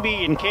here.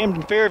 BB and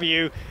Camden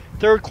Fairview,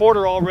 third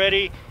quarter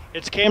already.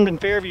 It's Camden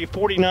Fairview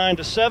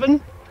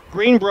 49-7.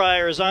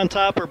 Greenbrier is on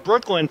top of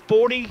Brooklyn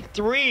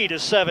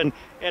 43-7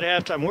 at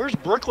halftime. Where's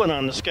Brooklyn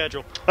on the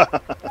schedule?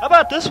 How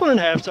about this one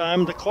at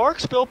halftime? The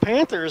Clarksville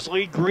Panthers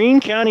lead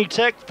Greene County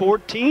Tech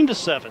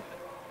 14-7.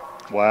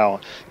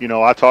 Wow. You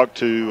know, I talked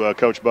to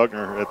Coach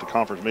Buckner at the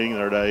conference meeting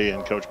the other day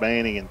and Coach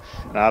Manning, and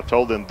I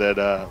told them that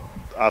I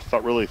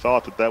really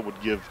thought that would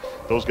give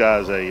those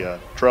guys a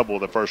trouble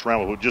the first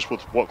round just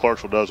with what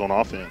Clarksville does on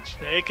offense.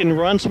 They can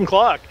run some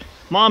clock.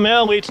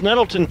 Maumelle leads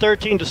Nettleton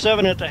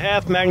 13-7 at the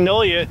half.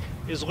 Magnolia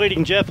is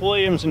leading Jeff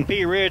Williams and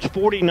P. Ridge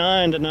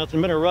 49-0.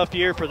 Been a rough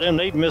year for them.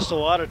 They've missed a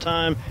lot of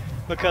time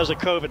because of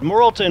COVID.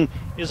 Morrilton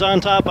is on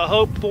top of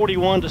Hope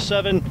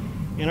 41-7.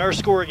 In our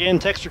score again,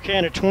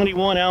 Texarkana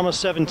 21, Alma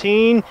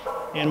 17.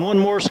 And one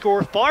more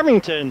score,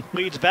 Farmington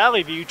leads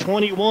Valley View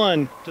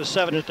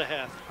 21-7 at the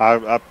half.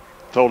 I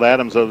told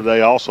Adams the other day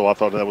also, I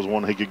thought that was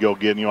one he could go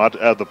get. You know,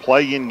 the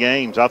play-in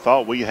games, I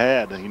thought we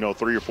had, you know,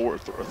 at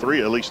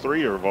least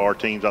three of our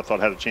teams I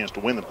thought had a chance to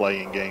win the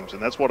play-in games.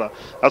 And that's what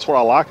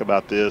I like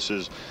about this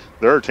is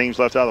there are teams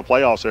left out of the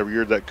playoffs every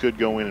year that could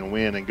go in and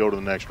win and go to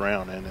the next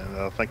round. And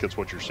I think that's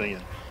what you're seeing.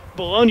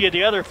 Bologna,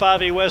 the other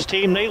 5A West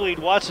team, they lead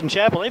Watson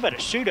Chapel. They've had a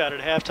shootout at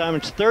halftime.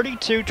 It's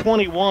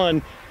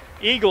 32-21.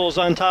 Eagles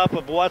on top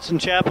of Watson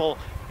Chapel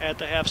at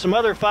the half. Some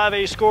other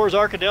 5A scores,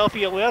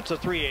 Arkadelphia, that's a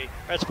 3A,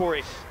 that's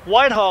 4A.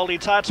 Whitehall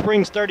leads Hot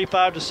Springs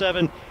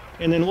 35-7,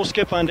 and then we'll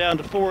skip on down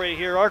to 4A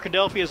here.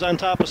 Arkadelphia is on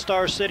top of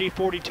Star City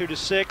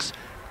 42-6.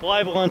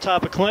 Blytheville on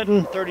top of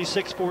Clinton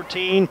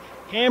 36-14.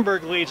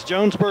 Hamburg leads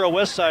Jonesboro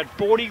Westside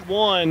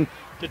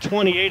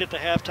 41-28 at the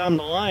halftime.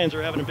 The Lions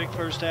are having a big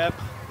first half.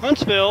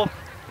 Huntsville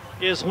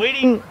is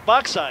leading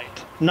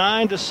Bauxite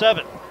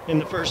 9-7 in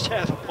the first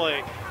half of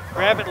play.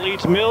 Rabbit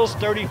leads Mills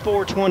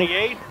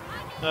 34-28.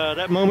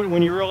 That moment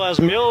when you realize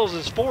Mills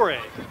is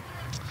 4A.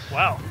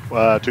 Wow.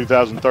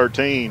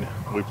 2013,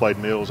 we played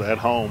Mills at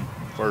home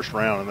first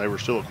round, and they were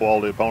still a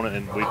quality opponent,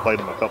 and we played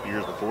them a couple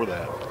years before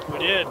that. We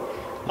did.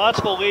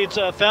 Pottsville leads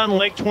Fountain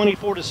Lake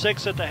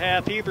 24-6 at the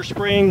half. Heber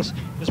Springs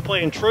is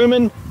playing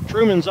Truman.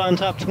 Truman's on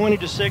top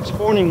 20-6.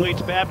 Corning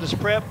leads Baptist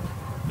Prep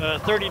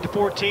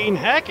 30-14.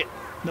 Hackett,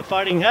 the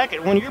Fighting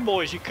Hackett, one of your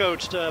boys you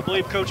coached, I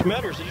believe Coach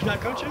Metters. Did you not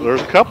coach him?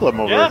 There's a couple of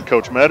them over there.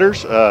 Coach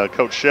Metters,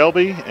 Coach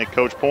Shelby, and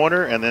Coach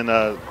Pointer, and then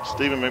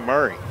Stephen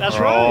McMurray. That's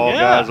right, all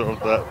guys that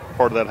are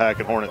part of that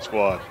Hackett Hornet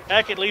squad.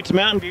 Hackett leads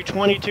Mountain View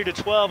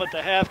 22-12 at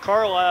the half.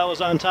 Carlisle is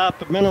on top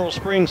of Mineral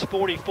Springs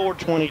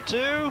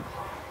 44-22.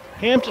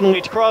 Hampton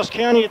leads Cross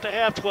County at the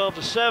half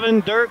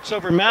 12-7. Dirks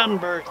over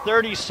Mountainburg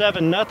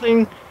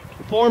 37-0.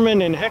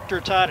 Foreman and Hector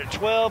tied at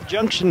 12.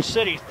 Junction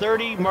City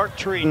 30. Mark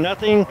Tree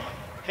nothing.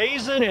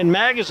 Hazen and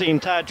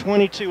Magazine tied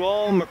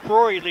 22-all.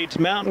 McCrory leads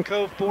Mountain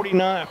Cove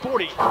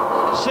 46-6.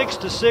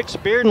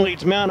 Bearden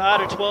leads Mount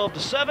Ida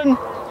 12-7.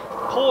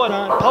 Poet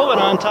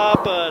on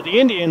top. The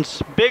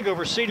Indians big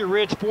over Cedar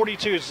Ridge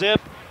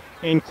 42-zip.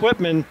 And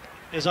Quitman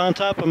is on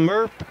top of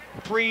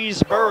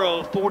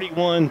Murfreesboro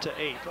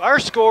 41-8. Our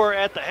score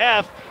at the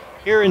half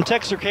here in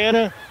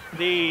Texarkana,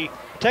 the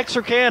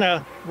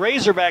Texarkana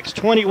Razorbacks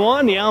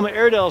 21, the Alma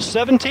Airedale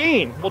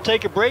 17. We'll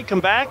take a break, come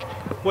back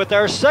with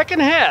our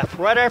second half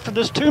right after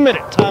this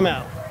 2-minute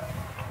timeout.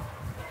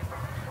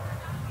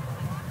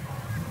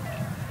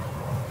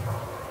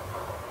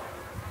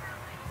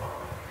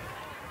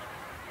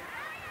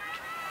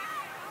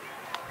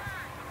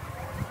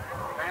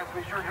 Fans,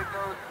 be sure to hit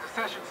the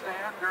concession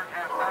stand during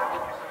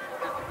halftime.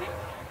 Get to eat,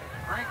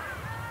 drink.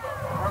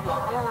 For the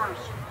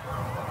scores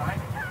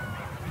tonight,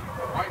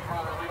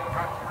 Whitehall is leading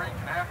Hot Springs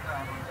at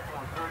halftime with a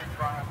score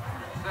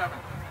 35-7.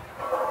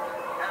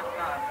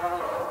 Halftime,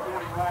 Nettleton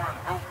 41,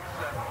 Hope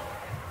 7.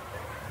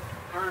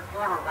 Third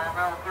quarter,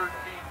 Maumelle 13,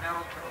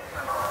 Nettleton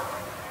 7.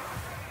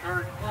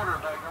 Third quarter,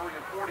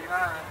 Magnolia 49,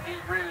 P.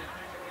 Ridge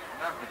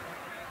nothing.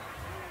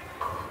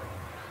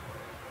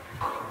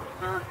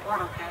 Third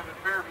quarter, Camden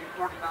Fairview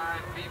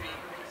 49, BB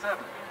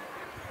 7.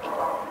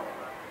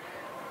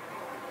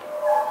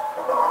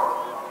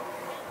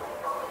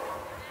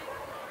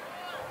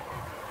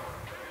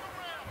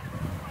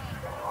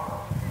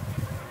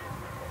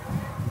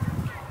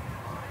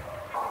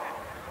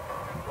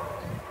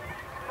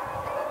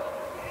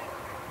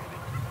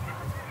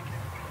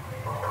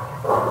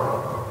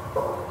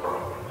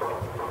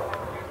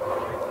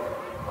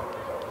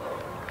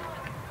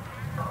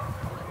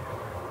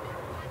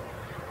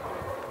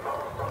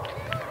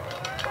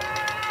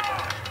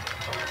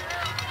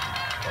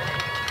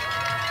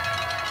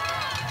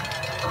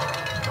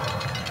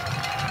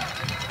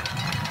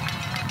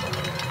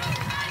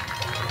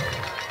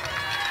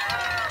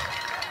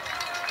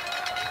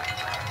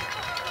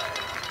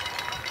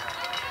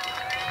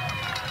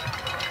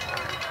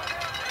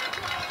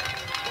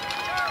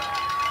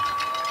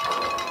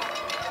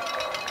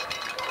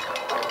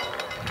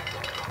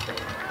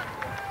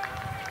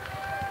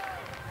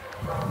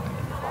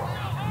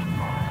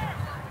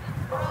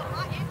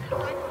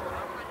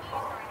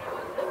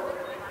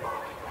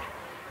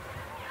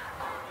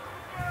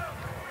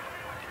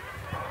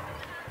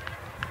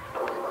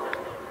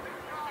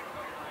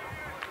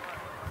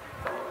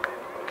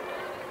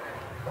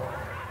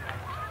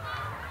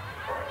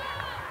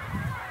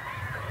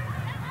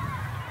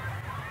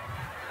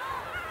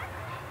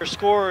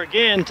 Score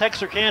again,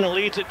 Texarkana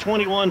leads at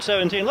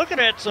 21-17. Looking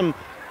at some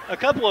A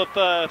couple of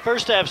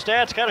first-half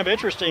stats, kind of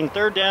interesting.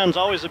 Third down's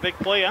always a big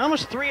play.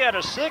 Almost 3 out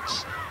of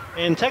 6.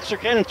 And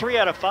Texarkana 3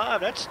 out of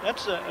 5. That's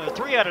a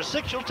 3 out of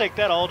 6. You'll take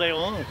that all day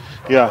long.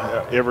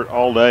 Yeah,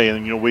 all day.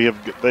 And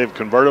they've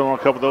converted on a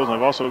couple of those, and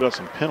they've also got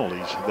some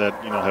penalties that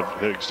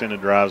have extended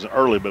drives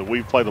early. But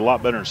we've played a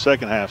lot better in the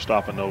second half,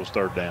 stopping those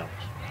third downs.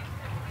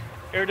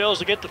 Airedale's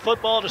to get the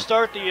football to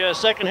start the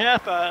second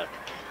half.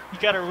 You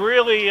got to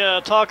really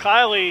talk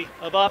highly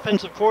of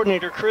offensive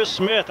coordinator Chris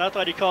Smith. I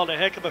thought he called a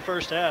heck of a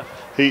first half.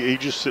 He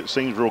just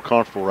seems real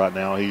comfortable right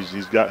now.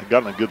 He's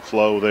gotten a good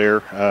flow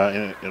there,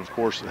 and of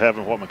course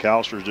having what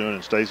McAllister's doing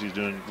and Stacy's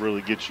doing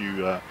really gets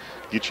you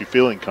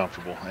feeling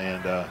comfortable.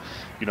 And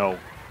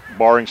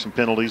barring some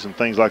penalties and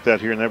things like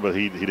that here and there, but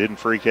he didn't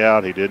freak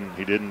out. He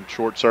didn't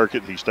short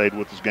circuit. He stayed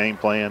with his game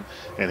plan,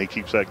 and he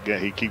keeps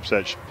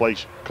that play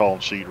calling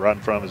sheet right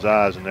in front of his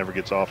eyes and never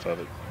gets off of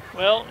it.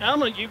 Well,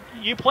 Alma,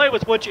 you play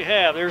with what you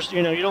have. There's,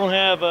 you don't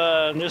have,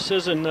 this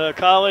isn't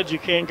college. You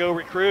can't go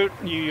recruit.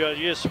 You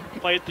just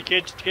play with the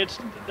kids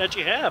that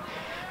you have.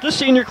 This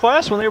senior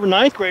class, when they were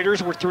ninth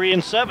graders, were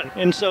 3-7.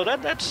 And so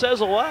that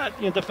says a lot.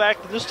 The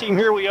fact that this team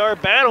here, we are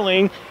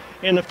battling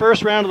in the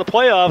first round of the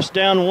playoffs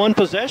down one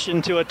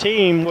possession to a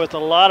team with a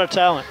lot of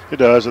talent. It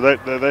does.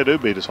 They do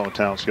beat us on a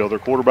talent scale. Their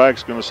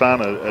quarterback's going to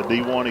sign a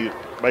D1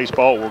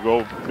 baseball, will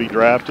go be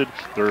drafted.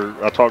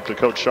 I talked to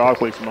Coach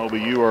Shockley from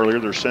OBU earlier.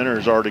 Their center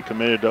is already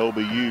committed to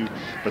OBU.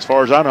 As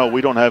far as I know,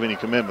 we don't have any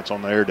commitments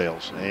on the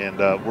Airedales, and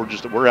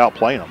we're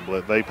outplaying them.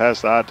 But they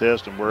passed the eye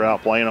test, and we're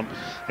outplaying them.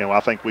 And I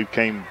think we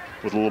came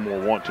with a little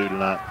more want to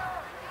tonight.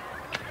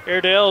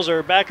 Airedales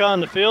are back on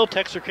the field.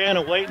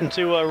 Texarkana waiting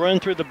to run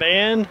through the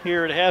band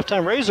here at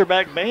halftime.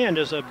 Razorback band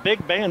is a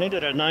big band. They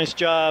did a nice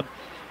job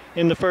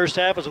in the first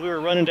half as we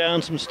were running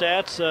down some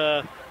stats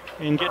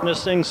and getting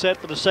this thing set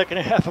for the second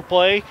half of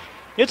play.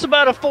 It's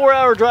about a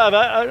 4-hour drive.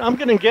 I'm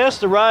going to guess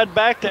the ride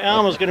back to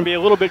Alma is going to be a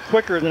little bit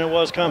quicker than it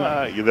was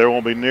coming. There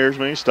won't be near as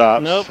many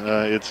stops. Nope.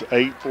 It's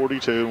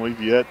 8:42, and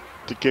we've yet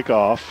to kick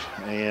off.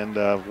 And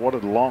what a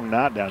long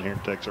night down here in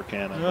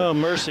Texarkana. Oh,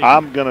 mercy.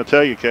 I'm going to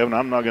tell you, Kevin,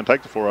 I'm not going to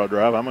take the 4-hour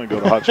drive. I'm going to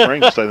go to Hot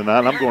Springs to stay the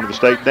night. I'm going to the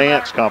state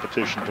dance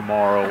competition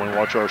tomorrow and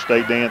watch our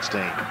state dance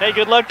team. Hey,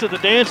 good luck to the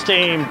dance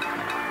team.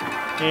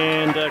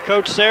 And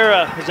Coach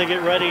Sarah, as they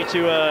get ready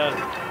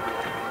to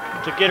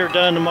get her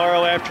done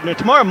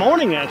tomorrow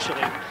morning, actually.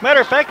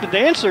 Matter of fact, the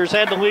dancers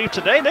had to leave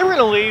today. They were going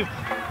to leave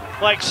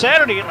like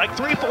Saturday at like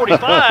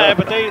 3:45,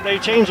 but they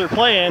changed their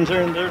plans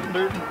and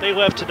they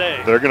left today.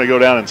 They're going to go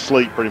down and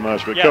sleep pretty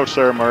much. But yeah. Coach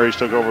Sarah Murray's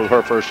took over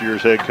her first year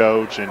as head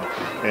coach, and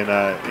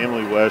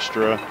Emily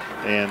Westra,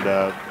 and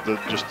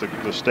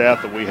the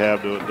staff that we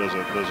have does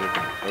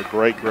a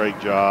great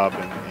job,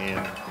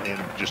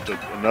 and just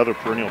another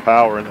perennial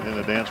power in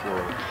the dance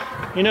world.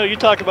 You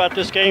talk about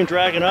this game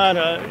dragging on.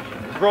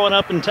 Growing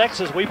up in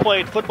Texas, we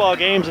played football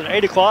games at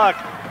 8 o'clock,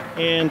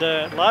 and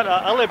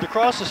I lived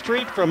across the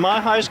street from my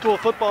high school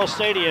football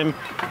stadium,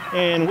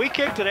 and we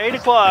kicked at 8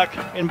 o'clock,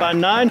 and by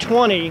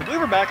 9:20, we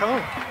were back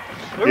home.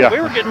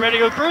 We were getting ready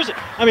to go cruising.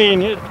 I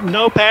mean,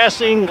 no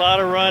passing, a lot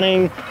of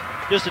running,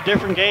 just a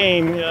different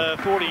game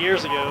 40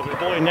 years ago. But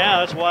boy,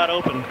 now it's wide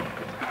open.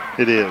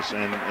 It is,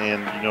 and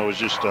it's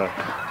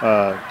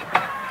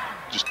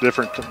just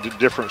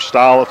different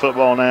style of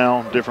football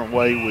now, different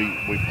way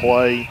we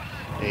play.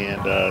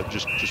 And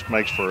just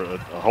makes for a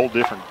whole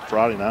different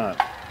Friday night.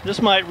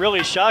 This might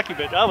really shock you,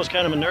 but I was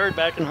kind of a nerd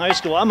back in high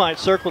school. I might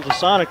circle the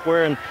Sonic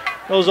wearing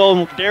those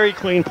old Dairy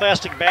Queen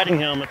plastic batting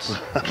helmets.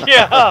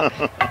 Yeah.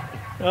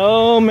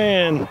 Oh,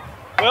 man.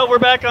 Well, we're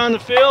back on the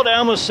field.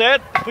 Alma's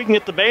set. If we can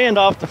get the band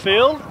off the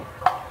field.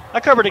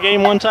 I covered a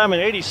game one time in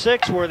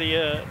 '86 where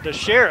the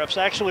Sheriffs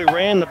actually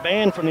ran the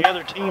band from the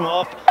other team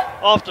off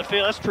the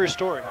field. That's a true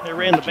story. They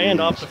ran the band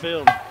off the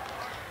field.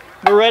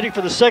 We're ready for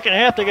the second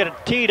half. They got it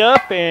teed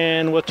up,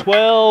 and with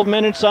 12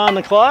 minutes on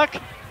the clock,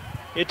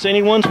 it's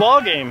anyone's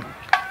ball game.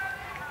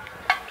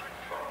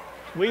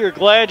 We are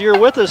glad you're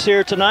with us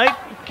here tonight.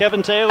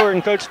 Kevin Taylor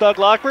and Coach Doug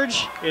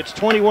Lockridge. It's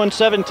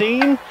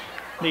 21-17.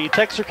 The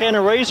Texarkana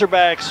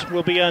Razorbacks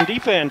will be on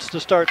defense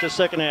to start the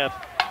second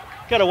half.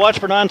 Got to watch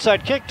for an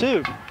onside kick,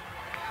 too.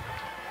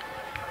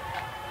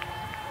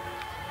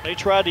 They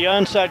tried the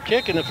onside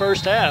kick in the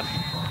first half.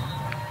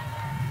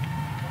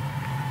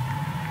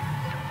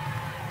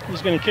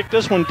 He's going to kick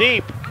this one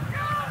deep.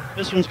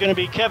 This one's going to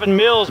be Kevin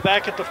Mills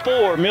back at the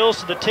 4.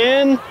 Mills to the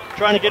 10,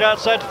 trying to get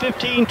outside the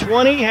 15,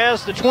 20,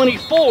 has the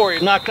 24.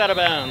 He knocked out of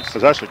bounds.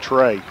 It's actually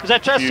Trey.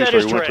 That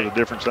is Trey. Went to the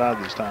different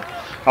side this time.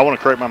 I want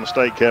to correct my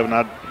mistake, Kevin.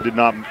 I did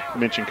not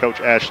mention Coach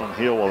Ashlyn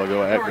Hill while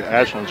ago.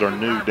 Ashlyn's our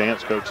new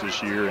dance coach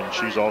this year, and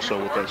she's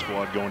also with that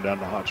squad going down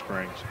to Hot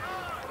Springs.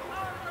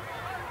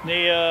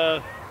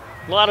 A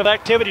lot of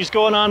activities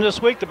going on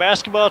this week. The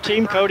basketball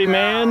team, Cody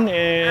Mann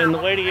and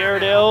the Lady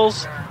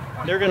Airedales,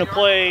 they're going to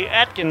play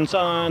Atkins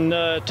on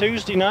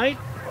Tuesday night.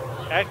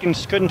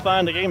 Atkins couldn't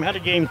find the game, had a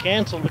game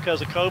canceled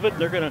because of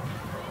COVID.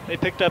 They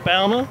picked up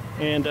Alma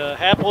and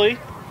Happily,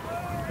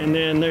 and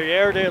then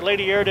the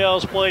Lady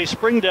Airedales play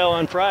Springdale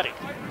on Friday.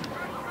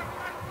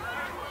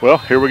 Well,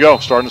 here we go.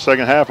 Starting the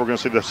second half, we're going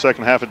to see the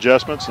second half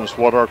adjustments, and it's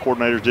what our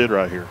coordinators did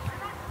right here.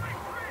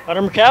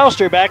 Hunter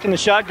McAllister back in the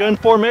shotgun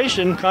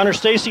formation. Connor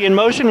Stacy in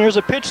motion. Here's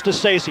a pitch to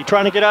Stacy,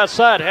 trying to get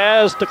outside.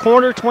 Has the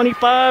corner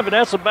 25, and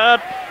that's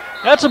about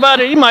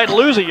it. He might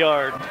lose a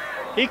yard.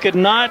 He could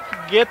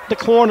not get the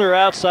corner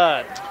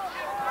outside.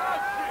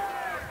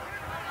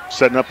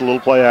 Setting up a little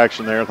play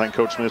action there. I think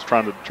Coach Smith's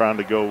trying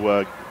to go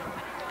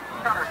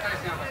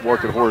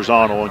work it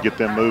horizontal and get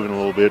them moving a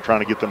little bit, trying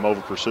to get them over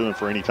pursuing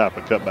for any type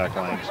of cutback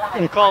lanes.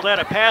 And call that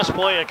a pass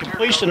play, a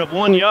completion of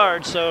 1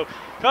 yard. So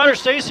Connor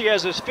Stacy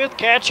has his 5th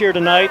catch here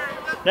tonight.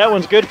 That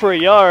one's good for a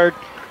yard.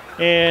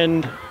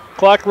 And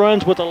clock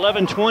runs with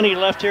 11:20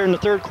 left here in the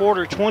third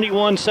quarter.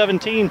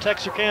 21-17,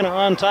 Texarkana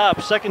on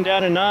top. 2nd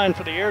down and 9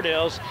 for the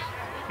Airedales.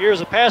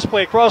 Here's a pass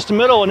play across the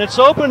middle, and it's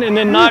open and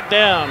then knocked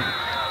down.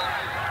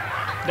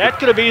 That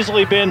could have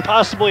easily been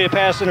possibly a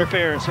pass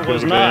interference. It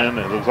was not.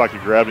 It looks like he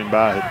grabbed him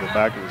by the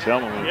back of his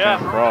helmet when he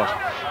came across.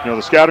 You know,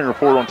 the scouting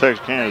report on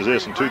Texarkana is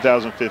this. In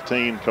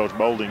 2015, Coach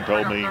Bolding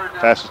told me,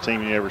 fastest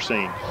team you ever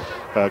seen.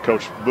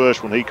 Coach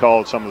Bush, when he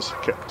called some of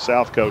the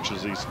South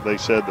coaches, they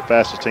said the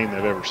fastest team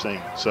they've ever seen.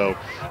 So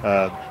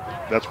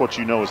that's what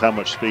you know is how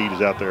much speed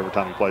is out there every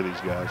time you play these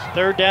guys.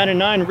 3rd down and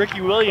 9.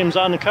 Ricky Williams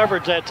on the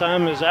coverage that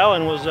time as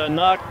Allen was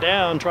knocked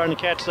down trying to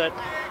catch that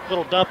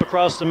little dump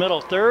across the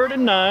middle. 3rd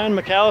and 9.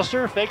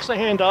 McAllister fakes the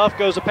handoff,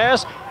 goes a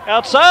pass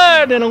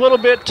outside, and a little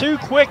bit too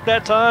quick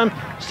that time.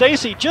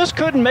 Stacy just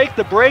couldn't make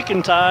the break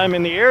in time,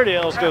 and the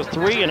Airedales go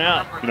 3 and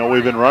out. You know,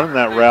 we've been running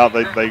that route.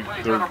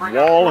 They're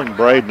walling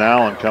Braden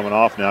Allen coming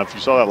off now. If you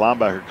saw that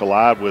linebacker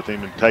collide with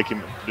him and take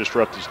him,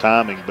 disrupt his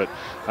timing, but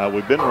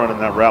we've been running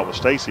that route with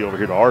Stacy over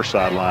here to our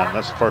sideline.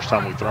 That's the first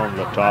time we've thrown it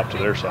up top to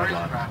their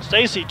sideline.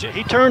 Stacy,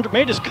 he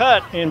made his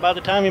cut, and by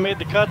the time he made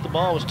the cut, the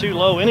ball was too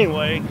low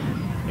anyway.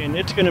 And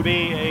it's going to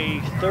be a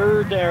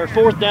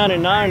 4th down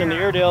and 9, and the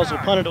Airedales will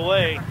punt it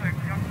away.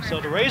 So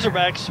the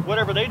Razorbacks,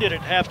 whatever they did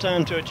at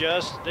halftime to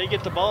adjust, they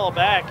get the ball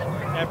back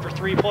after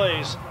 3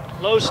 plays.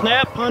 Low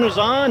snap, punt is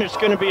on. It's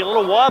going to be a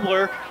little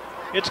wobbler.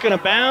 It's going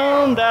to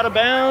bound out of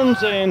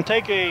bounds and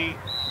take a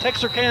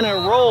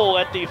Texarkana roll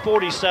at the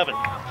 47.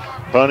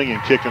 Punting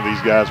and kicking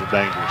these guys are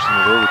dangerous. You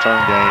know, their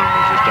return game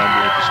is just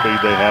under at the speed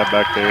they have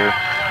back there,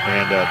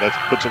 and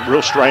that puts a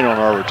real strain on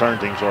our return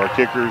team. So our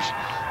kickers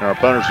and our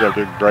punters got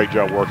to do a great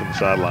job working the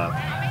sideline.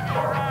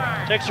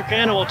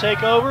 Texarkana will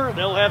take over.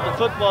 They'll have the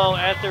football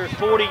at their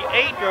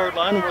 48-yard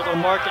line where they'll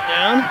mark it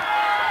down.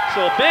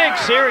 So a big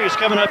series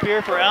coming up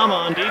here for Alma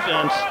on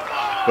defense.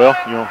 Well,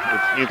 you know,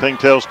 if anything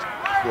tells,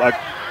 like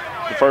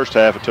the first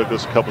half, it took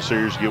us a couple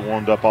series to get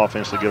warmed up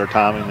offensively, get our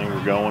timing, then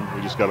we're going.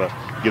 We just got to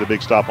get a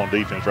big stop on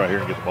defense right here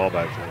and get the ball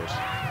back for us.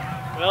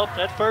 Well,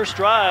 that first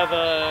drive,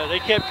 they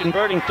kept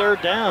converting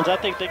 3rd downs. I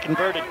think they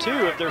converted 2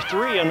 of their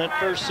 3 on that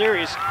first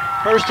series.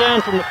 First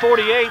down from the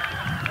 48.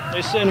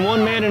 They send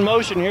 1 man in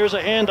motion. Here's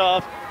a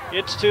handoff.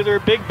 It's to their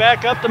big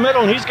back up the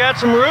middle, and he's got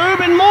some room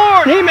and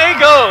more, and he may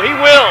go. He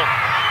will.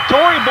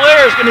 Tory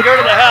Blair is going to go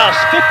to the house.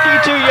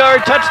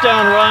 52-yard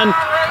touchdown run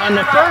on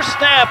the first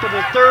snap of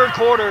the 3rd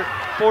quarter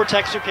for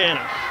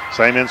Texarkana.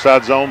 Same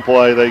inside zone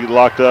play. They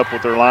locked up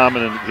with their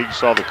lineman, and he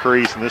saw the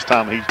crease, and this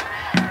time he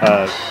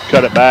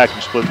cut it back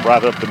and split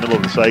right up the middle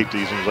of the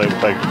safeties and was able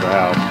to take it to the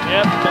house.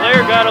 Yep,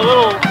 Blair got a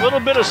little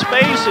bit of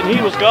space, and he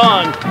was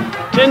gone.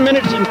 10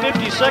 minutes and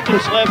 50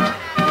 seconds left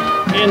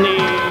in the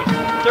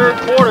 3rd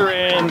quarter,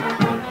 and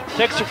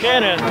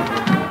Texarkana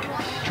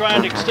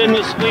trying to extend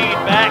this lead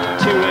back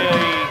to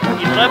a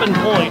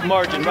 11-point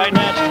margin. Right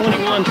now it's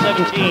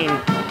 21-17.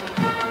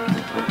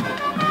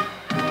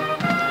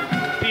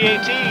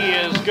 PAT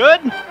is good,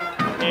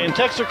 and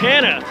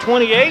Texarkana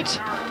 28,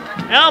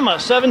 Alma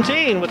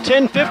 17 with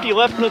 10:50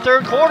 left in the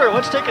 3rd quarter.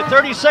 Let's take a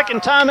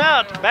 30-second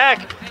timeout.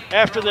 Back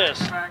after this.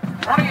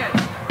 28.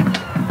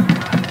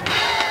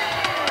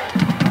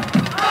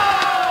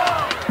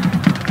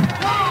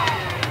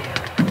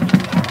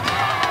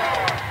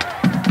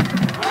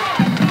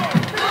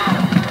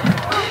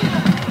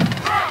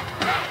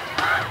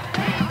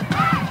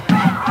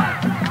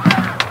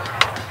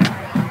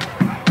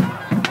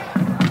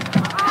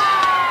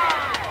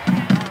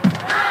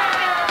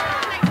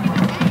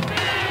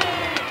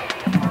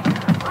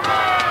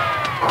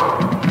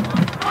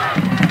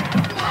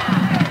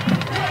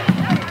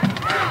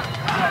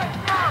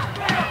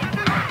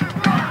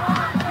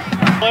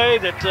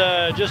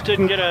 That just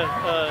didn't get a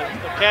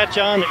catch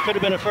on. That could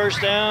have been a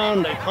first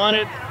down. They punt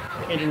it,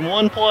 and in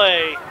one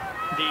play,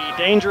 the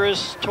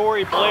dangerous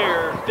Tory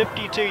Blair,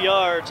 52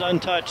 yards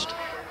untouched.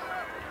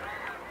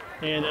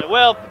 And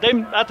well,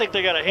 I think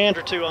they got a hand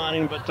or 2 on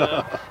him, but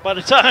by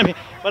the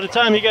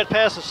time he got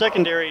past the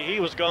secondary, he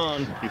was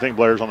gone. You think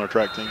Blair's on their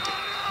track team?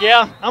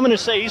 Yeah, I'm going to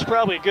say he's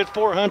probably a good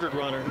 400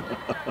 runner.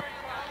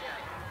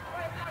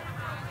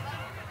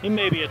 He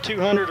may be a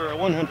 200 or a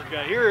 100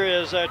 guy. Here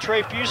is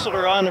Trey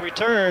Fusler on the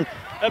return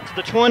up to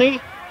the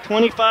 20,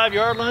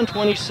 25-yard line,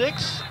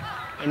 26.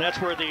 And that's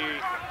where the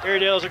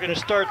Airedales are going to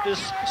start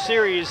this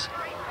series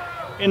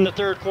in the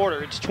 3rd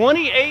quarter. It's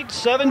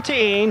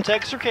 28-17,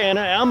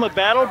 Texarkana. Alma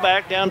battled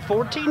back down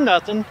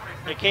 14-0.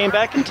 They came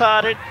back and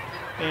tied it.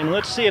 And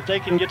let's see if they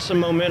can get some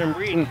momentum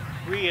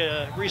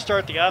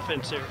restart the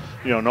offense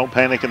here. No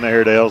panic in the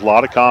Airedales, a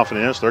lot of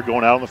confidence. They're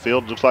going out on the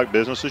field just like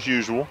business as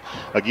usual.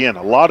 Again,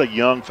 a lot of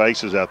young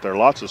faces out there,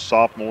 lots of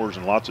sophomores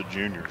and lots of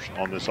juniors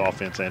on this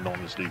offense and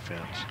on this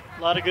defense.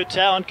 A lot of good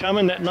talent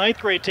coming. That 9th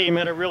grade team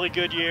had a really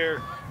good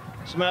year.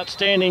 Some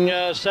outstanding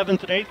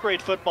 7th and 8th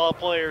grade football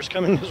players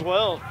coming as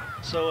well.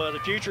 So the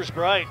future's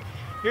bright.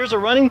 Here's a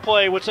running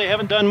play, which they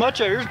haven't done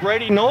much of. Here's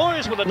Brady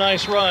Noyes with a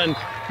nice run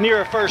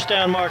near a first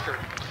down marker.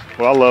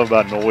 What I love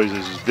about Noyes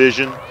is his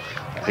vision.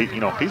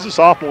 He's a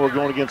sophomore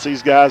going against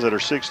these guys that are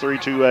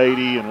 6'3",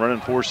 280 and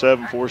running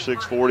 4.7, 4.6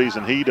 40s,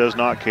 and he does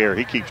not care.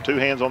 He keeps 2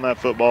 hands on that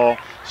football,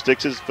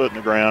 sticks his foot in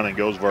the ground, and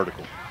goes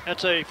vertical.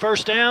 That's a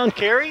first down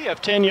carry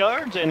of 10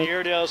 yards, and the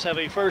Airedales have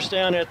a first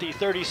down at the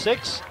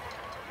 36.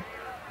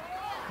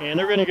 And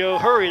they're going to go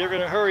hurry. They're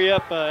going to hurry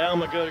up.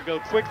 Alma going to go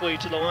quickly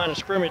to the line of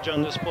scrimmage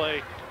on this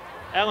play.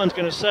 Allen's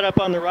going to set up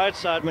on the right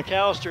side.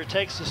 McAllister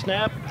takes the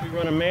snap. We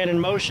run a man in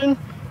motion.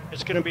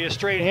 It's going to be a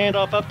straight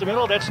handoff up the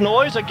middle. That's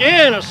Noyes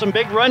again. Some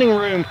big running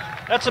room.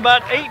 That's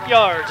about 8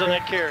 yards on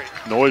that carry.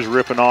 Noyes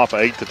ripping off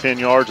 8 to 10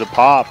 yards a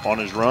pop on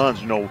his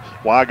runs.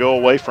 Why go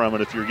away from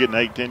it if you're getting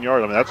 8, 10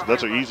 yards? I mean,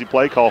 that's an easy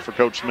play call for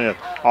Coach Smith.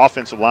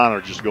 Offensive line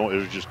are just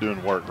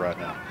doing work right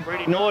now.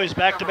 Brady Noyes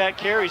back-to-back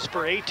carries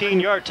for 18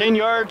 yards, 10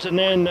 yards, and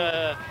then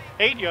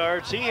 8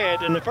 yards. He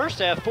had in the first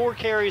half 4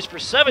 carries for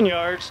 7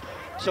 yards.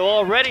 So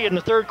already in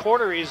the third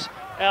quarter, he's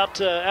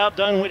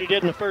outdone what he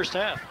did in the first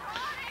half.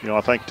 I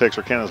think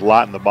Texarkana's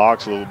lightened the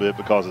box a little bit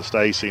because of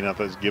Stacy, and I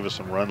think it's give us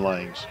some run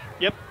lanes.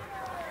 Yep.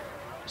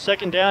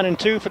 2nd down and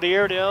 2 for the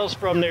Airedales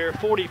from their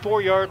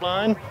 44-yard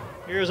line.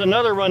 Here's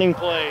another running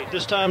play.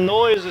 This time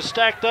Noyes is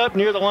stacked up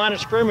near the line of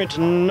scrimmage,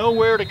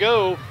 nowhere to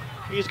go.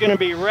 He's going to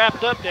be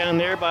wrapped up down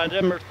there by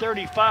number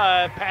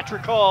 35,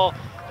 Patrick Hall,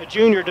 a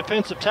junior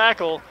defensive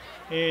tackle,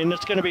 and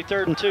it's going to be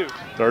 3rd and 2.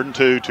 3rd and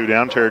 2,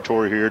 2-down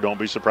territory here. Don't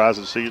be surprised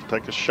to see it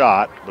take a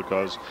shot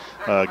because,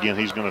 again,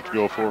 he's going to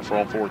go for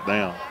on 4th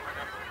down.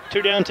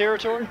 2-down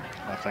territory?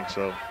 I think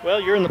so. Well,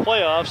 you're in the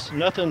playoffs.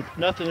 Nothing.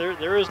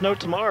 There is no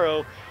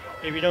tomorrow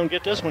if you don't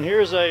get this one.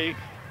 Here's a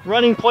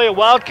running play, a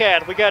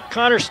Wildcat. We got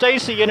Connor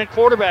Stacy in at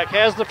quarterback,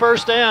 has the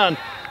first down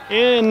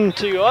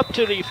up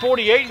to the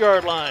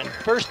 48-yard line.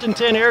 1st and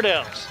 10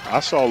 Airedales. I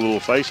saw a little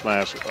face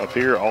mask up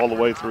here all the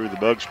way through the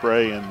bug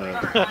spray and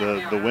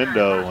the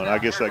window, and I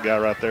guess that guy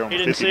right there on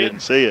the 50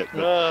 didn't see it.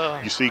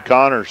 But you see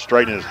Connor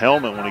straightening his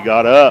helmet when he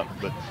got up,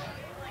 but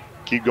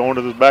keep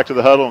going back to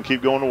the huddle and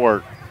keep going to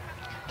work.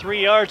 3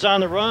 yards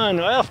on the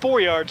run, 4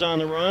 yards on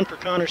the run for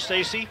Connor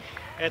Stacy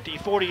at the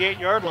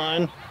 48-yard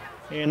line.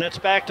 And that's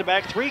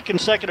back-to-back 3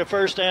 consecutive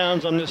first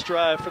downs on this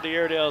drive for the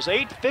Airedales.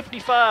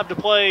 8:55 to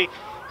play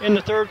in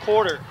the third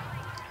quarter.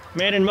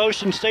 Man in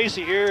motion,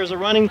 Stacy here is a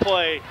running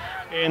play.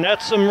 And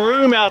that's some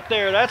room out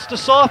there. That's the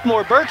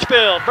sophomore,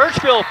 Birchfield.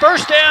 Birchfield,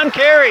 first down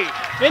carry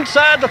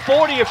inside the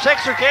 40 of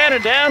Texarkana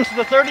down to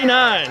the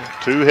 39.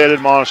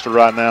 Two-headed monster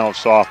right now of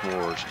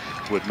sophomores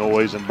with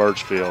Noyes and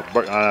Birchfield.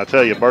 I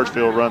tell you,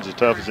 Birchfield runs as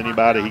tough as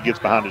anybody. He gets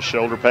behind his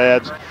shoulder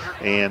pads,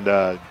 and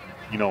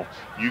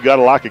you got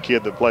to like a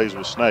kid that plays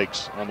with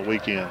snakes on the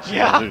weekends.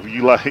 Yeah.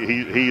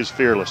 He is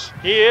fearless.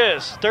 He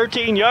is.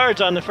 13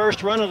 yards on the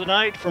first run of the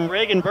night from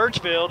Reagan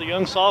Birchfield, a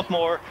young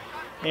sophomore.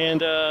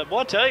 And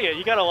I'll tell you,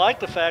 you got to like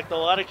the fact that a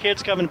lot of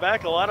kids coming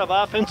back, a lot of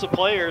offensive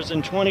players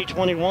in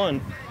 2021.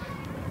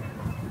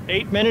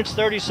 8 minutes,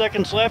 30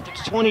 seconds left.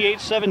 It's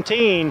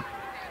 28-17.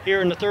 Here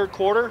in the third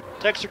quarter.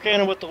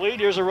 Texarkana with the lead.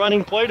 Here's a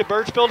running play to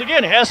Birchfield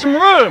again. Has some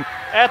room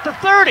at the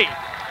 30,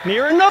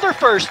 near another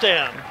first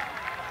down.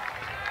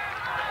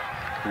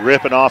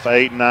 Ripping off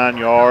 8 and 9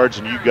 yards,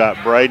 and you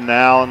got Braden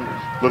Allen.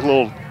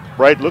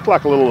 Looked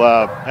like a little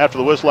after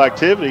the whistle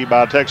activity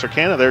by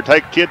Texarkana there.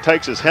 Kid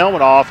takes his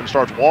helmet off and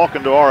starts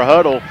walking to our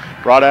huddle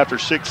right after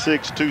 6'6",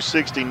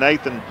 260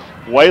 Nathan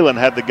Whalen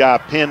had the guy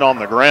pinned on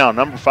the ground.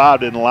 Number 5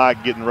 didn't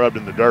like getting rubbed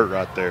in the dirt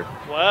right there.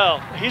 Wow,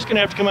 he's going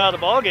to have to come out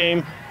of the ball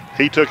game.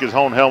 He took his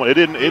own helmet.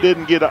 It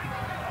didn't get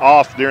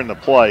off during the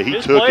play.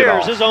 He took it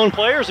off. His own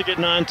players are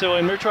getting on to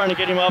him. They're trying to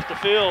get him off the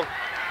field.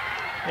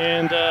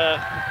 And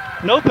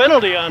no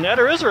penalty on that,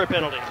 or is there a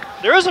penalty?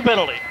 There is a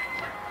penalty.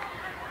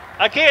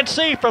 I can't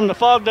see from the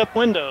fogged up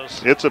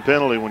windows. It's a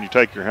penalty when you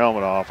take your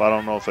helmet off. I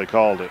don't know if they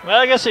called it. Well,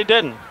 I guess they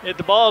didn't.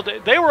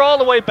 They were all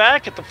the way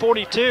back at the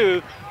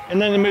 42,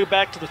 and then they moved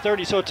back to the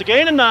 30. So it's a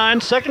gain of 9,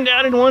 2nd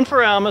down and 1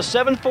 for Alma,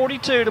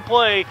 7:42 to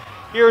play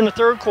here in the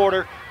third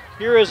quarter.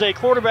 Here is a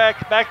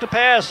quarterback back to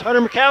pass.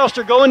 Hunter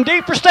McAllister going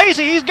deep for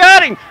Stacy. He's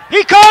got him.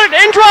 He caught it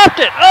and dropped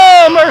it.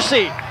 Oh,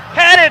 mercy.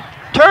 Had it,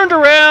 turned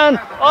around,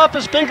 off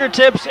his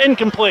fingertips,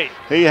 incomplete.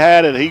 He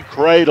had it. He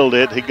cradled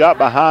it. He got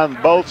behind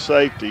both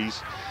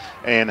safeties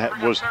and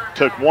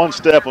took one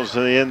step into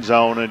the end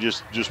zone and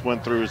just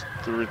went through his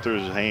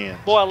hands.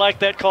 Boy, I like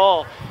that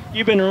call.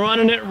 You've been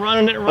running it,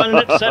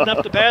 setting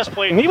up the pass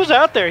play. And he was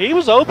out there. He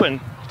was open.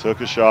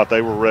 Took a shot.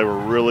 They were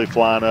really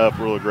flying up,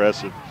 real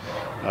aggressive.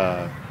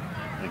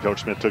 And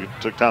Coach Smith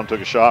took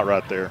a shot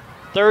right there.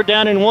 3rd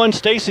down and 1.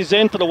 Stacy's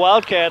in for the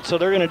Wildcats, so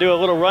they're going to do a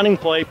little running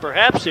play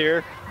perhaps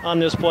here on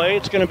this play.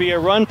 It's going to be a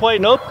run play.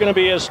 Nope, going to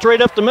be a straight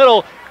up the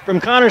middle. from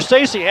Connor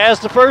Stacy has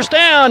the first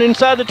down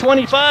inside the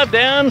 25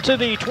 down to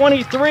the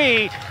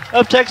 23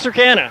 of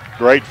Texarkana.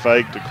 Great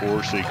fake to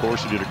Coursey.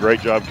 Coursey did a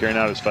great job carrying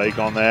out his fake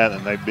on that,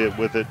 and they bit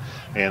with it.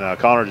 And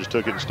Connor just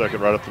took it and stuck it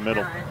right up the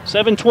middle.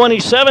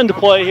 7:27 to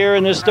play here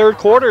in this third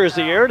quarter as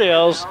the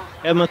Airedales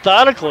have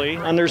methodically,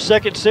 on their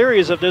second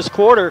series of this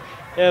quarter,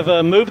 have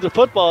moved the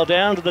football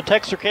down to the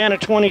Texarkana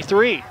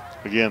 23.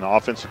 Again, the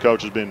offensive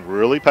coach has been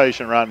really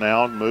patient right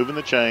now, moving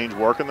the chains,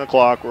 working the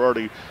clock. We're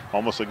already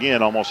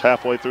almost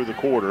halfway through the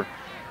quarter.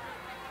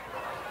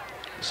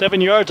 7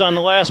 yards on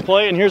the last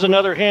play, and here's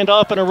another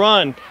handoff and a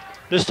run.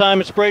 This time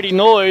it's Brady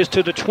Noyes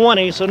to the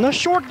 20, so no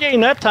short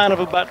gain that time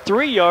of about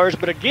 3 yards,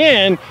 but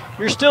again,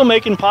 you're still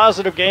making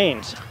positive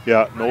gains.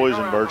 Yeah, Noyes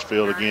and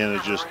Birchfield again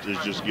is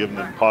just giving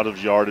them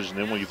positive yardage, and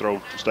then when you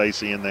throw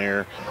Stacy in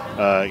there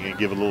and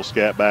give a little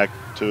scat back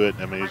to it,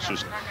 I mean, it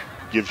just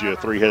gives you a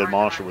three-headed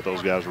monster with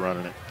those guys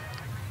running it.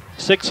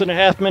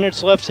 6.5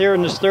 minutes left here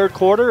in this third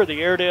quarter.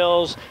 The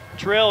Airedales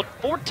trailed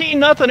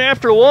 14-0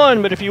 after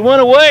one, but if you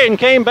went away and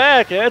came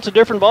back, that's a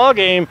different ball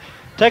game.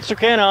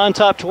 Texarkana on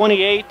top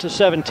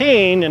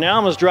 28-17, and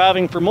Alma's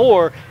driving for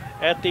more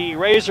at the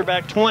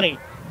Razorback 20.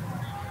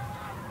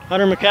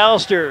 Hunter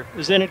McAllister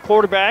is in at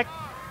quarterback.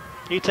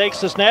 He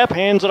takes the snap,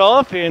 hands it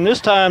off, and this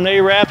time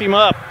they wrap him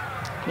up.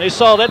 They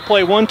saw that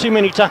play one too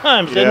many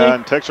times, didn't they? Yeah,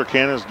 and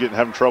Texarkana's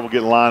having trouble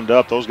getting lined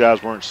up. Those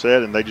guys weren't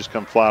set, and they just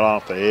come flat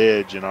off the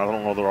edge, and I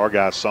don't know that our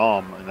guys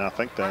saw them, and I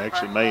think they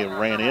actually may have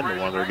ran into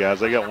one of their guys.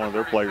 They got one of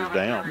their players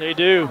down. They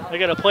do. They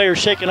got a player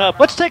shaken up.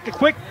 Let's take a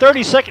quick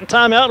 30-second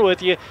timeout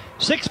with you.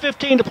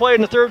 6:15 to play in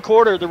the third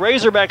quarter. The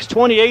Razorbacks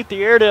 28,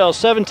 the Airedale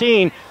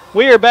 17.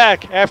 We are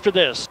back after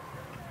this.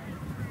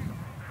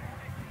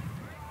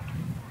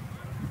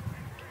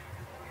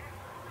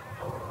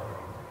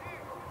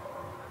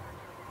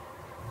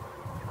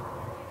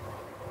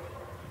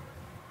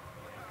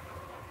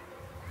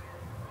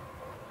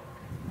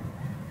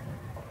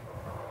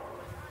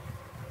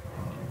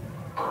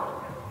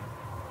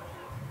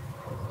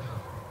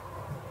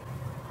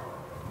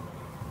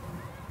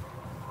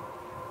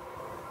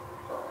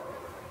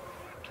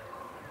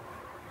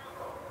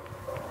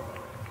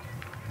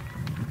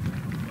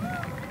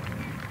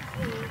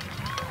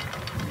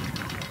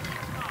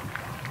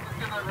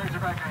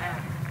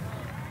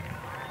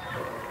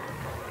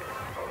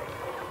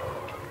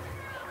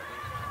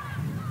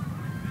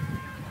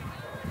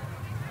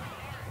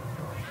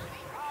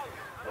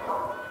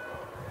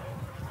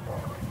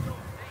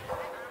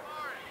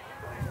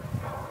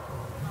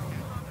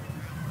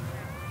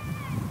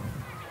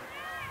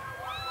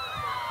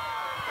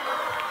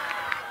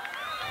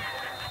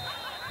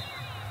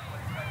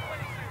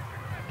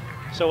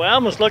 So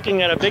Alma's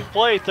looking at a big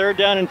play, 3rd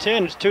down and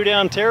 10. It's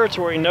 2-down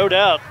territory, no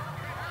doubt,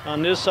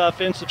 on this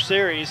offensive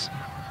series.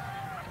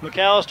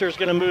 McAllister is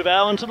going to move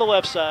Allen to the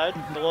left side.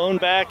 The lone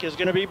back is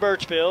going to be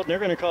Birchfield. They're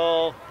going to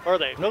call, are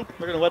they? Nope,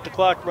 they're going to let the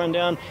clock run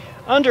down.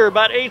 Under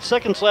about 8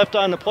 seconds left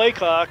on the play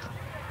clock.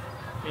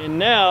 And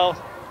now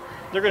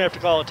they're going to have to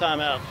call a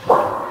timeout.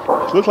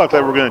 It looked like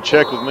they were going to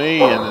check with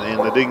me, and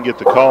they didn't get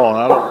the call. And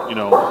I don't,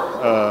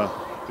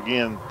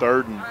 again,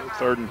 third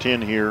and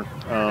 10 here.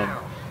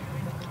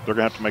 They're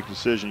going to have to make a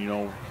decision,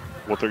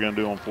 what they're going to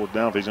do on 4th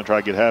down. If he's going to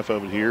try to get half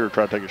of it here or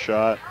try to take a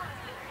shot.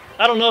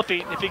 I don't know if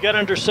he got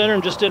under center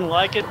and just didn't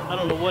like it. I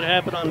don't know what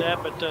happened on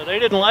that, but they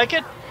didn't like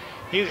it.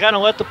 He kind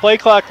of let the play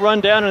clock run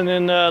down, and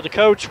then the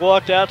coach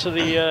walked out to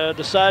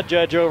the side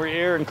judge over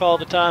here and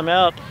called the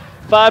timeout.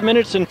 5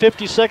 minutes and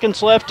 50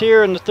 seconds left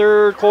here in the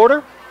third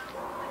quarter.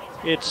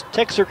 It's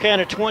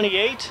Texarkana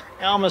 28,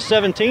 Alma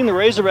 17. The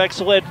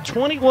Razorbacks led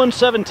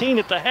 21-17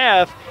 at the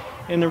half,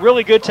 and the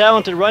really good,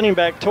 talented running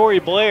back, Torrey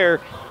Blair,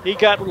 he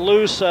got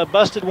loose,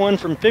 busted one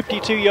from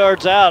 52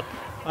 yards out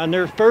on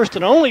their first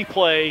and only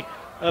play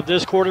of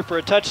this quarter for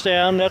a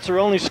touchdown. That's their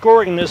only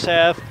scoring in this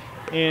half,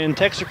 and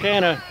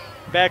Texarkana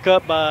back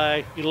up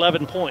by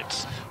 11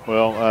 points.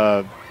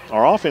 Well,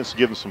 our offense is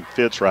giving some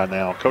fits right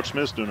now. Coach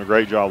Smith's doing a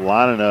great job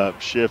lining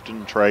up,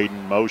 shifting,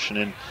 trading,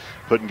 motioning,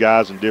 putting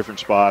guys in different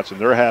spots,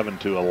 and they're having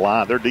to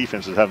align. Their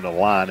defense is having to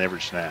align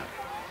every snap.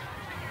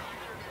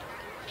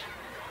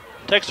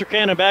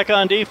 Texarkana back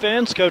on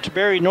defense. Coach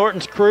Barry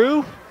Norton's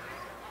crew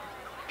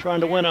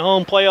trying to win a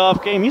home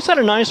playoff game. He's had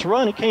a nice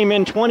run. He came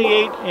in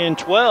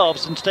 28-12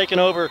 since taking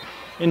over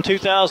in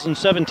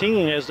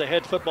 2017 as the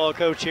head football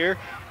coach here.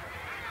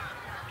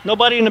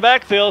 Nobody in the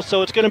backfield,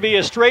 so it's going to be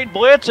a straight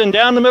blitz and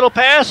down the middle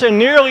pass and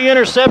nearly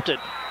intercepted.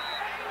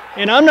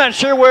 And I'm not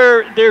sure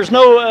where there's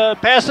no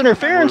pass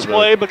interference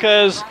play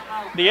because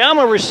the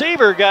Alma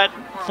receiver got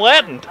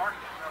flattened.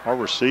 Our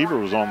receiver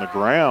was on the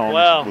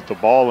ground with the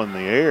ball in the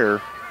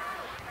air.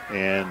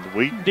 And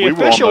we were on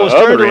the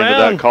other end of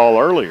that call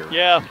earlier.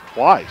 Yeah.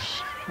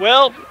 Twice.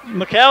 Well,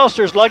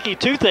 McAllister's lucky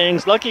 2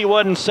 things. Lucky he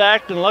wasn't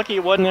sacked and lucky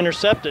it wasn't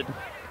intercepted.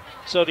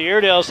 So the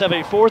Airedales have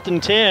a 4th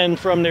and 10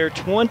 from their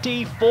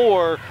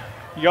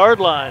 24-yard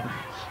line.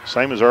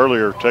 Same as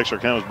earlier,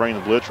 Texarkana was bringing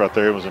the blitz right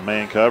there. It was a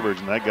man coverage,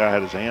 and that guy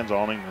had his hands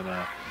on him. And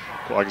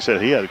like I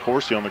said, he had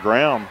Coursey on the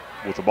ground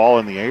with the ball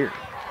in the air.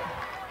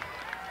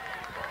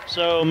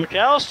 So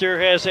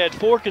McAllister has had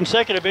 4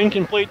 consecutive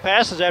incomplete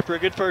passes after a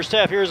good first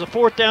half. Here's a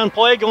 4th down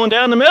play going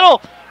down the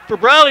middle for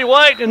Bradley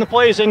White, and the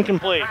play is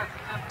incomplete.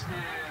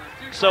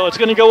 So it's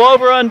going to go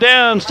over on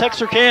downs.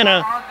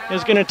 Texarkana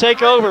is going to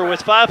take over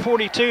with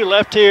 5:42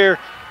 left here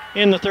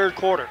in the third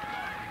quarter.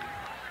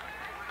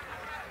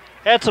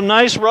 Had some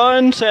nice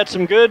runs, had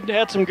some good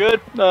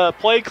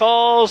play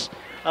calls.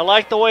 I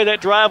like the way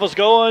that drive was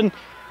going,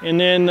 and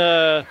then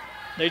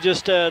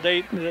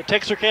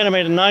Texarkana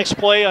made a nice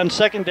play on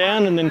 2nd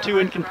down, and then 2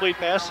 incomplete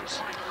passes.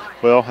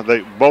 Well,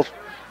 the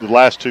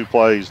last 2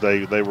 plays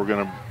they were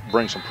going to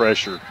bring some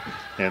pressure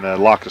and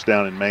lock us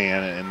down in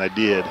man, and they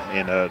did,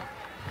 and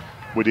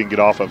we didn't get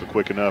off of it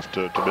quick enough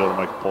to be able to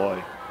make a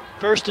play.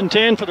 1st and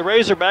 10 for the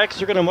Razorbacks.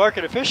 They're going to mark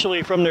it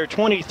officially from their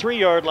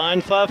 23-yard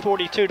line.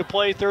 5:42 to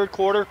play, third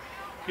quarter.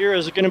 Here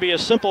is going to be a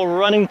simple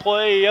running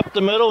play up the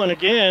middle, and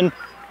again,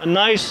 a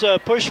nice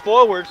push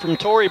forward from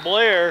Torrey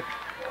Blair.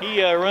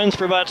 He runs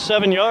for about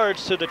 7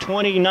 yards to the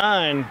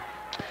 29.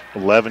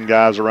 11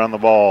 guys around the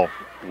ball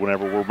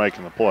whenever we're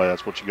making the play.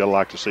 That's what you got to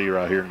like to see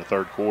right here in the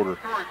third quarter,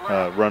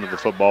 running the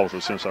football with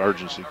a sense of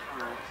urgency.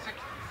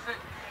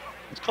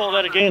 Let's call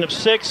that a gain of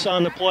 6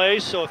 on the play,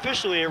 so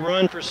officially a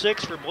run for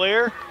 6 for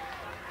Blair.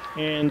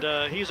 And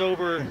he's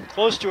over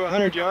close to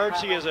 100 yards.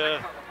 He is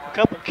a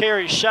couple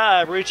carries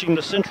shy of reaching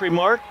the century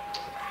mark.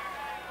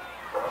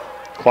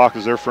 Clock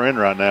is their friend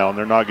right now, and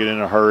they're not getting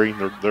in a hurry.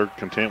 They're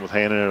content with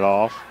handing it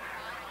off.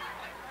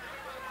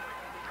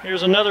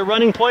 Here's another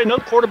running play. No,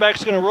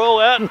 quarterback's going to roll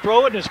out and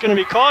throw it, and it's going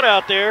to be caught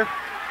out there.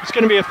 It's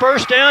going to be a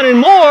 1st down and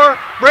more,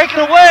 breaking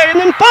away, and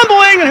then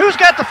fumbling, and who's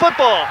got the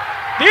football?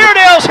 The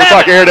Airedales have it.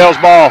 Looks like Airedale's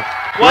ball.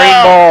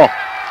 Wow.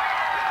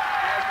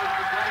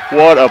 Green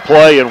ball. What a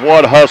play and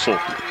what hustle.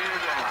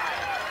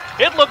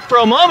 It looked for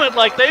a moment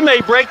like they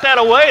may break that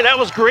away. That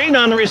was Green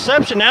on the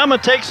reception. Alma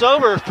takes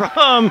over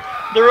from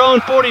their own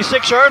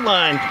 46-yard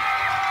line.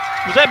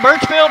 Was that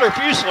Birchfield or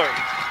Fusler?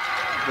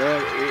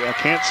 I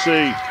can't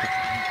see.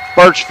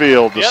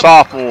 Birchfield, the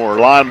sophomore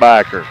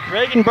linebacker.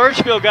 Reagan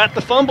Birchfield got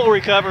the fumble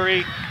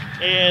recovery,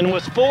 and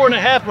with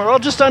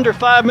 4.5, just under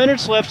 5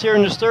 minutes left here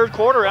in this third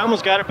quarter,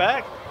 Alma's got it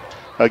back.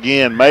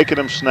 Again, making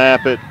them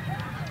snap it,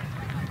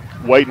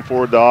 waiting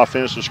for the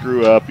offense to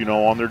screw up,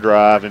 on their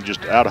drive, and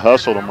just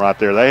out-hustled them right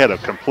there. They had a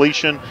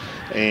completion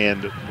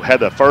and had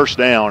the 1st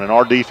down, and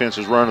our defense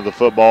is running the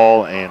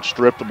football and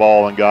stripped the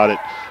ball and got it.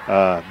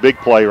 Big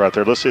play right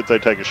there. Let's see if they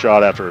take a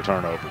shot after a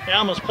turnover.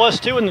 Alma's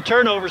 +2 in the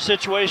turnover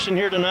situation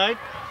here tonight.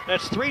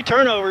 That's 3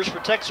 turnovers for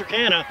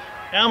Texarkana.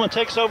 Alma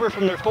takes over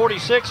from their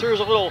 46. Here's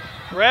a little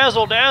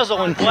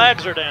razzle-dazzle, and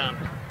flags are down.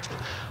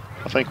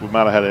 I think we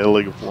might have had an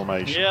illegal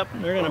formation. Yep,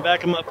 they're going to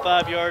back them up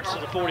 5 yards to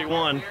the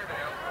 41.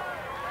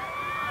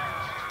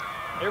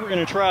 They were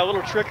going to try a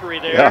little trickery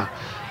there. Yeah,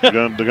 they're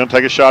going to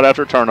take a shot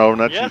after a turnover,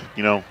 and that's,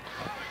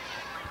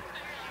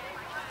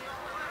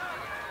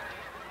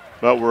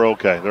 But we're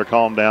okay. They're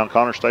calmed down.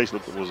 Connor Stace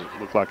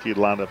looked like he had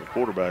lined up a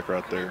quarterback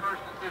right there.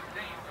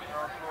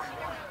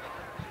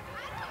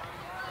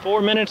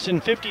 4 minutes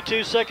and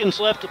 52 seconds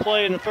left to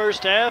play in the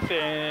first half,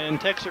 and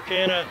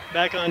Texarkana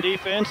back on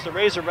defense. The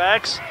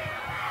Razorbacks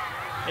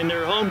in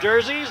their home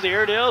jerseys, the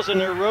Airedales in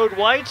their road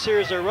whites.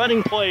 Here's their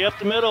running play up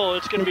the middle.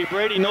 It's going to be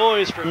Brady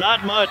Noyes for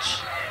not much.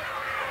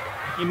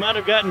 He might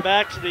have gotten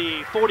back to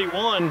the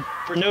 41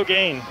 for no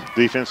gain.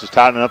 Defense is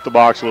tightening up the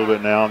box a little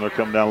bit now, and they're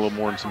coming down a little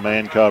more in some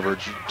man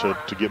coverage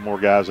to get more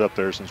guys up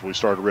there since we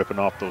started ripping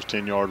off those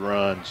 10-yard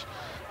runs.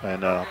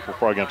 And we're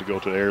probably going to go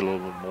to the air a little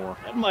bit more.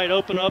 That might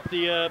open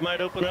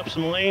up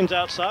some lanes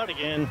outside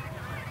again.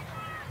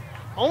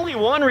 Only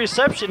 1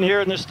 reception here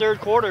in this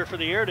third quarter for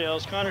the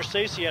Airedales. Connor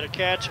Stacy had a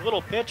catch, a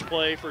little pitch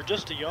play for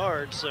just a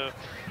yard, so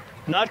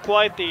not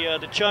quite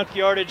the chunk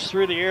yardage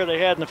through the air they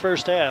had in the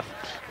first half.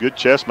 Good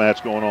chess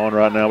match going on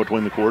right now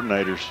between the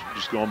coordinators,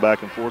 just going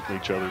back and forth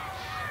with each other.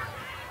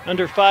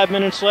 Under 5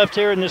 minutes left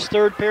here in this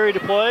third period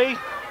to play.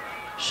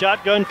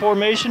 Shotgun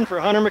formation for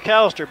Hunter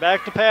McAllister.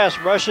 Back to pass,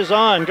 rushes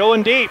on,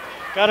 going deep.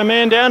 Got a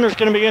man down, there's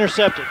going to be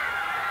intercepted.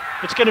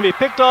 It's going to be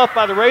picked off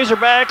by the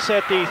Razorbacks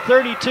at the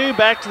 32,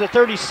 back to the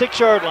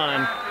 36-yard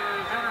line.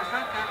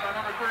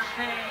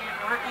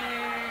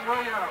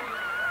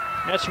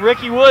 That's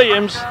Ricky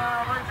Williams.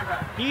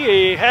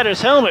 He had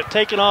his helmet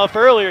taken off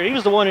earlier. He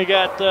was the one who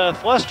got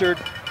flustered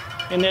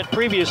in that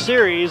previous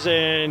series,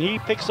 and he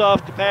picks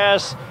off the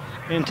pass,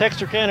 and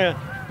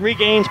Texarkana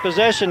regains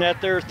possession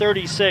at their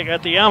 36,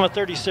 at the Alma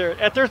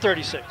 36, at their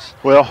 36.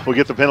 Well, we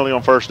get the penalty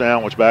on 1st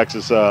down, which backs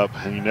us up,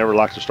 and you never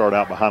like to start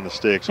out behind the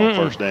sticks on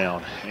 1st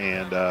down.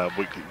 And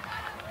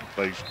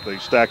they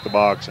stacked the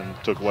box and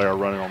took away our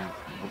running on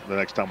the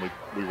next time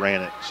we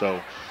ran it. So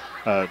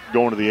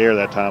going to the air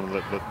that time,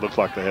 it looked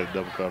like they had it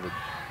double covered.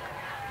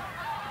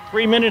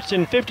 3 minutes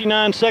and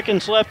 59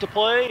 seconds left to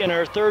play in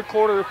our third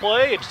quarter of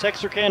play. It's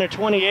Texarkana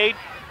 28,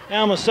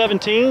 Alma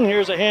 17.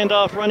 Here's a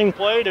handoff running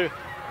play to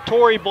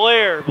Torrey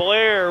Blair.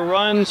 Blair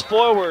runs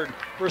forward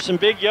for some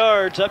big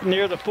yards up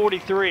near the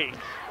 43.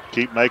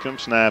 Keep making them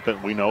snap it.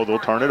 We know they'll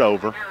turn it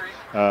over.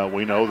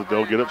 we know that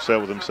they'll get upset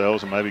with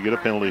themselves and maybe get a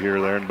penalty here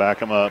or there and back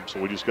them up.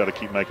 So we just got to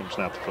keep making them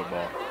snap the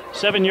football.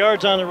 7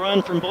 yards on the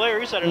run from Blair.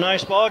 He's had a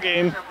nice ball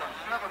game.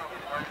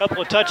 A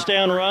couple of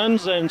touchdown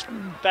runs, and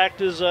in fact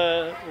his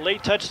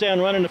late touchdown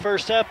run in the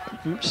first half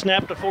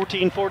snapped a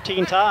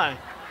 14-14 tie.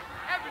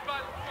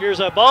 Here's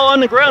a ball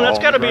on the ground. That's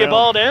got to be a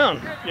ball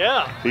down.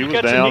 Yeah. He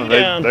was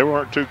down. They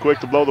weren't too quick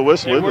to blow the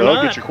whistle.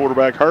 They'll get your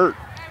quarterback hurt.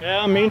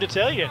 Yeah, I mean to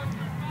tell you.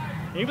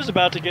 He was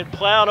about to get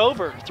plowed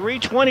over.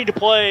 3:20 to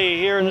play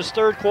here in this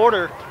third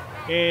quarter,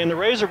 and the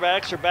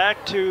Razorbacks are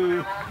back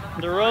to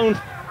their own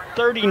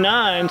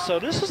 39. So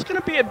this is going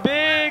to be a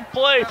big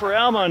play for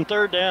Alma on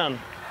third down.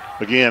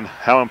 Again,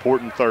 how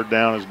important third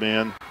down has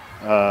been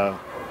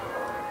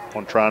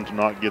on trying to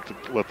not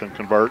let them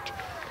convert.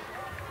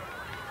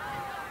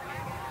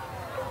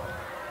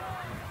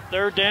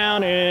 Third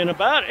down and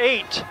about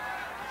 8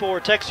 for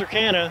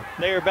Texarkana.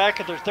 They are back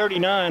at their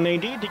 39. They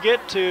need to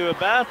get to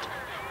about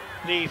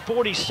the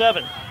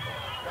 47.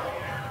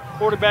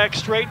 Quarterback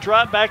straight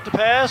drop back to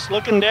pass,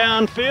 looking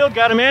downfield,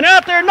 got a man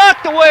out there,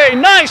 knocked away.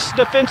 Nice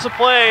defensive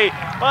play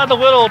by the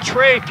little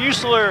Trey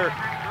Fusler,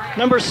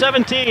 number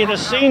 17, a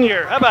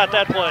senior. How about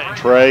that play?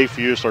 Trey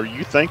Fusler,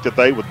 you think that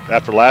they would,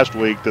 after last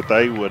week, that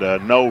they would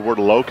know where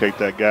to locate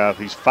that guy.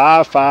 He's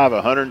 5'5",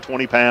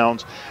 120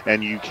 pounds,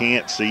 and you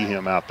can't see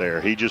him out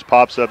there. He just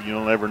pops up,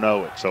 you'll never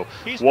know it. So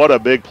what a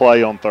big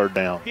play on third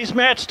down. He's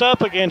matched up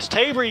against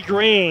Tavery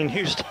Green,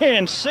 who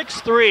stands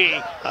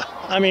 6'3".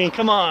 I mean,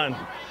 come on.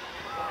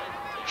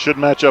 Should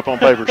match up on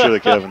paper, should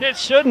it, Kevin? It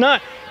should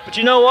not. But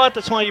you know what?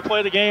 That's why you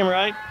play the game,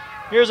 right?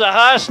 Here's a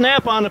high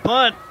snap on the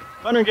punt.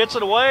 Punter gets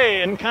it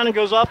away and kind of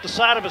goes off the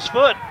side of his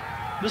foot.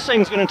 This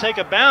thing's going to take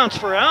a bounce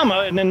for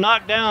Alma and then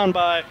knocked down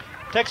by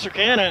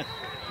Texarkana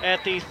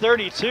at the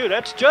 32.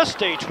 That's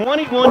just a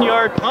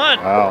 21-yard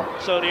punt. Wow.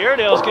 So the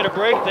Airedales get a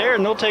break there,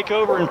 and they'll take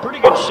over in pretty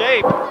good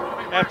shape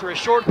after a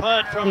short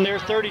punt from their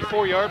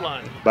 34-yard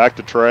line. Back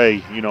to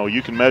Trey. You know,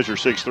 you can measure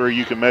 6'3",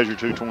 you can measure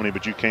 220,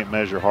 but you can't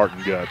measure heart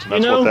and guts. And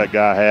that's what that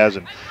guy has,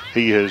 and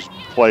he has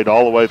played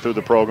all the way through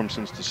the program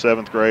since the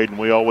 7th grade, and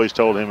we always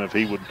told him if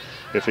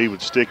he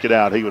would stick it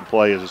out, he would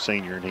play as a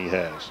senior, and he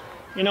has.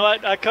 You know,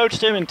 I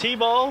coached him in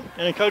T-ball,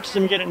 and I coached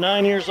him again at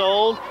 9 years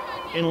old.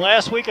 And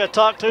last week I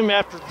talked to him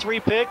after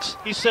 3 picks.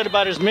 He said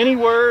about as many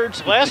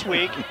words last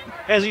week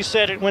as he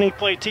said it when he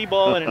played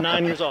T-ball and at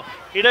 9 years old.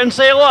 He doesn't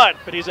say a lot,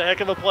 but he's a heck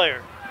of a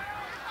player.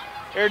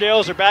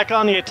 Airedales are back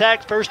on the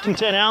attack, 1st and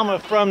 10 Alma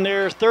from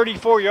their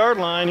 34-yard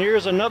line.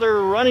 Here's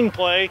another running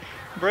play.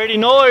 Brady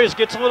Noyes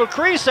gets a little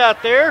crease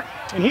out there,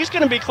 and he's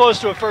going to be close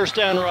to a first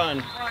down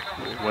run.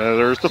 Well,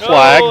 there's the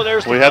flag.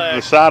 There's the we flag. had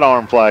the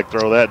sidearm flag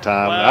throw that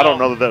time. Wow. I don't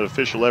know that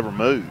official ever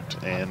moved.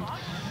 And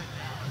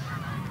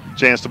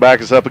chance to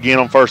back us up again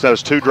on first down.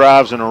 It's 2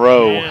 drives in a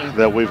row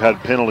that we've had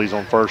penalties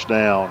on first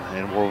down,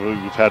 and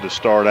we've had to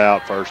start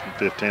out 1st and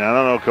 15. I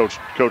don't know,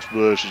 Coach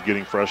Bush is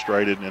getting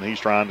frustrated, and he's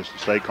trying to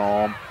stay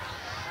calm.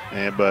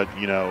 But,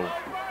 you know.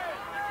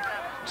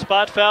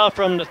 Spot foul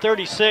from the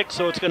 36,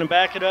 so it's going to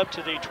back it up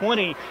to the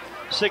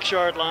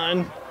 26-yard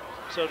line.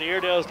 So the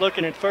Airedales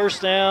looking at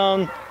first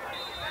down,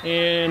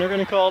 and they're going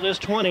to call this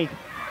 20.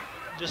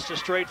 Just a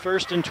straight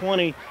 1st and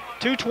 20.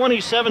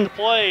 2:27 to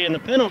play, and the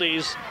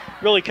penalties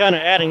really kind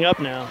of adding up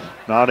now.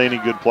 Not any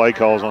good play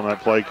calls on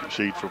that play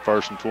sheet for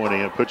 1st and 20.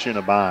 It puts you in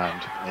a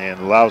bind and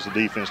allows the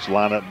defense to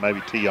line up and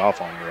maybe tee off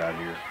on you right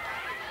here.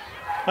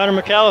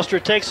 Hunter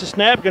McAllister takes the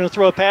snap, going to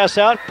throw a pass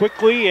out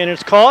quickly, and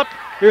it's caught.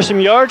 Here's some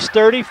yards,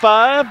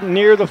 35,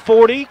 near the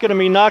 40, going to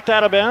be knocked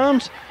out of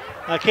bounds.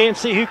 I can't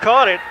see who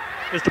caught it.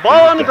 Is the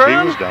ball on the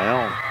ground? He was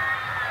down.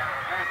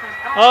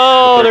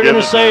 Oh, they're going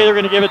to say they're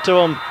going to give it to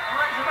him.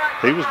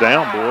 He was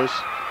down, boys.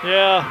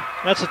 Yeah,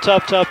 that's a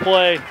tough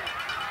play.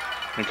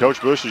 And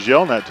Coach Bush is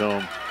yelling that to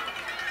him.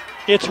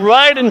 It's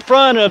right in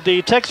front of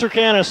the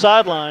Texarkana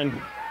sideline,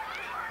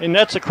 and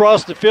that's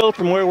across the field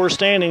from where we're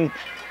standing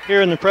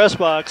here in the press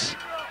box.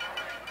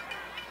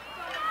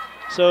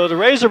 So the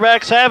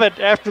Razorbacks have it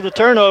after the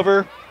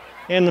turnover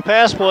and the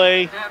pass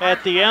play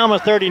at the Alma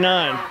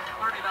 39.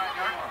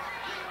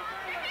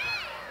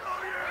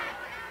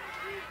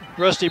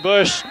 Rusty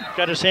Bush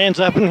got his hands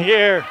up in the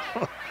air.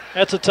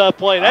 That's a tough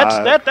play.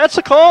 That's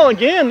a call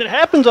again that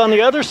happens on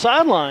the other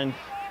sideline.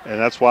 And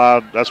that's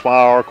why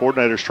our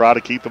coordinators try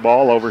to keep the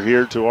ball over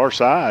here to our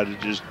side,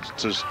 just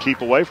to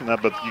keep away from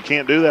that. But you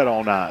can't do that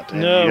all night,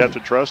 and you have to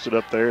trust it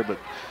up there. But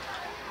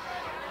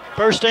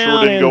first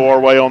down, sure didn't go our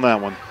way on that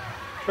one.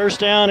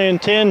 First down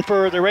and 10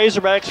 for the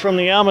Razorbacks from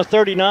the Alma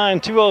 39.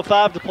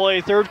 2:05 to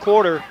play, third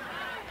quarter.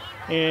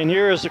 And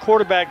here is the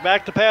quarterback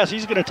back to pass.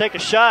 He's going to take a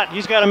shot.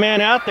 He's got a man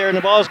out there, and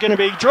the ball is going to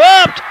be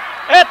dropped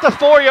at the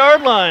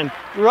 4-yard line,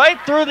 right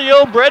through the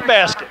old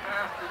breadbasket.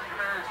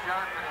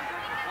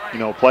 You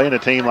know, playing a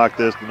team like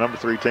this, the number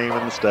 3 team in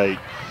the state,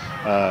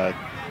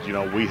 you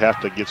know, we have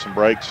to get some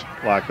breaks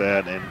like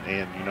that,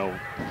 and you know,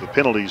 the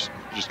penalties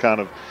just kind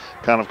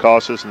of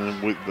cost us,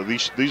 and then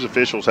these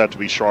officials have to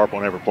be sharp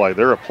on every play.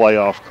 They're a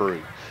playoff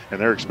crew, and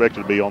they're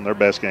expected to be on their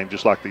best game,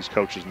 just like these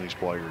coaches and these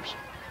players.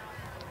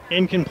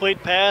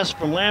 Incomplete pass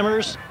from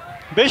Lammers.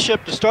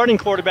 Bishop, the starting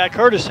quarterback,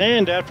 hurt his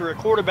hand after a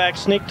quarterback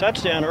sneak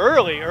touchdown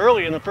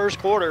early in the first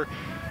quarter,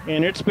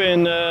 and it's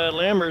been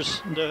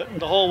Lammers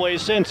the whole way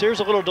since. Here's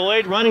a little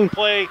delayed running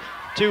play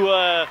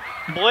to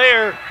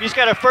Blair. He's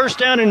got a first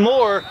down and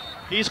more.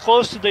 He's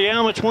close to the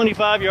Alma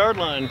 25-yard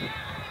line.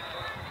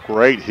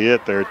 Great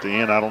hit there at the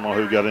end. I don't know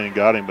who got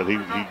him, but he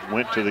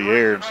went to the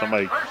air and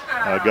somebody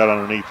got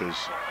underneath his.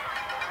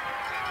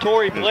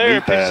 Tory Blair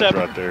picks up,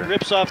 right there.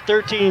 Rips off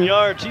 13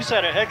 yards. He's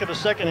had a heck of a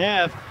second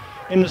half.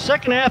 In the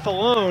second half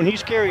alone,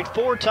 he's carried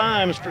 4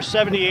 times for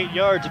 78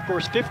 yards. Of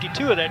course,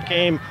 52 of that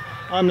came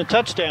on the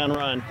touchdown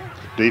run.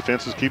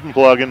 Defense is keeping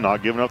plugging,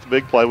 not giving up the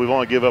big play. We've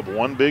only given up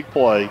one big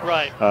play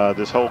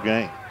this whole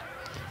game.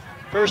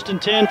 1st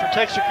and 10 for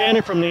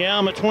Texarkana from the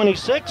Alma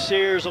 26.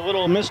 Here's a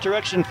little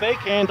misdirection fake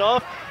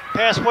handoff.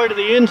 Pass play to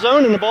the end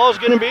zone, and the ball is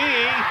going to be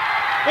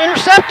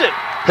intercepted.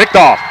 Picked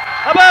off.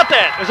 How about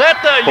that? Is that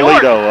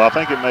Polito? I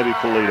think it may be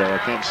Polito. I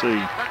can't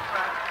see.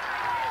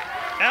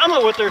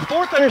 Alma with their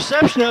 4th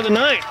interception of the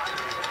night.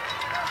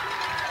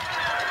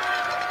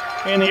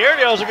 And the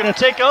Airedales are going to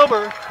take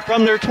over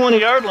from their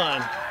 20-yard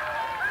line.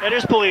 That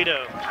is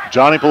Polito.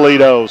 Johnny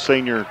Polito,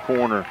 senior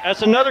corner.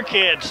 That's another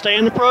kid. Stay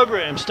in the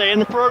program. Stay in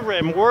the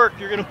program. Work.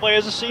 You're going to play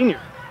as a senior.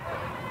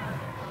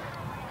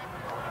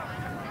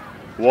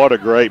 What a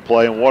great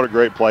play, and what a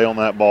great play on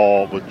that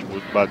ball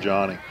by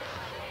Johnny.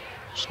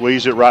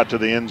 Squeezed it right to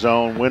the end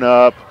zone, went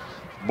up,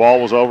 ball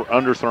was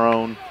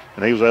underthrown,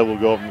 and he was able to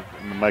go up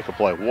and make a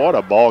play. What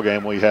a ball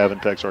game we have in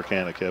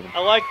Texarkana, Kevin. I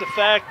like the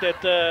fact that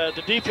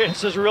the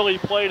defense has really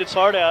played its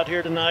heart out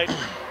here tonight.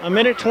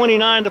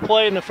 1:29 to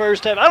play in the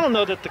first half. I don't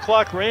know that the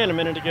clock ran a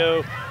minute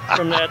ago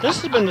from that. This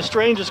has been the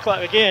strangest clock.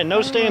 Again,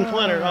 no Stan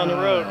Flinner on the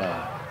road.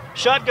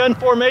 Shotgun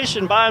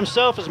formation by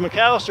himself is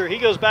McAllister. He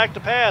goes back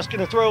to pass, going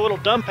to throw a little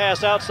dump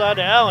pass outside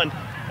to Allen.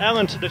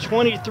 Allen to the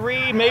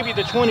 23, maybe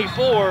the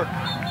 24,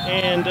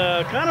 and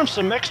kind of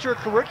some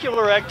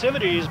extracurricular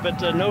activities, but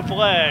no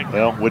flag.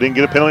 Well, we didn't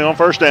get a penalty on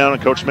first down,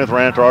 and Coach Smith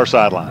ran to our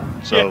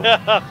sideline. So,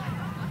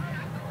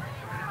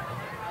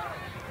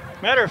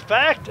 matter of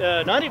fact,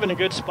 not even a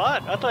good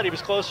spot. I thought he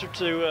was closer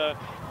to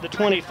the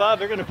 25.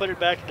 They're going to put it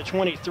back to the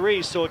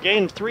 23, so a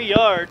gain of 3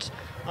 yards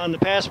on the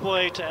pass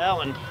play to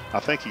Allen. I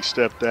think he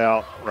stepped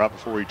out right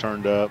before he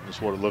turned up.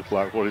 That's what it looked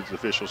like, what his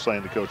officials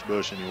saying to Coach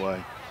Bush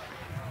anyway.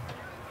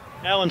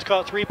 Allen's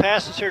caught 3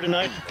 passes here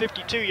tonight for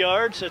 52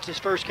 yards. That's his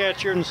first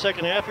catch here in the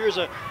second half. Here's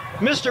a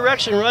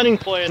misdirection running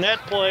play, and that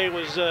play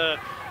was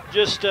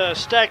just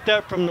stacked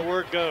up from the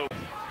word go.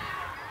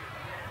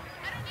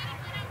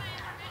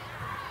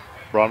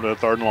 Brought him to a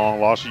 3rd and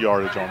long, lost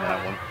yardage on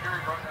that one.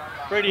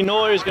 Brady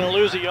Noy is going to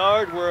lose a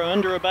yard. We're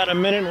under about a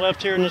minute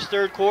left here in this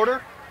 3rd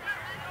quarter.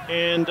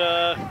 And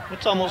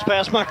it's almost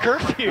past my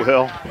curfew.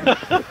 Well,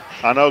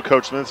 I know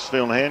Coach Smith's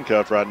feeling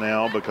handcuffed right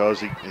now because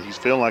he's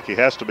feeling like he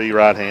has to be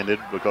right-handed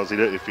because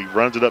if he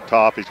runs it up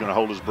top, he's going to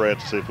hold his breath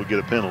to see if we get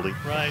a penalty.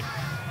 Right.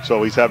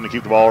 So he's having to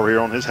keep the ball over here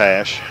on his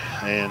hash.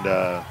 And,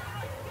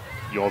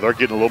 they're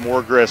getting a little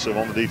more aggressive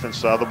on the defense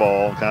side of the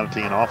ball and kind of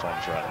teeing off on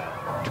us right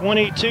now.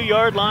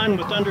 22-yard line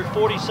with under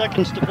 40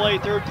 seconds to play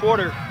 3rd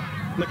quarter.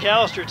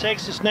 McAllister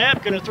takes the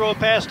snap, going to throw a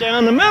pass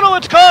down the middle.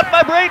 It's caught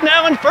by Braden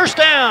Allen. First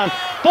down,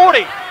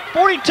 40,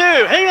 42.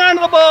 Hang on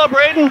to the ball,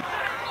 Braden.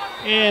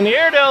 And the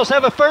Airedales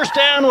have a first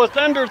down with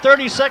under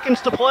 30 seconds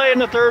to play in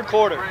the 3rd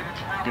quarter.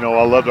 I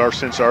loved our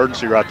sense of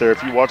urgency right there.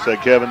 If you watch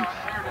that, Kevin,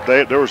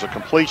 there was a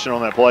completion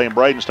on that play, and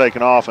Braden's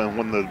taken off. And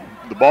when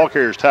the ball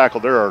carrier's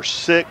tackled, there are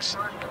 6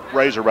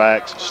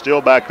 Razorbacks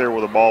still back there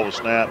where the ball was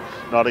snapped,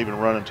 not even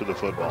running to the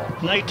football.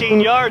 19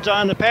 yards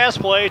on the pass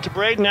play to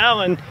Braden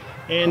Allen.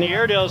 And the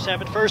Airedales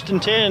have it 1st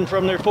and 10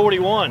 from their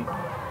 41.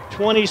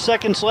 20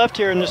 seconds left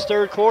here in this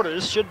 3rd quarter.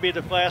 This should be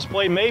the last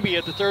play maybe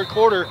at the 3rd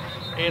quarter,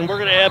 and we're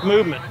going to have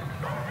movement.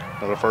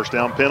 Another first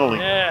down penalty.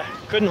 Yeah,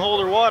 couldn't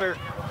hold her water.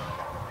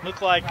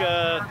 Looked like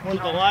one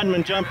of the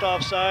linemen jumped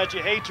offside.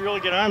 You hate to really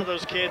get onto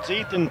those kids.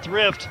 Ethan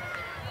Thrift,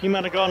 he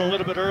might have gone a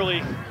little bit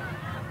early.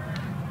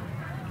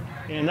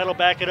 And that'll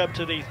back it up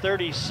to the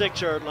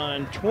 36-yard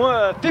line.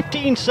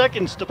 15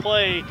 seconds to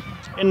play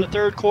in the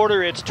 3rd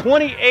quarter. It's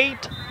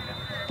 28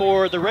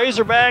 for the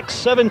Razorbacks,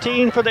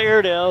 17 for the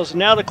Airedales.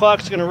 Now the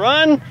clock's going to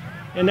run,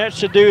 and that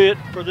should do it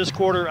for this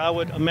quarter, I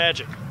would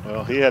imagine.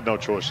 Well, he had no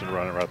choice in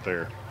running right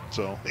there.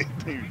 So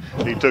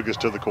he took us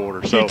to the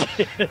quarter. So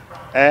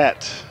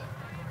at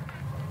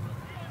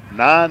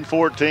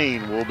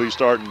 9:14, we'll be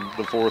starting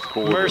the 4th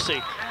quarter.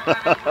 Mercy.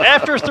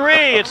 After 3,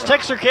 it's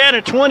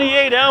Texarkana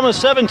 28, Alma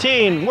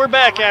 17. We're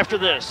back after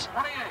this.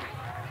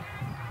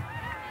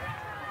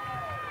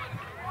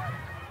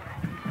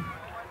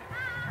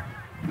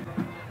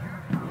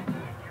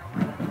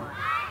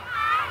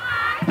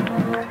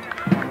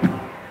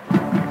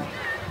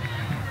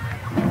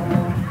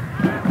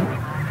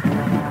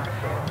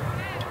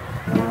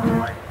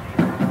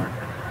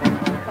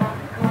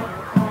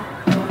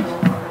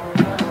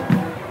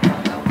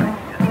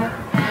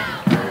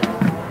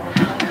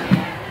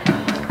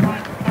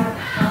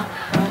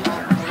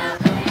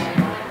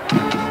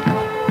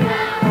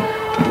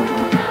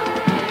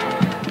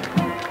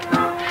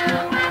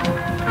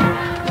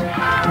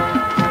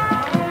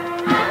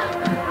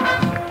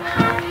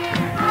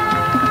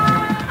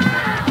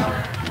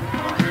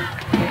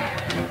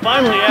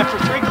 finally, after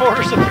 3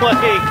 quarters of play,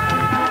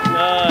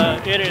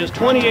 it is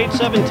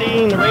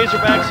 28-17. The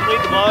Razorbacks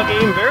lead the ball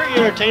game. Very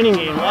entertaining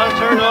game. A lot of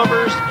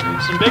turnovers,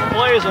 some big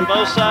plays on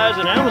both sides,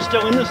 and Alma's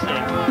still in this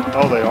thing.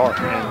 Oh, they are.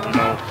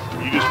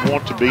 And, you just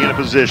want to be in a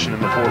position in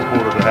the fourth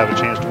quarter to have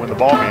a chance to win the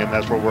ball game.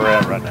 That's where we're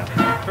at right now.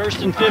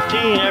 1st and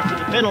 15 after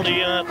the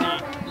penalty at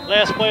the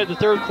last play of the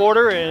third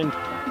quarter, and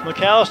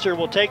McAllister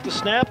will take the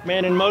snap,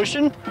 man in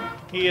motion.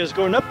 He is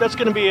going up. That's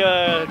going to be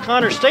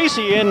Connor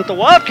Stacy in at the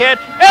Wildcat.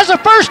 As a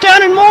first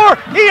down and more,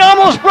 he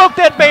almost broke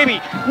that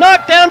baby.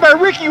 Knocked down by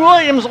Ricky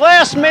Williams,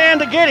 last man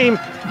to get him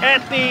at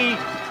the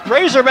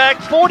Razorback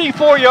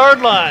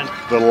 44-yard line.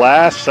 The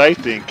last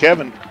safety. And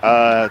Kevin,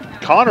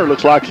 Connor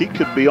looks like he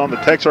could be on the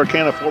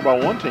Texarkana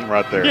 4x1 team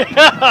right there.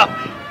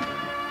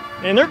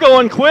 Yeah. And they're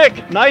going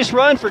quick. Nice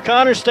run for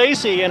Connor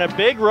Stacy and a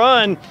big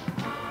run.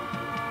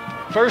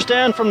 First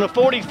down from the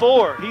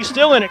 44. He's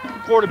still in it,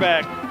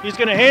 quarterback. He's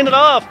going to hand it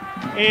off.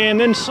 And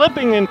then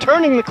slipping and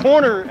turning the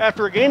corner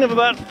after a gain of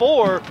about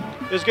 4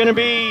 is going to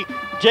be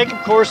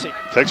Jacob Corsi.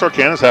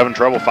 Texarkana's having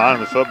trouble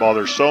finding the football.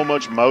 There's so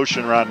much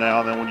motion right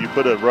now. And then when you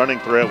put a running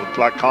threat with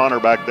like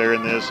Connor back there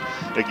in this,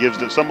 it gives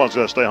that someone's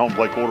got to stay home and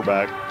play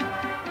quarterback.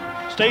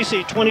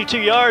 Stacy, 22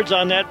 yards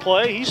on that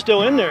play. He's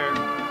still in there.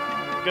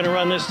 Going to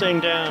run this thing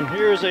down.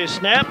 Here's a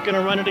snap. Going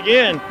to run it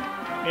again.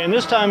 And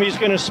this time he's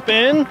going to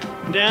spin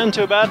down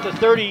to about the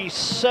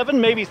 37,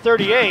 maybe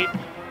 38.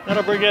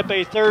 That'll bring up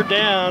a third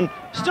down.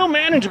 Still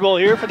manageable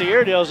here for the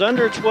Airedales.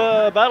 Under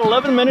about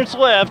 11 minutes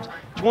left.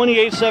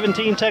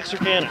 28-17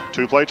 Texarkana.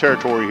 2-play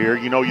territory here.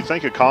 You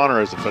think of Connor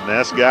as a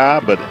finesse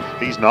guy, but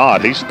he's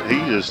not. He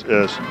is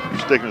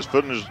sticking his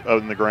foot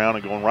in the ground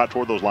and going right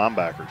toward those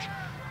linebackers.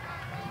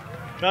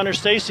 Connor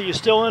Stacy is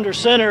still under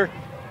center.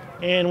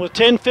 And with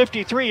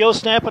 10:53, he'll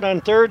snap it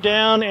on third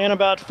down and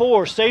about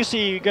 4.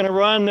 Stacy going to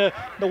run the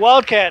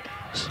Wildcat.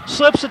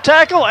 Slips the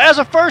tackle as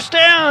a first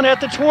down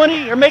at the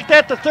 20, or make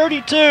that the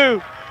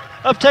 32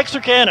 of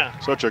Texarkana.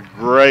 Such a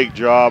great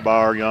job by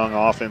our young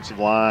offensive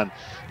line,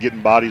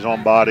 getting bodies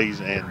on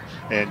bodies, and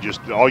just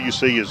all you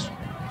see is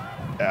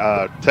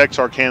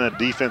Texarkana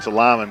defensive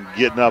linemen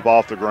getting up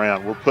off the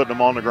ground. We're putting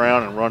them on the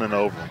ground and running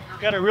over them.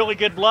 Got a really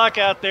good block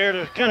out there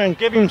to kind of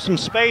give him some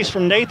space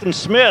from Nathan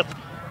Smith.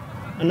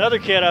 Another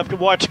kid I've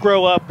watched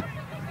grow up.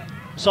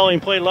 Saw him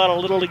play a lot of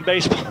Little League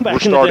baseball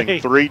back in the day. We're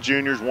starting 3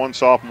 juniors, 1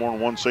 sophomore,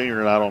 and 1 senior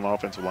tonight on the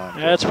offensive line.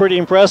 That's pretty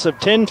impressive.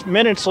 10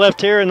 minutes left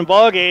here in the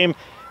ball game.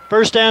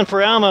 First down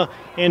for Alma.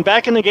 And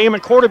back in the game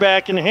at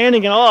quarterback and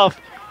handing it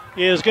off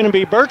is going to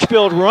be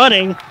Birchfield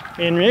running.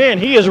 And, man,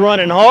 he is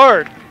running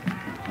hard.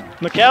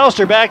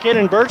 McAllister back in,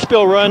 and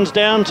Birchfield runs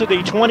down to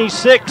the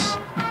 26.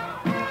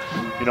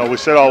 We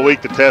said all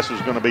week the test was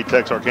going to be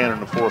Texarkana in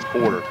the fourth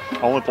quarter.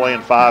 Only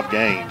playing 5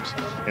 games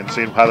and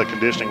seeing how the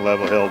conditioning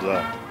level held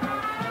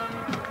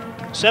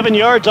up. 7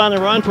 yards on the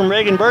run from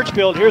Reagan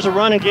Birchfield. Here's a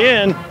run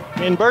again,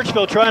 and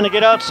Birchfield trying to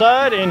get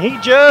outside, and he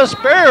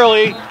just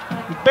barely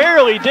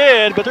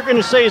did, but they're going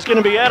to say he's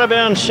going to be out of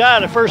bounds shy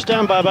of first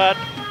down by about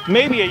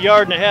maybe 1.5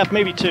 yards,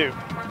 maybe 2.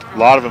 A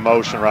lot of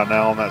emotion right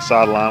now on that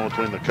sideline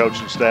between the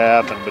coaching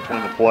staff and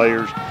between the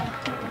players.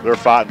 They're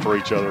fighting for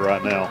each other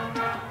right now.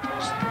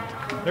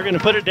 They're going to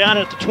put it down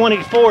at the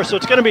 24, so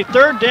it's going to be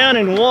third down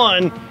and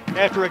 1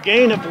 after a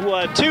gain of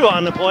 2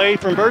 on the play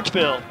from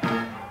Birchfield.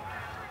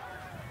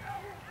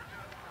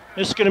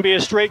 This is going to be a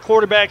straight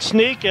quarterback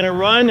sneak and a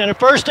run and a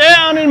first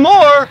down and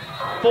more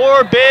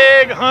for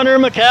big Hunter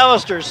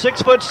McAllister,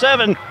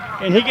 6'7",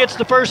 and he gets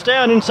the first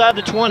down inside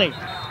the 20.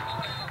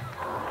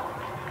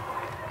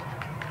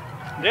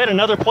 They had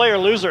another player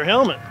lose their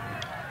helmet.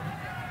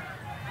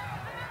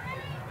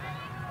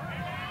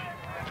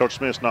 Coach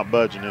Smith's not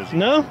budging, is he?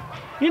 No.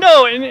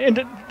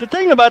 And the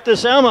thing about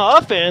this Alma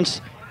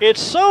offense,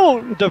 it's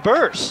so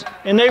diverse,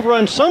 and they've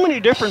run so many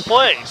different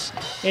plays.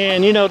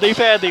 And, they've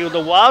had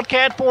the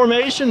Wildcat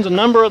formations, a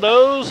number of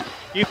those.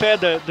 You've had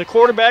the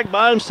quarterback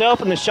by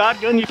himself in the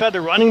shotgun. You've had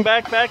the running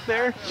back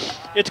there.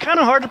 It's kind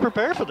of hard to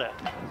prepare for that.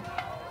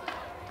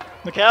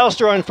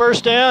 McAllister on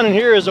first down, and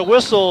here is a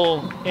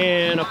whistle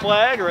and a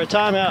flag or a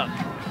timeout.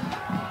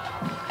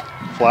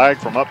 Flag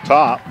from up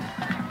top.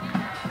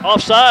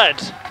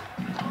 Offsides.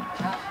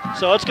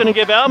 So it's going to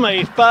give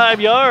Alma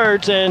 5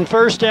 yards and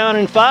first down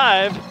and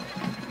 5.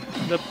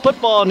 The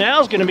football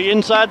now is going to be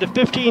inside the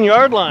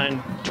 15-yard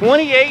line.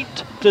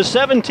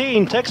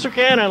 28-17,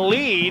 Texarkana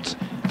leads,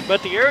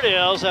 but the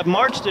Airedales have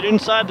marched it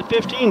inside the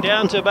 15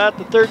 down to about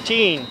the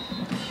 13.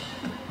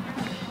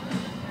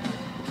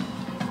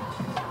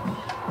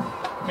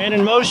 Man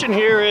in motion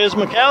here is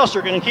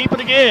McAllister, going to keep it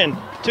again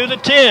to the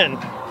 10.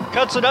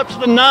 Cuts it up to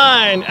the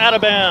 9, out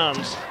of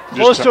bounds.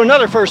 Close to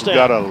another first down.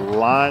 Got a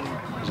line.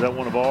 Is that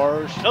one of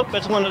ours? Nope,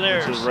 that's one of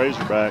theirs. It's a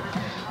Razorback.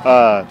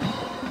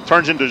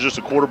 Turns into just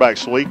a quarterback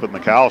sweep with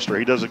McAllister.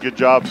 He does a good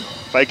job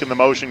faking the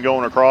motion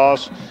going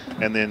across,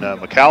 and then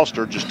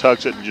McAllister just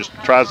tucks it and just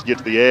tries to get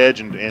to the edge.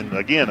 And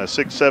again, a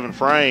 6'7"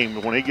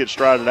 frame, when he gets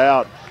strided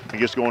out and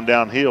gets going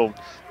downhill,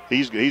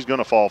 he's going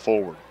to fall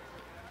forward.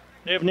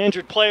 They have an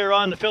injured player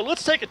on the field.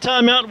 Let's take a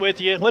timeout with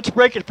you. Let's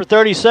break it for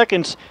 30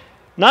 seconds.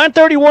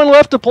 9:31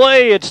 left to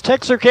play. It's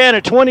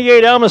Texarkana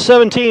 28, Alma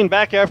 17.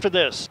 Back after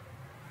this.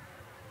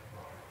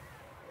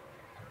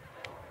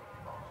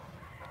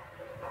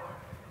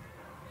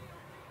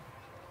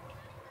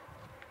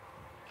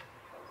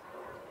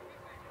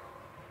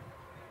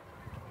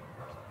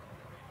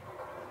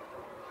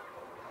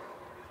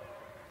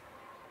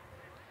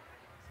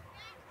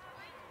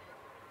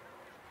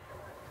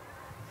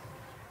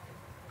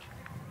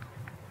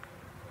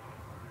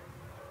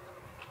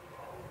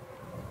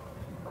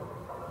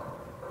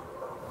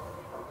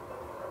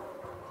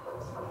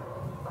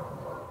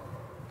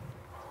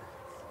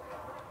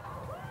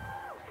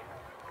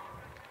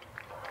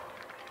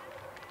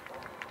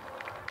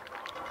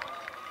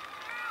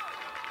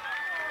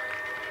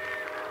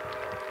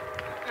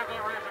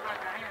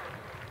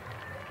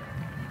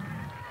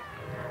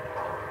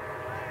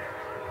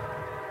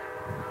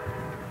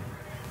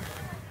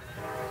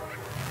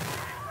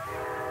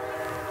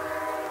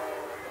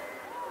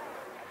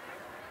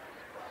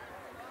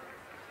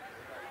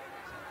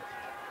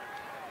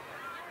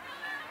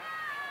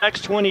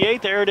 Next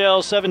 28, the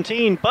Airedale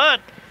 17, but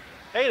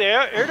hey, the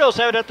Airedales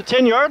have it at the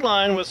 10-yard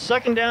line with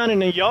second down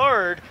and a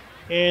yard,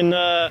 and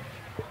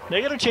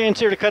they get a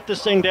chance here to cut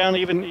this thing down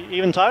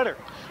even tighter.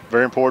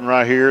 Very important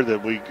right here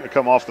that we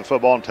come off the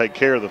football and take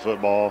care of the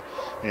football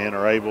and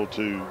are able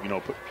to,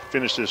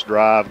 finish this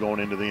drive going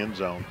into the end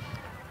zone.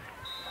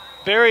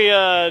 Very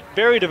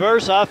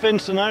diverse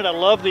offense tonight. I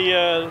love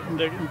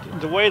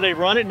the way they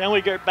run it. Now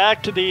we get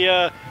back to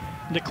the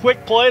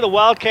quick play, the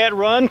Wildcat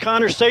run.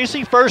 Connor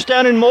Stacy, first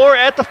down and more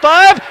at the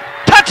 5.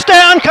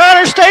 Touchdown,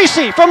 Connor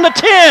Stacy from the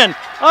 10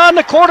 on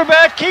the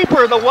quarterback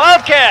keeper, the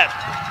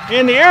Wildcat.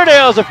 And the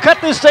Airedales have cut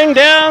this thing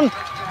down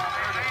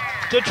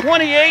to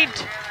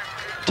 28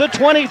 to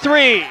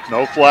 23.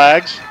 No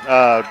flags.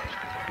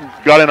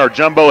 Got in our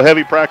jumbo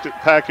heavy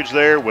package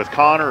there with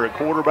Connor at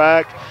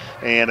quarterback.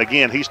 And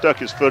again, he stuck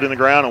his foot in the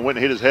ground and went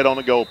and hit his head on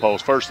the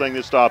goalpost. First thing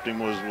that stopped him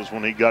was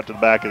when he got to the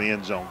back of the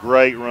end zone.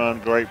 Great run,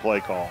 great play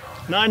call.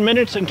 9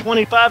 minutes and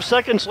 25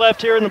 seconds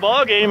left here in the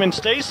ball game, and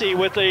Stacy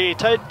with a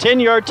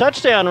 10-yard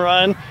touchdown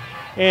run,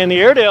 and the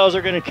Airedales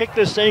are going to kick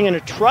this thing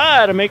and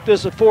try to make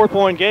this a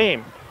 4-point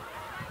game.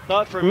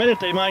 Thought for a minute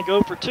they might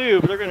go for 2,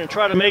 but they're going to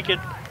try to make it,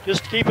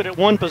 just keep it at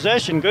 1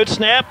 possession. Good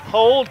snap,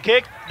 hold,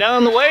 kick,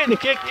 down the way, and the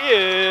kick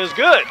is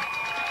good.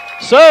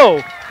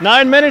 So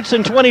 9 minutes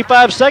and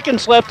 25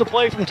 seconds left to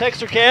play from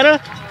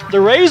Texarkana. The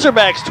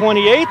Razorbacks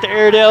 28, the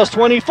Airedales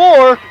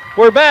 24.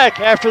 We're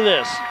back after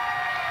this.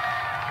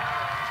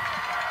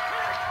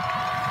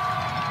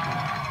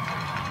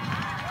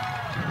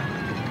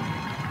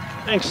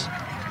 Thanks.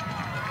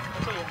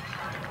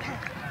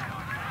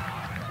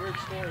 Weird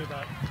story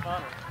about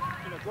Connor.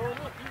 Growing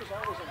up, he was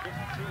always on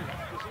different teams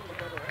because he was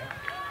a better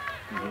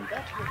athlete.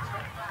 That's good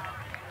stuff.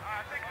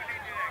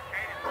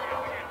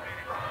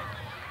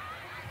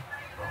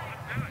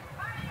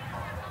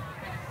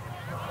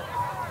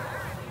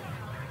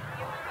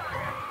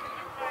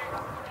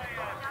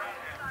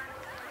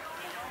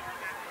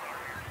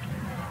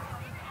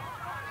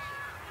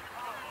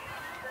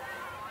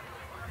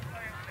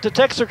 To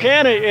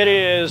Texarkana, it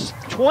is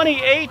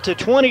 28 to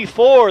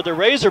 24. The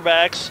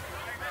Razorbacks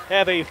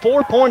have a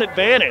 4-point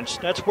advantage.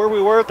 That's where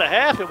we were at the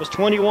half. It was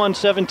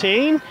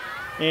 21-17,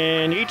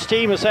 and each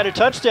team has had a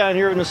touchdown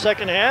here in the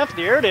second half.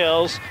 The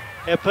Airedales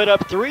have put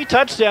up 3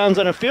 touchdowns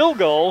and a field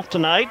goal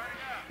tonight,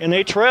 and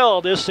they trail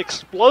this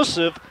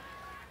explosive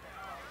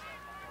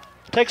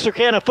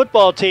Texarkana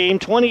football team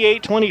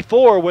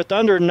 28-24 with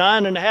under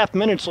 9.5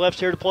 minutes left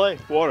here to play.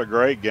 What a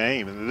great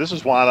game. And this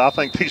is why I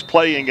think these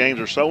play-in games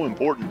are so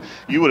important.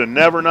 You would have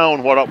never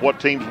known what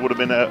teams would have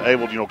been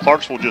able to,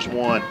 Clarksville just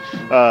won.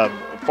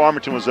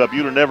 Farmington was up.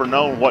 You'd have never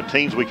known what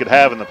teams we could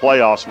have in the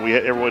playoffs if we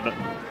wouldn't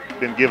have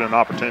been given an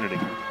opportunity.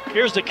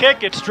 Here's the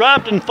kick. It's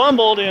dropped and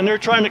fumbled, and they're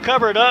trying to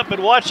cover it up, but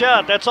watch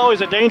out. That's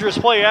always a dangerous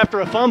play after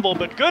a fumble,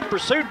 but good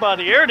pursuit by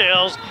the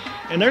Airedales.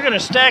 And they're going to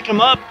stack them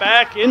up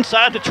back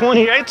inside the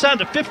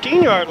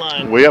 15-yard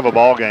line. We have a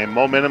ball game.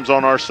 Momentum's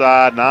on our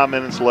side. 9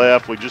 minutes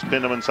left. We just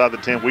pinned them inside the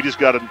 10. We just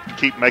got to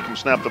keep making them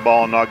snap the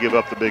ball and not give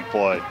up the big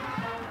play.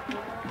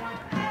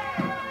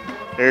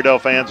 Airedale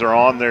fans are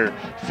on their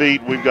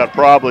feet. We've got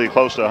probably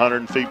close to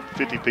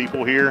 150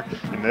 people here,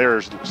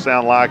 and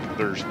sound like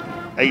there's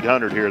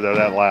 800 here. They're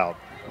that loud.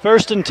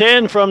 1st and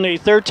 10 from the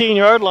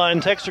 13-yard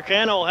line.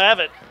 Texarkana will have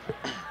it.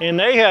 And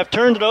they have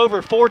turned it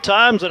over 4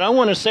 times, and I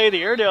want to say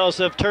the Airedales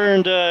have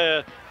turned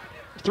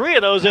 3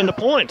 of those into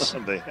points.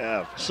 They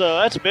have. So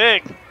that's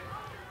big.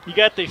 You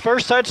got the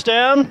first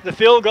touchdown, the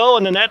field goal,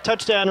 and then that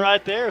touchdown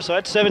right there. So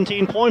that's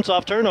 17 points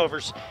off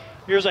turnovers.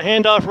 Here's a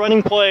handoff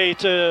running play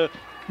to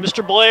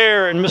Mr.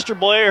 Blair, and Mr.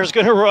 Blair is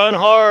going to run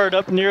hard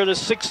up near the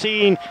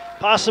 16,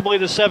 possibly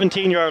the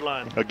 17-yard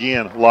line.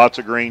 Again, lots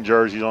of green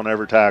jerseys on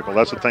every tackle.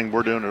 That's the thing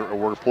we're doing,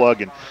 we're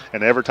plugging.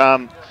 And every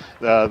time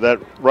that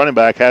running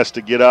back has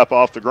to get up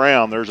off the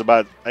ground, there's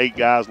about 8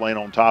 guys laying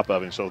on top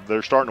of him. So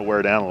they're starting to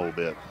wear down a little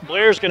bit.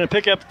 Blair's going to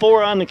pick up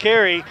 4 on the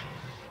carry,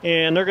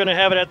 and they're going to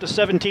have it at the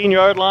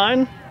 17-yard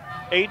line.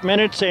 8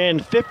 minutes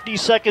and 50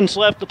 seconds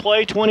left to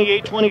play,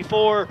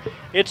 28-24.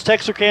 It's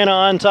Texarkana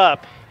on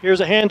top.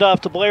 Here's a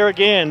handoff to Blair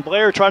again.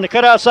 Blair trying to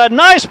cut outside.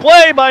 Nice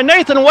play by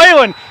Nathan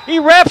Whalen. He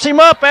wraps him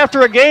up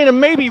after a gain of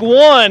maybe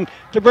 1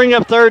 to bring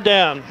up third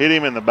down. Hit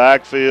him in the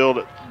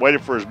backfield,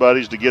 waited for his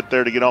buddies to get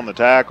there to get on the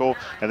tackle,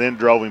 and then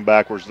drove him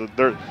backwards.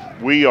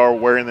 We are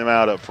wearing them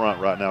out up front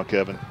right now,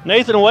 Kevin.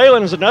 Nathan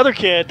Whalen is another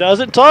kid.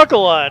 Doesn't talk a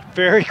lot.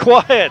 Very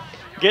quiet.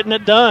 Getting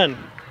it done.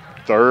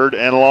 3rd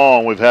and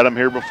long. We've had him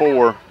here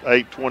before.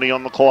 8:20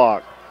 on the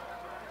clock.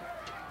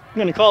 I'm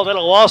going to call that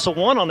a loss of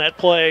 1 on that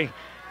play.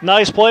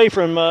 Nice play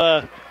from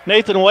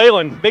Nathan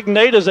Whalen. Big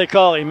Nate, as they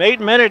call him. 8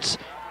 minutes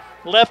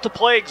left to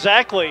play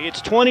exactly.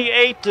 It's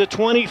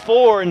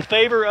 28-24 in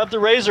favor of the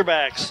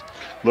Razorbacks.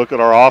 Look at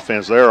our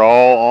offense. They're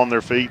all on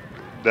their feet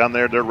down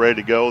there. They're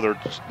ready to go. They're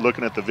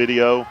looking at the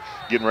video,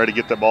 getting ready to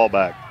get the ball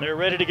back. They're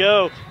ready to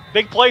go.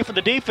 Big play for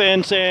the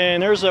defense,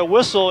 and there's a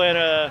whistle, and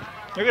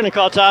they're going to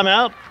call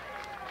timeout.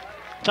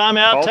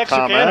 Timeout,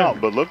 Texarkana. Timeout,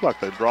 but looked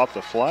like they dropped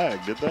the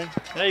flag, did they?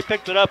 They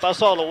picked it up. I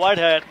saw the white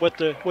hat with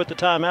the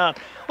timeout.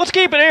 Let's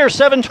keep it here.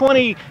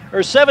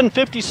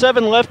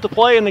 7:57 left to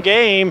play in the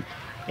game,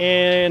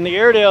 and the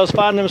Airedales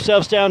find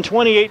themselves down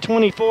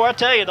 28-24. I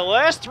tell you, the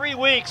last 3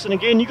 weeks, and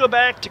again, you go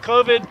back to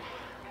COVID,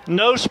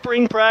 no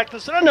spring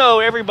practice, and I know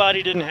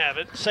everybody didn't have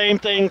it. Same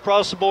thing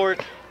across the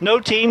board. No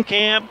team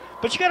camp,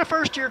 but you got a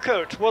first-year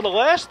coach. Well, the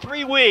last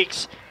 3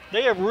 weeks,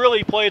 they have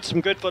really played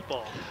some good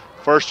football.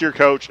 First-year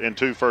coach and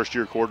 2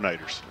 first-year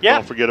coordinators. Yeah.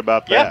 Don't forget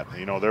about that. Yeah.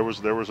 You know, there was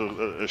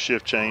a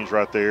shift change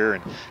right there.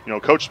 And, you know,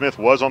 Coach Smith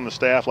was on the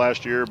staff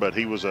last year, but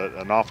he was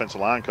an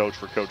offensive line coach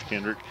for Coach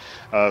Kendrick.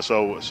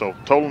 So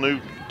total new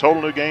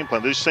game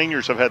plan. These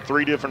seniors have had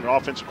 3 different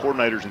offensive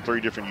coordinators in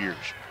 3 different years.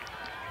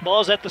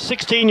 Ball's at the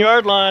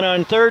 16-yard line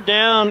on 3rd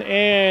down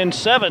and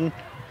 7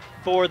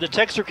 for the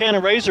Texarkana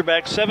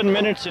Razorbacks. 7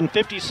 minutes and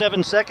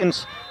 57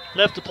 seconds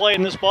left to play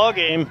in this ball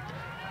game.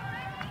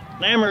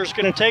 Lammer's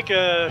going to take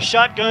a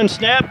shotgun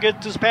snap,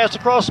 get this pass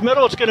across the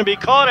middle. It's going to be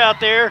caught out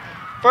there.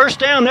 First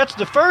down. That's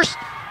the first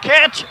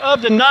catch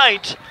of the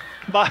night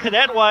by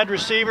that wide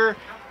receiver.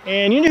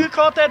 And you know who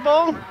caught that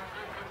ball?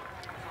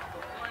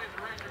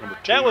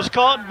 That was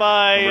caught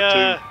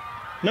by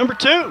number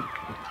 2,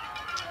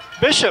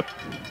 Bishop.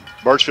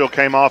 Birchfield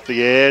came off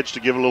the edge to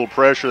give a little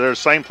pressure there.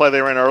 Same play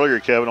they ran earlier,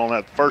 Kevin, on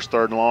that first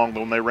 3rd and long,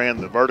 when they ran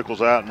the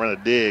verticals out and ran a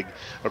dig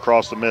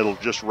across the middle,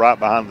 just right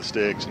behind the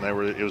sticks, and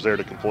it was there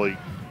to complete.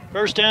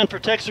 First down for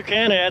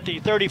Texarkana at the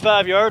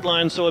 35-yard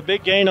line, so a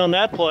big gain on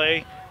that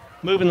play.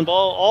 Moving the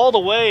ball all the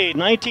way,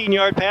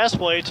 19-yard pass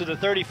play to the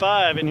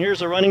 35, and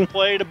here's a running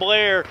play to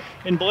Blair,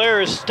 and Blair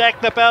is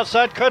stacked up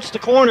outside, cuts the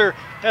corner,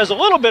 has a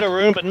little bit of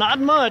room, but not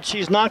much.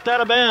 He's knocked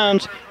out of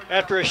bounds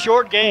after a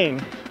short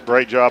gain.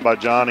 Great job by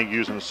Johnny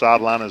using the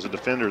sideline as a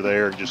defender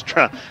there, just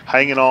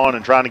hanging on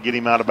and trying to get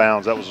him out of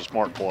bounds. That was a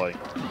smart play.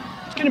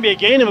 It's going to be a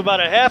gain of about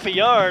a half a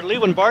yard.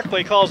 Leland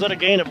Barclay calls that a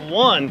gain of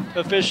 1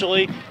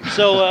 officially.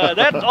 So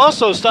that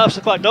also stops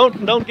the clock.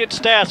 Don't get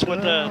stats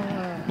with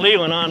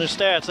Leland on his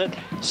stats.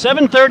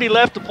 7:30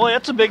 left to play.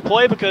 That's a big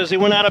play because he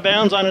went out of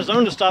bounds on his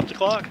own to stop the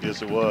clock.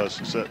 Yes, it was.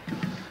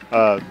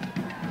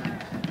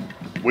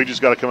 We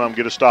just got to come out and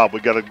get a stop. We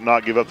got to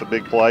not give up the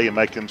big play and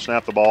make them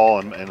snap the ball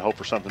and hope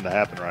for something to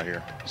happen right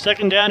here.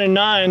 2nd down and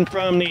 9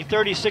 from the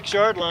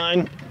 36-yard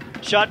line.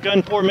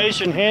 Shotgun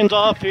formation, hands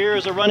off. Here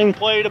is a running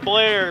play to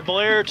Blair.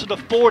 Blair to the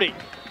 40.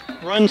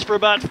 Runs for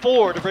about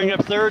 4 to bring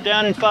up 3rd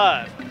down and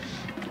 5.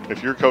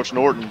 If you're Coach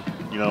Norton,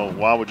 you know,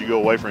 why would you go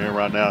away from him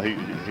right now? He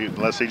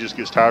unless he just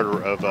gets tired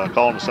of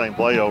calling the same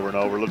play over and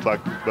over. Looks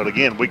like, but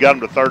again, we got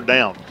him to 3rd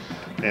down,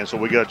 and so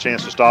we got a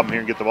chance to stop him here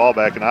and get the ball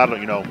back. And I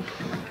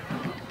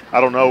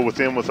don't know with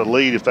them with a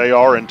lead if they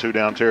are in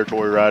 2-down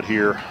territory right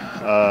here,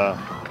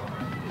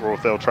 or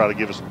if they'll try to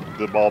give us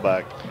the ball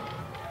back.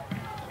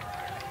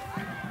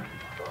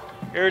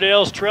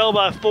 Airedale's trail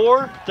by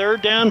 4.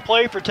 3rd down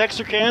play for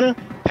Texarkana.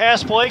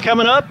 Pass play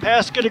coming up.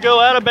 Pass going to go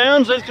out of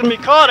bounds. It's going to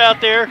be caught out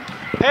there.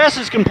 Pass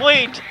is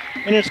complete,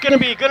 and it's going to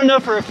be good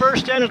enough for a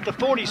first down at the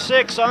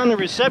 46. On the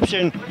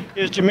reception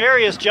is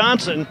Jamarius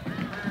Johnson,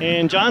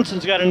 and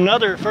Johnson's got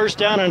another first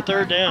down on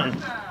 3rd down.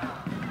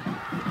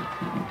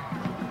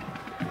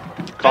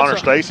 Connor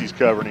Stacy's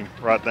covering him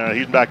right now.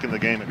 He's back in the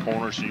game at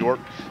corner, so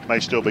York may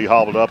still be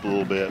hobbled up a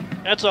little bit.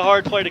 That's a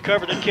hard play to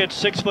cover. The kid's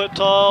 6 foot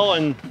tall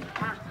and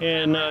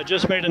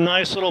just made a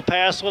nice little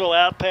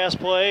out pass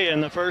play,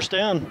 and the first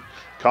down.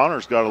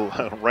 Connor's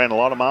ran a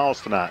lot of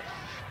miles tonight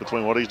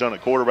between what he's done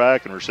at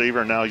quarterback and receiver,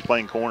 and now he's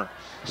playing corner.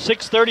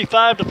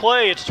 6:35 to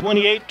play. It's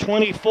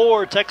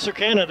 28-24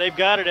 Texarkana. They've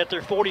got it at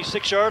their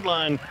 46-yard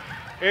line.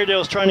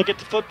 Airedale's trying to get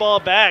the football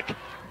back,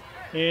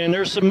 and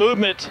there's some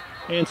movement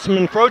and some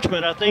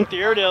encroachment. I think the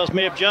Airedales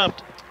may have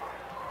jumped.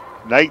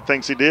 Nate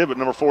thinks he did, but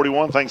number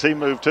 41 thinks he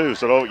moved too.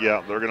 So,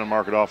 yeah, they're going to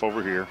mark it off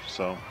over here.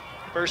 So,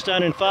 first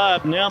down and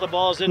 5. Now the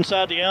ball's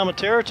inside the Alma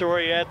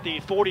territory at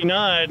the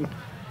 49.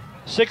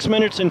 6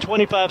 minutes and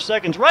 25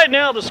 seconds. Right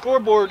now the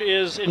scoreboard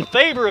is in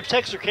favor of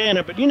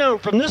Texarkana, but, you know,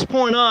 from this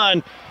point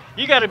on,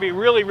 you got to be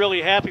really,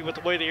 really happy with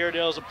the way the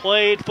Airedales have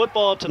played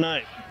football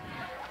tonight.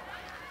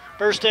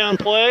 First down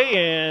play,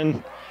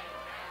 and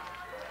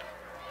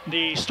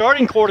the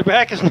starting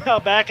quarterback is now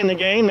back in the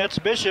game. That's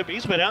Bishop.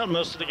 He's been out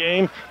most of the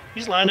game.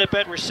 He's lined up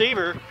at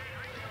receiver.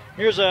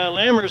 Here's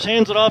Lammers,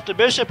 hands it off to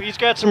Bishop. He's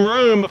got some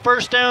room. A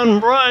first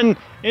down run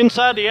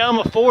inside the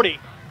Alma 40.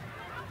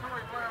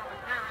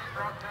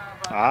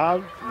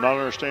 I'm not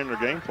understanding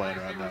their game plan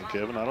right now,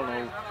 Kevin. I don't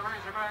know.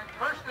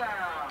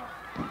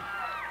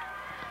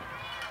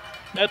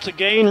 That's a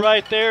gain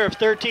right there of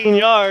 13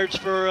 yards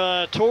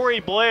for Torrey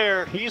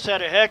Blair. He's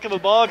had a heck of a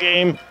ball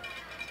game.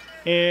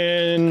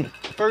 And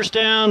first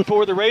down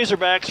for the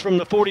Razorbacks from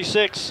the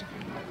 46.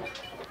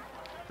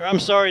 Or I'm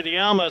sorry, the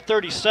Alma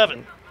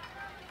 37.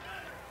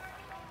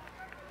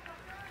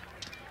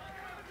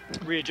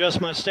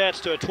 Readjust my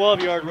stats to a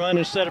 12-yard run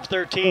instead of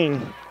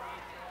 13.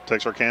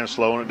 Texarkana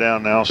slowing it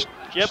down now,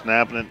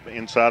 snapping it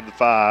inside the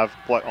 5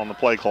 on the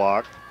play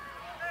clock.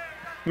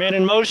 Man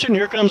in motion,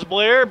 here comes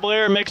Blair.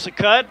 Blair makes a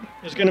cut,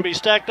 is going to be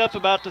stacked up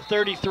about the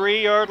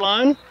 33-yard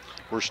line.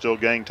 We're still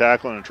gang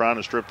tackling and trying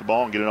to strip the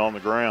ball and get it on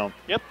the ground.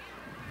 Yep.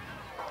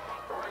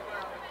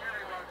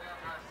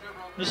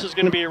 This is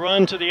going to be a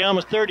run to the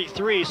Alma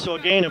 33, so a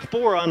gain of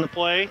 4 on the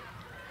play.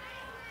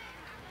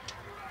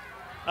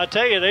 I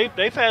tell you,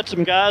 they've had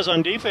some guys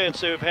on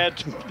defense who've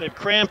they've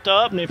cramped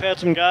up, and they've had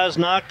some guys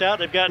knocked out.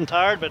 They've gotten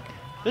tired, but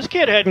this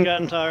kid hadn't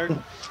gotten tired.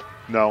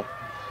 No.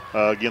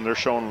 Again, they're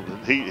showing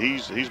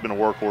he's been a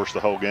workhorse the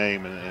whole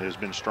game and has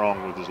been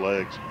strong with his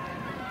legs.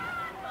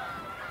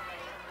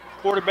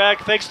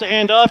 Quarterback fakes the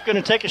handoff, going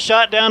to take a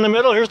shot down the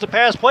middle. Here's the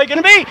pass play, going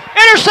to be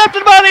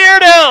intercepted by the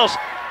Airedales.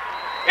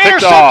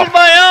 Intercepted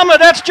by Alma.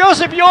 That's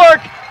Joseph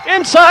York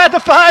inside the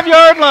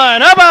 5-yard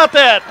line. How about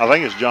that? I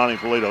think it's Johnny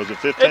Polito. Is it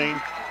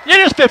 15? It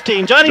is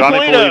 15. Johnny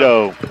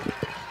Polito.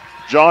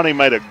 Johnny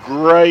made a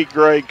great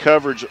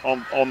coverage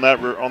on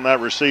that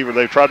receiver.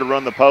 They tried to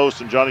run the post,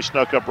 and Johnny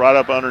snuck right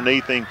up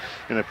underneath him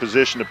in a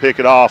position to pick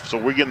it off. So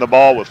we're getting the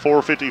ball with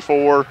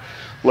 4:54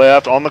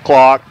 left on the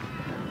clock,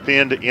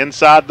 pinned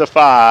inside the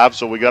 5.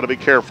 So we got to be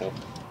careful.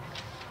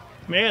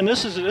 Man,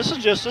 this is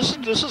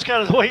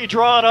kind of the way you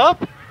draw it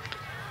up.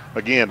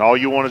 Again, all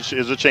you want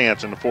is a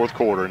chance in the fourth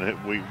quarter,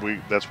 and we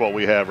that's what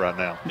we have right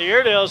now. The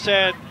Airedales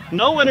had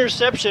no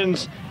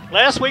interceptions.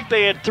 Last week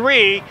they had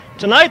 3.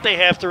 Tonight they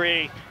have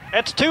 3.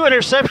 That's 2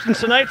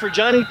 interceptions tonight for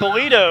Johnny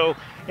Polito,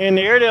 and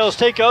the Airedales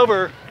take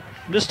over,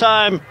 this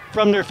time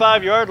from their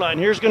 5-yard line.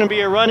 Here's going to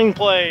be a running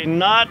play.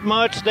 Not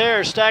much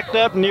there. Stacked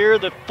up near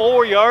the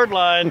 4-yard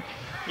line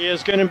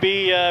is going to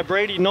be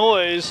Brady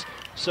Noyes.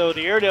 So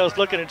the Airedales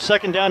looking at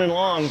second down and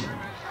long.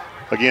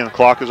 Again, the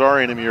clock is our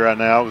enemy right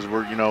now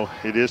because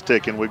it is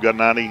ticking. We've got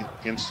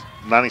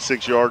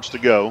 96 yards to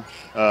go,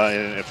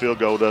 and a field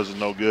goal does us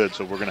no good,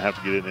 so we're going to have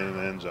to get it in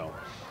the end zone.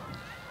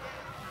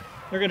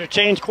 They're going to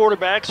change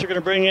quarterbacks. They're going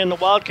to bring in the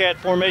Wildcat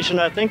formation.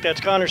 I think that's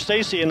Connor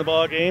Stacy in the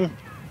ball game.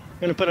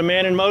 Going to put a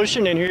man in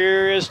motion, and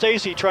here is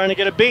Stacy trying to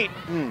get a beat.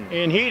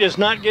 And he does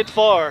not get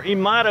far. He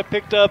might have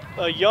picked up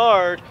a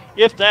yard,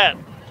 if that.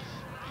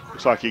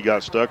 Looks like he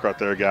got stuck right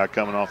there, a guy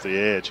coming off the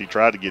edge. He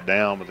tried to get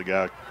down, but the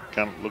guy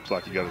kind of looks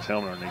like he got his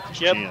helmet underneath his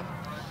chin.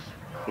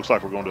 Looks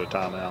like we're going to a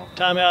timeout.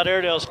 Timeout,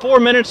 Airedales. 4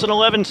 minutes and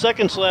 11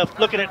 seconds left.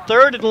 Looking at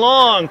third and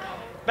long.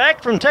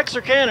 Back from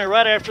Texarkana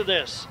right after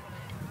this.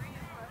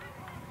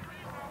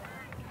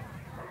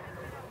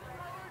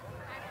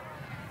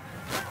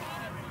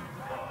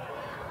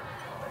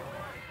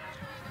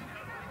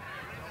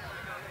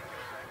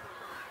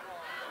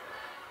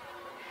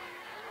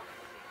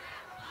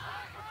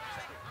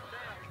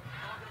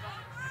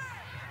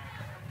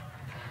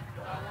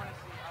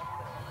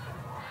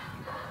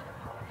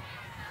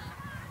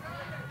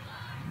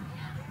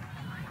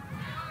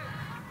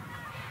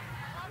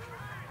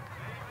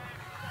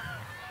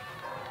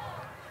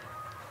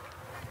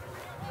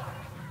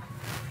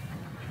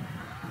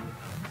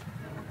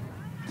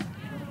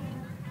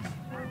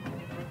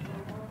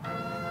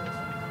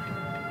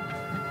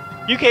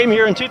 You came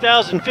here in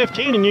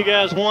 2015 and you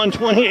guys won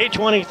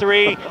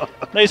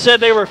 28-23. They said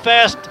they were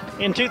fast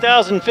in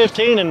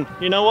 2015, and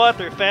you know what?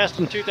 They're fast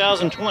in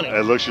 2020.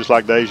 It looks just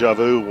like deja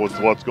vu with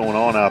what's going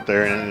on out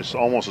there, and it's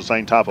almost the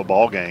same type of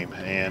ball game.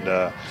 And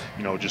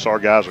just our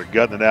guys are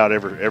gutting it out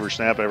every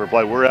snap, every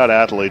play. We're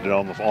out-athleted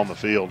on the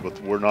field,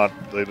 but we're not.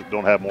 They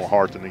don't have more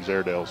heart than these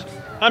Airedales.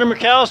 Hunter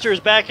McAllister is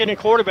back in at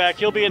quarterback.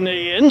 He'll be in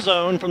the end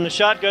zone from the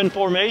shotgun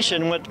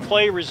formation when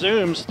play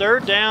resumes.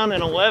 3rd down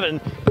and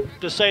 11.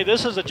 To say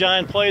this is a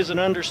giant play is an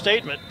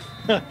understatement.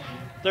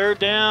 3rd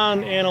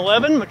down and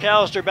 11.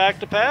 McAllister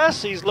back to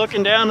pass. He's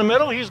looking down the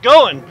middle. He's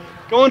going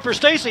for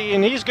Stacy,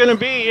 and he's going to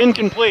be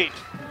incomplete.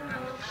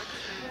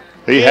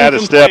 He had a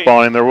step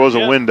on him. There was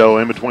a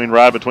window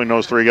right between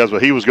those 3 guys,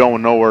 but he was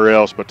going nowhere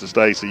else but to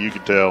Stacy. You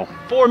could tell.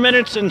 4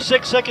 minutes and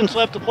 6 seconds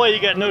left to play.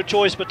 You got no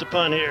choice but to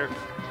punt here.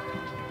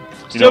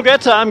 Still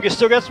got time.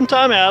 Still got some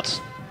timeouts.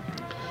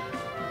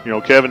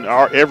 Kevin,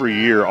 every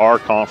year our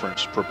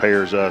conference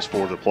prepares us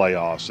for the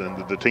playoffs,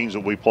 and the teams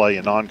that we play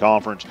in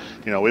non-conference,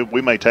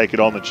 we may take it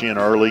on the chin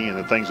early in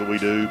the things that we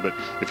do, but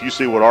if you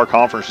see what our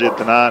conference did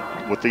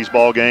tonight with these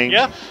ball games,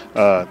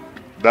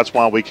 that's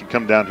why we can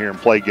come down here and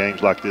play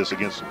games like this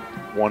against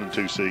 1 and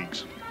 2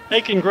 seeds.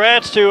 Hey,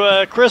 congrats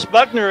to Chris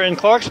Buckner in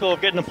Clarksville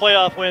getting a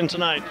playoff win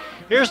tonight.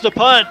 Here's the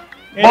punt.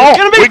 And ball. It's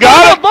going to be we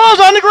got it. Ball's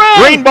on the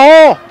ground. Green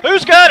ball.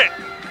 Who's got it?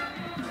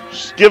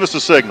 Just give us a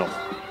signal.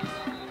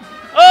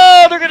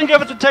 Oh, they're going to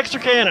give it to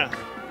Texarkana.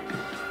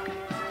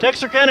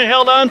 Texarkana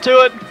held on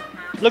to it.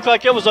 Looked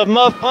like it was a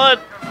muff punt.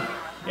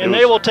 And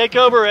they will take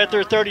over at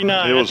their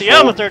 39, at the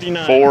Alma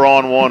 39.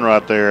 4-on-1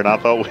 right there, and I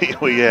thought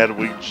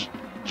we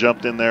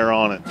jumped in there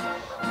on it.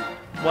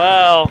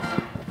 Wow.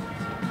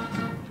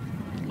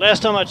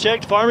 Last time I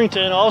checked,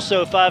 Farmington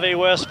also 5A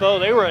West foe.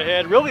 They were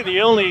ahead. Really,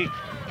 the only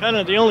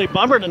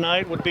bummer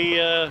tonight would be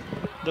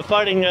the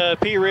Fighting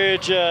Pea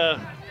Ridge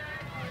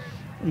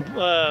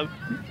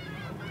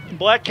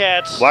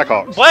Blackhawks.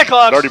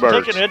 Dirty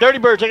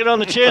Birds taking it on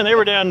the chin. They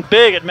were down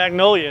big at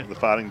Magnolia. The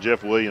Fighting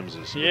Jeff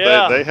Williamses.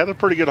 Yeah. They had a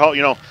pretty good haul.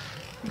 You know,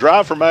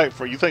 drive from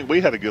you think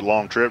we had a good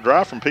long trip.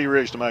 Drive from Pea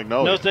Ridge to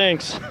Magnolia. No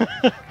thanks.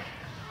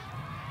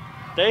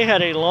 They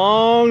had a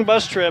long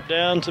bus trip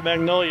down to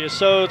Magnolia.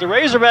 So the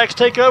Razorbacks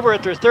take over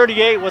at their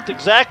 38 with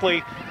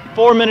exactly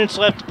 4 minutes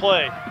left to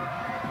play.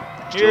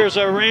 Here's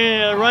a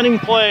running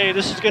play.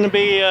 This is going to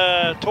be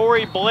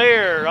Tori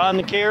Blair on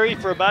the carry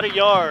for about a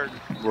yard.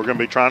 We're going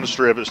to be trying to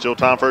strip it. Still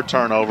time for a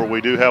turnover. We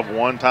do have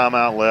one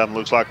timeout left, and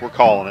looks like we're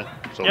calling it.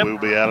 So we will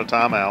be out of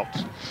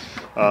timeouts.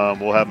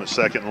 We'll have them at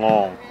 2nd and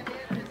long.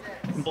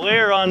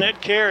 Blair on that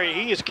carry.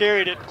 He has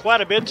carried it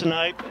quite a bit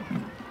tonight.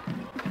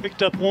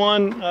 Picked up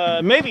one,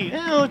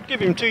 let's give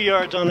him 2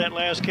 yards on that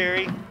last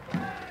carry.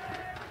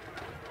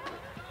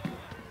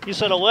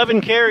 He's had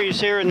 11 carries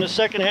here in the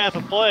second half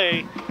of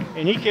play,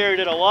 and he carried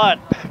it a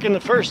lot back in the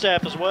first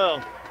half as well.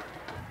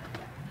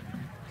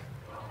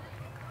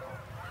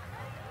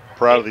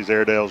 Proud of these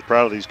Airedales,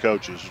 proud of these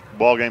coaches.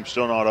 Ball game's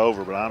still not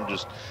over, but I'm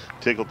just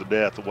tickled to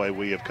death the way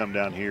we have come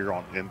down here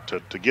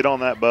to get on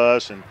that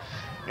bus, and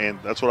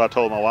that's what I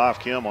told my wife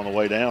Kim on the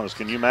way down is,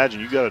 can you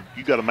imagine you got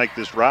to make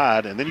this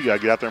ride, and then you got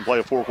to get out there and play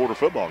a 4-quarter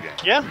football game.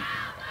 Yeah.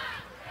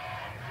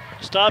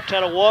 Stopped,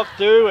 had a walk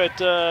through at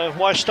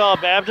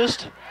Ouachita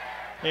Baptist,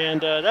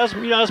 and that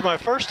was my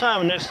first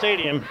time in that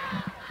stadium.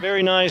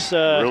 Very nice,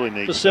 really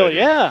neat facility.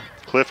 Stadium. Yeah.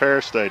 Cliff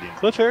Harris Stadium.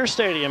 Cliff Harris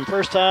Stadium.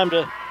 First time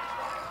to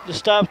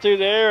stop through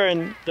there,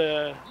 and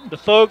the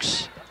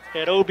folks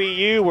at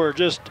OBU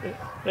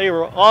they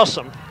were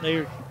awesome.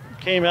 They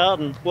came out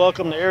and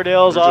welcomed the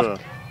Airedales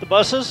off the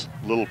buses.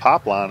 Little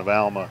pipeline of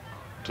Alma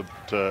to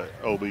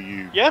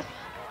OBU. Yeah.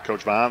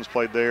 Coach Vines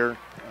played there.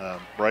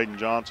 Braden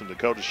Johnson,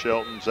 Dakota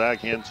Shelton, Zach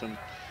Henson.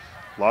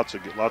 Lots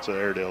of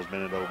Airedales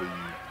been at OBU.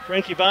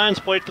 Frankie Vines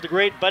played for the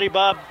great Buddy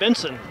Bob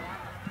Benson.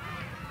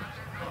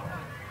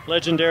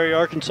 Legendary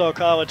Arkansas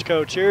College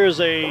coach. Here's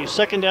a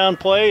second down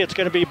play. It's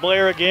going to be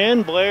Blair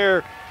again.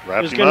 Blair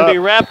is going to be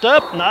wrapped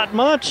up. Not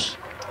much.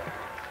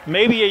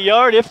 Maybe a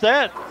yard, if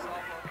that.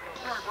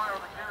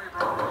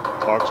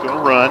 Clock's going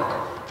to run.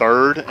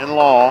 3rd and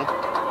long.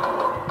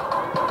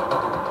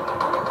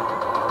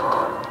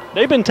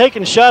 They've been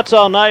taking shots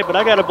all night, but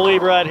I got to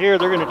believe right here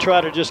they're going to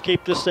try to just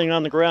keep this thing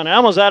on the ground.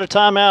 Alma's out of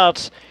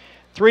timeouts.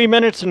 3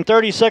 minutes and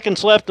 30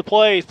 seconds left to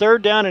play.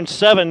 3rd down and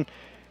 7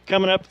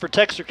 coming up for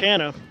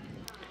Texarkana.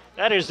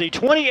 That is the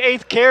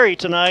 28th carry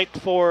tonight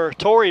for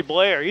Tori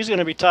Blair. He's going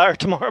to be tired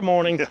tomorrow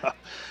morning.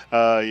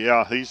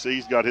 Yeah,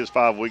 he's got his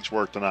 5 weeks'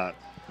 work tonight.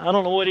 I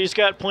don't know what he's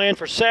got planned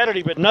for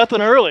Saturday, but nothing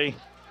early.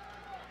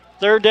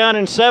 3rd down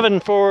and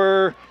 7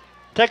 for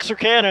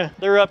Texarkana.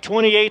 They're up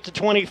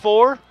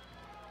 28-24.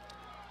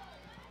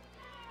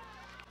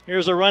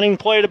 Here's a running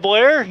play to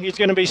Blair. He's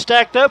going to be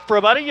stacked up for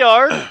about a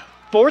yard.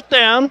 4th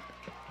down.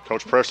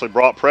 Coach Presley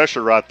brought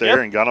pressure right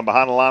there and got him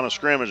behind the line of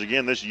scrimmage.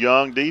 Again, this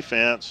young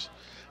defense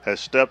has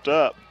stepped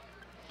up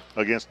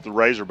against the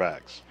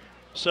Razorbacks.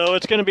 So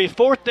it's going to be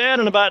 4th down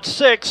and about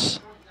 6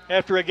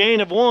 after a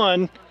gain of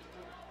 1.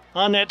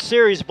 On that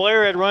series,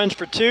 Blair had runs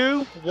for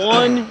 2,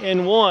 1,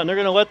 and 1. They're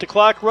going to let the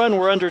clock run.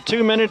 We're under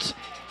 2 minutes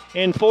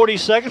and 40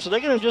 seconds. So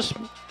they're going to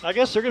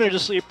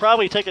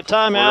probably take a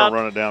timeout. We're going to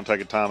run it down,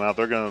 take a timeout.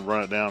 They're going to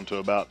run it down to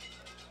about,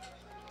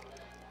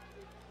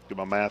 get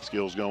my math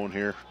skills going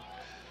here.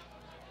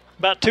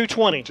 About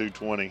 2:20.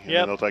 2:20. And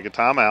then they'll take a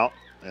timeout,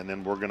 and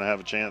then we're going to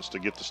have a chance to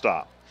get the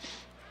stop.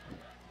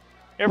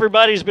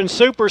 Everybody's been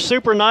super,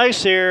 super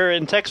nice here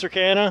in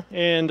Texarkana,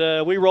 and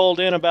we rolled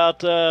in about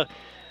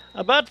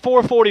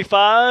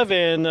 4:45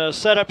 and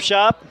set up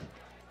shop.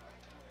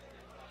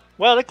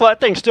 Well, that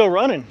thing's still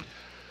running.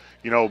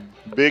 You know,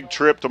 big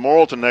trip to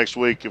Morrilton next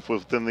week. If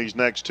within these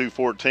next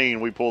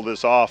 2:14 we pull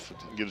this off,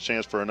 get a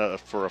chance for a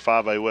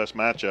 5A West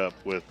matchup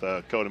with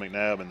Cody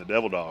McNabb and the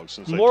Devil Dogs.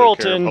 Since they took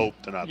care of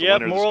Hope tonight, the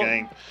winner of this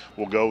game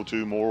will go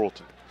to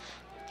Morrilton.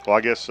 Well,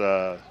 I guess,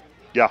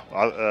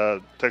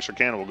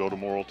 Texarkana will go to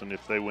Morrilton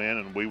if they win,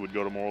 and we would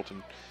go to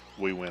Morrilton.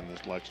 We win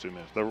this next 2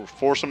 minutes. They'll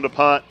force them to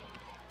punt.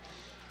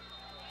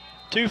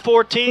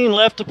 2:14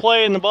 left to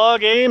play in the ball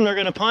game. They're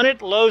going to punt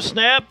it. Low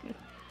snap.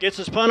 Gets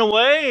his punt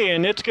away,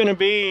 and it's going to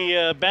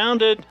be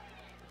bounded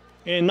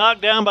and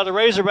knocked down by the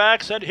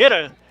Razorbacks. That hit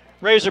a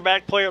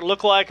Razorback player. It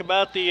looked like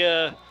about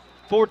the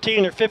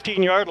 14 or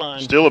 15-yard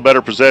line. Still a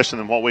better possession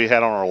than what we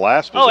had on our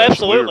last possession. Oh,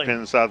 absolutely. We were pinned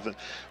inside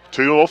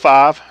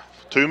 2:05,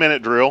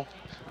 2-minute drill.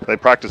 They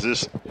practice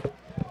this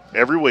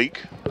every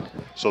week.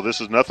 So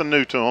this is nothing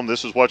new to them.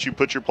 This is what you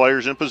put your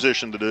players in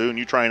position to do, and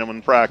you train them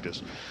in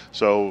practice.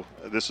 So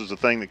this is the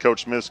thing that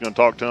Coach Smith's going to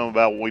talk to them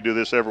about. When we do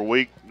this every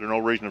week, there's no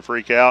reason to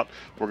freak out.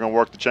 We're going to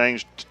work the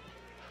chains,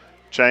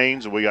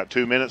 and we got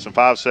 2 minutes and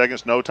 5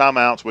 seconds, no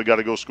timeouts. We got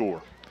to go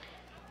score.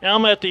 Now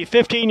I'm at the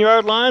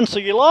 15-yard line, so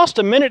you lost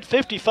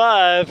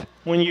 1:55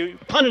 when you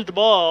punted the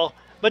ball,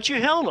 but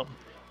you held them.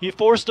 You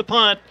forced the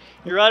punt.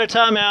 You're out of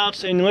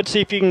timeouts, and let's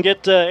see if you can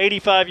get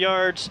 85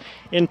 yards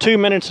in 2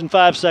 minutes and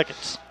 5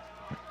 seconds.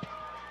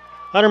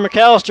 Hunter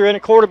McAllister in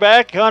at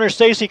quarterback. Connor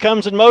Stacy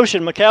comes in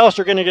motion.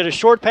 McAllister going to get a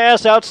short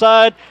pass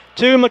outside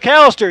to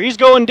McAllister. He's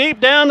going deep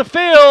down the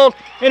field,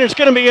 and it's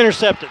going to be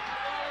intercepted.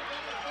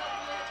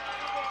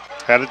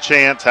 Had a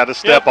chance, had a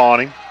step on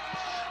him.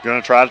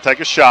 Going to try to take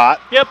a shot.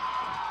 Yep.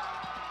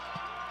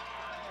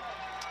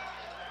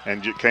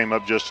 And it came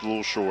up just a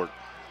little short.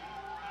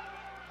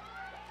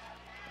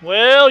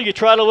 Well, you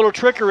tried a little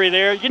trickery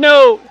there. You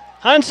know,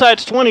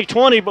 hindsight's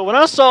 20/20, but when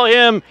I saw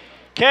him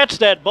catch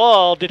that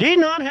ball, did he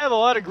not have a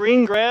lot of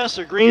green grass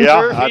or green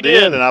turf? Yeah, I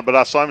did. But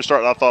I saw him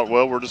start. I thought,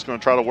 well, we're just going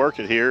to try to work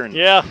it here and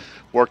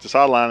work the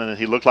sideline. And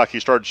he looked like he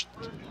started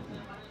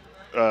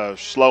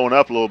slowing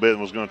up a little bit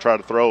and was going to try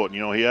to throw it. And,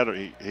 you know, he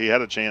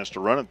had a chance to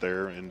run it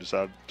there and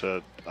decided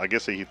to. I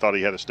guess he thought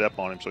he had a step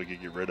on him so he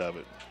could get rid of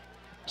it.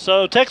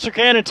 So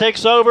Texarkana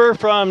takes over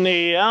from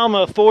the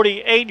Alma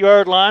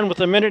 48-yard line with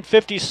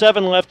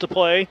 1:57 left to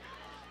play.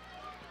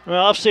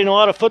 Well, I've seen a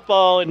lot of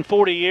football in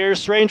 40 years.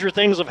 Stranger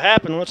things have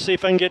happened. Let's see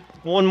if I can get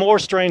one more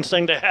strange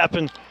thing to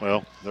happen.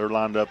 Well, they're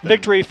lined up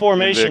victory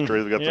formation. In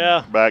victory. They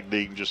got the back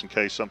deep just in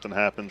case something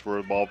happens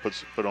where the ball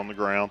puts put on the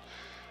ground.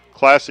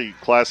 Classy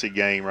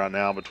game right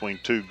now between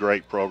two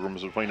great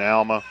programs, between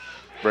Alma,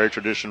 very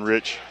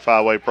tradition-rich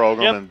 5A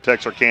program, and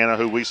Texarkana,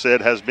 who we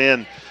said has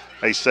been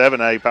a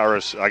 7A power,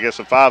 I guess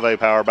a 5A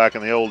power back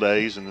in the old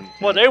days.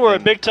 Well, they were a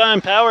big-time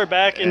power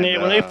back when the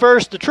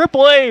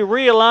AAA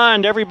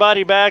realigned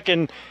everybody back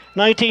in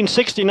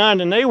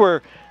 1969, and they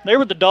were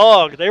the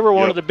dog. They were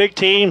one of the big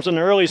teams in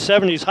the early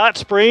 70s. Hot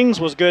Springs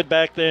was good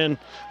back then.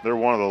 They're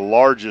one of the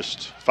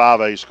largest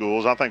 5A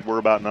schools. I think we're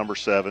about number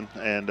 7,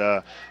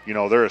 and you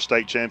know, they're a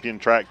state champion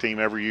track team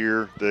every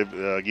year. They've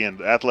again,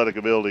 athletic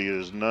ability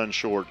is none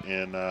short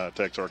in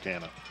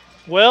Texarkana.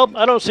 Well,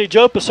 I don't see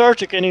Joe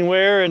Pisarcik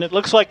anywhere, and it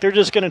looks like they're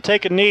just going to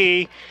take a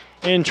knee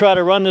and try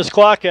to run this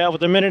clock out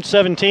with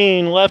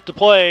 1:17 left to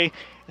play,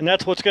 and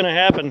that's what's going to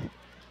happen.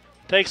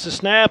 Takes the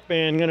snap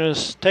and going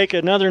to take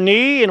another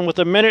knee, and with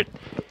a minute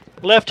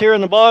left here in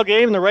the ball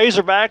game, the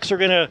Razorbacks are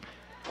going to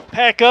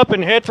pack up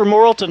and head for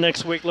Morrilton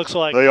next week, looks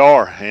like. They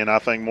are, and I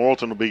think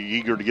Morrilton will be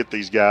eager to get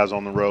these guys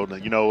on the road.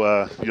 You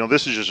know,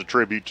 this is just a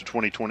tribute to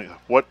 2020.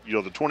 The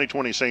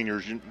 2020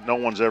 seniors, no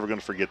one's ever going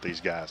to forget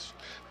these guys,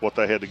 what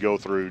they had to go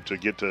through to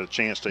get a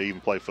chance to even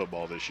play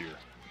football this year.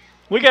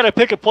 We got to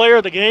pick a player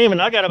of the game,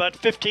 and I got about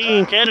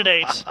 15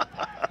 candidates.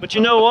 But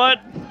you know what?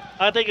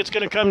 I think it's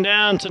going to come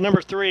down to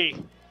number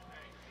 3.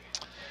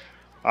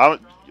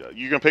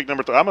 You're going to pick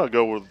number 3. I'm going to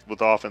go with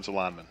the offensive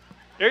lineman.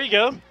 There you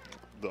go.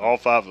 All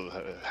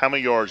 5. How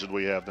many yards did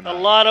we have tonight? A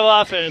lot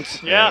of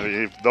offense. Yeah.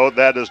 If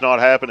that does not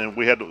happen, and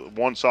we had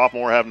one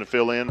sophomore having to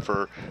fill in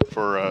for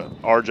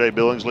R.J.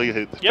 Billingsley,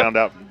 who found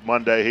out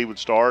Monday he would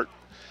start.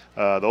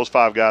 Those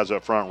 5 guys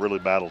up front really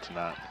battled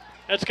tonight.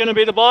 That's going to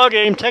be the ball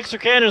game.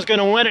 Texarkana is going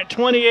to win it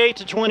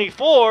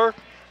 28-24,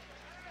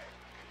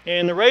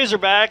 and the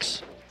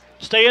Razorbacks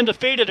stay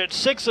undefeated at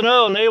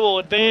 6-0, and they will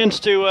advance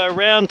to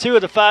round 2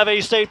 of the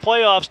 5A state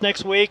playoffs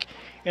next week,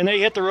 and they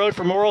hit the road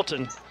for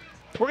Morrilton.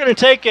 We're going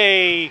to take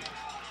a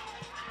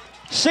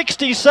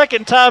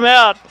 60-second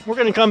timeout. We're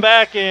going to come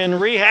back and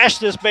rehash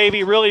this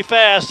baby really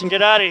fast and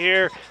get out of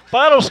here.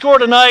 Final score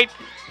tonight,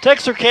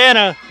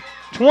 Texarkana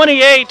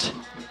 28,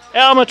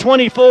 Alma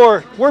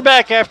 24. We're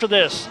back after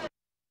this.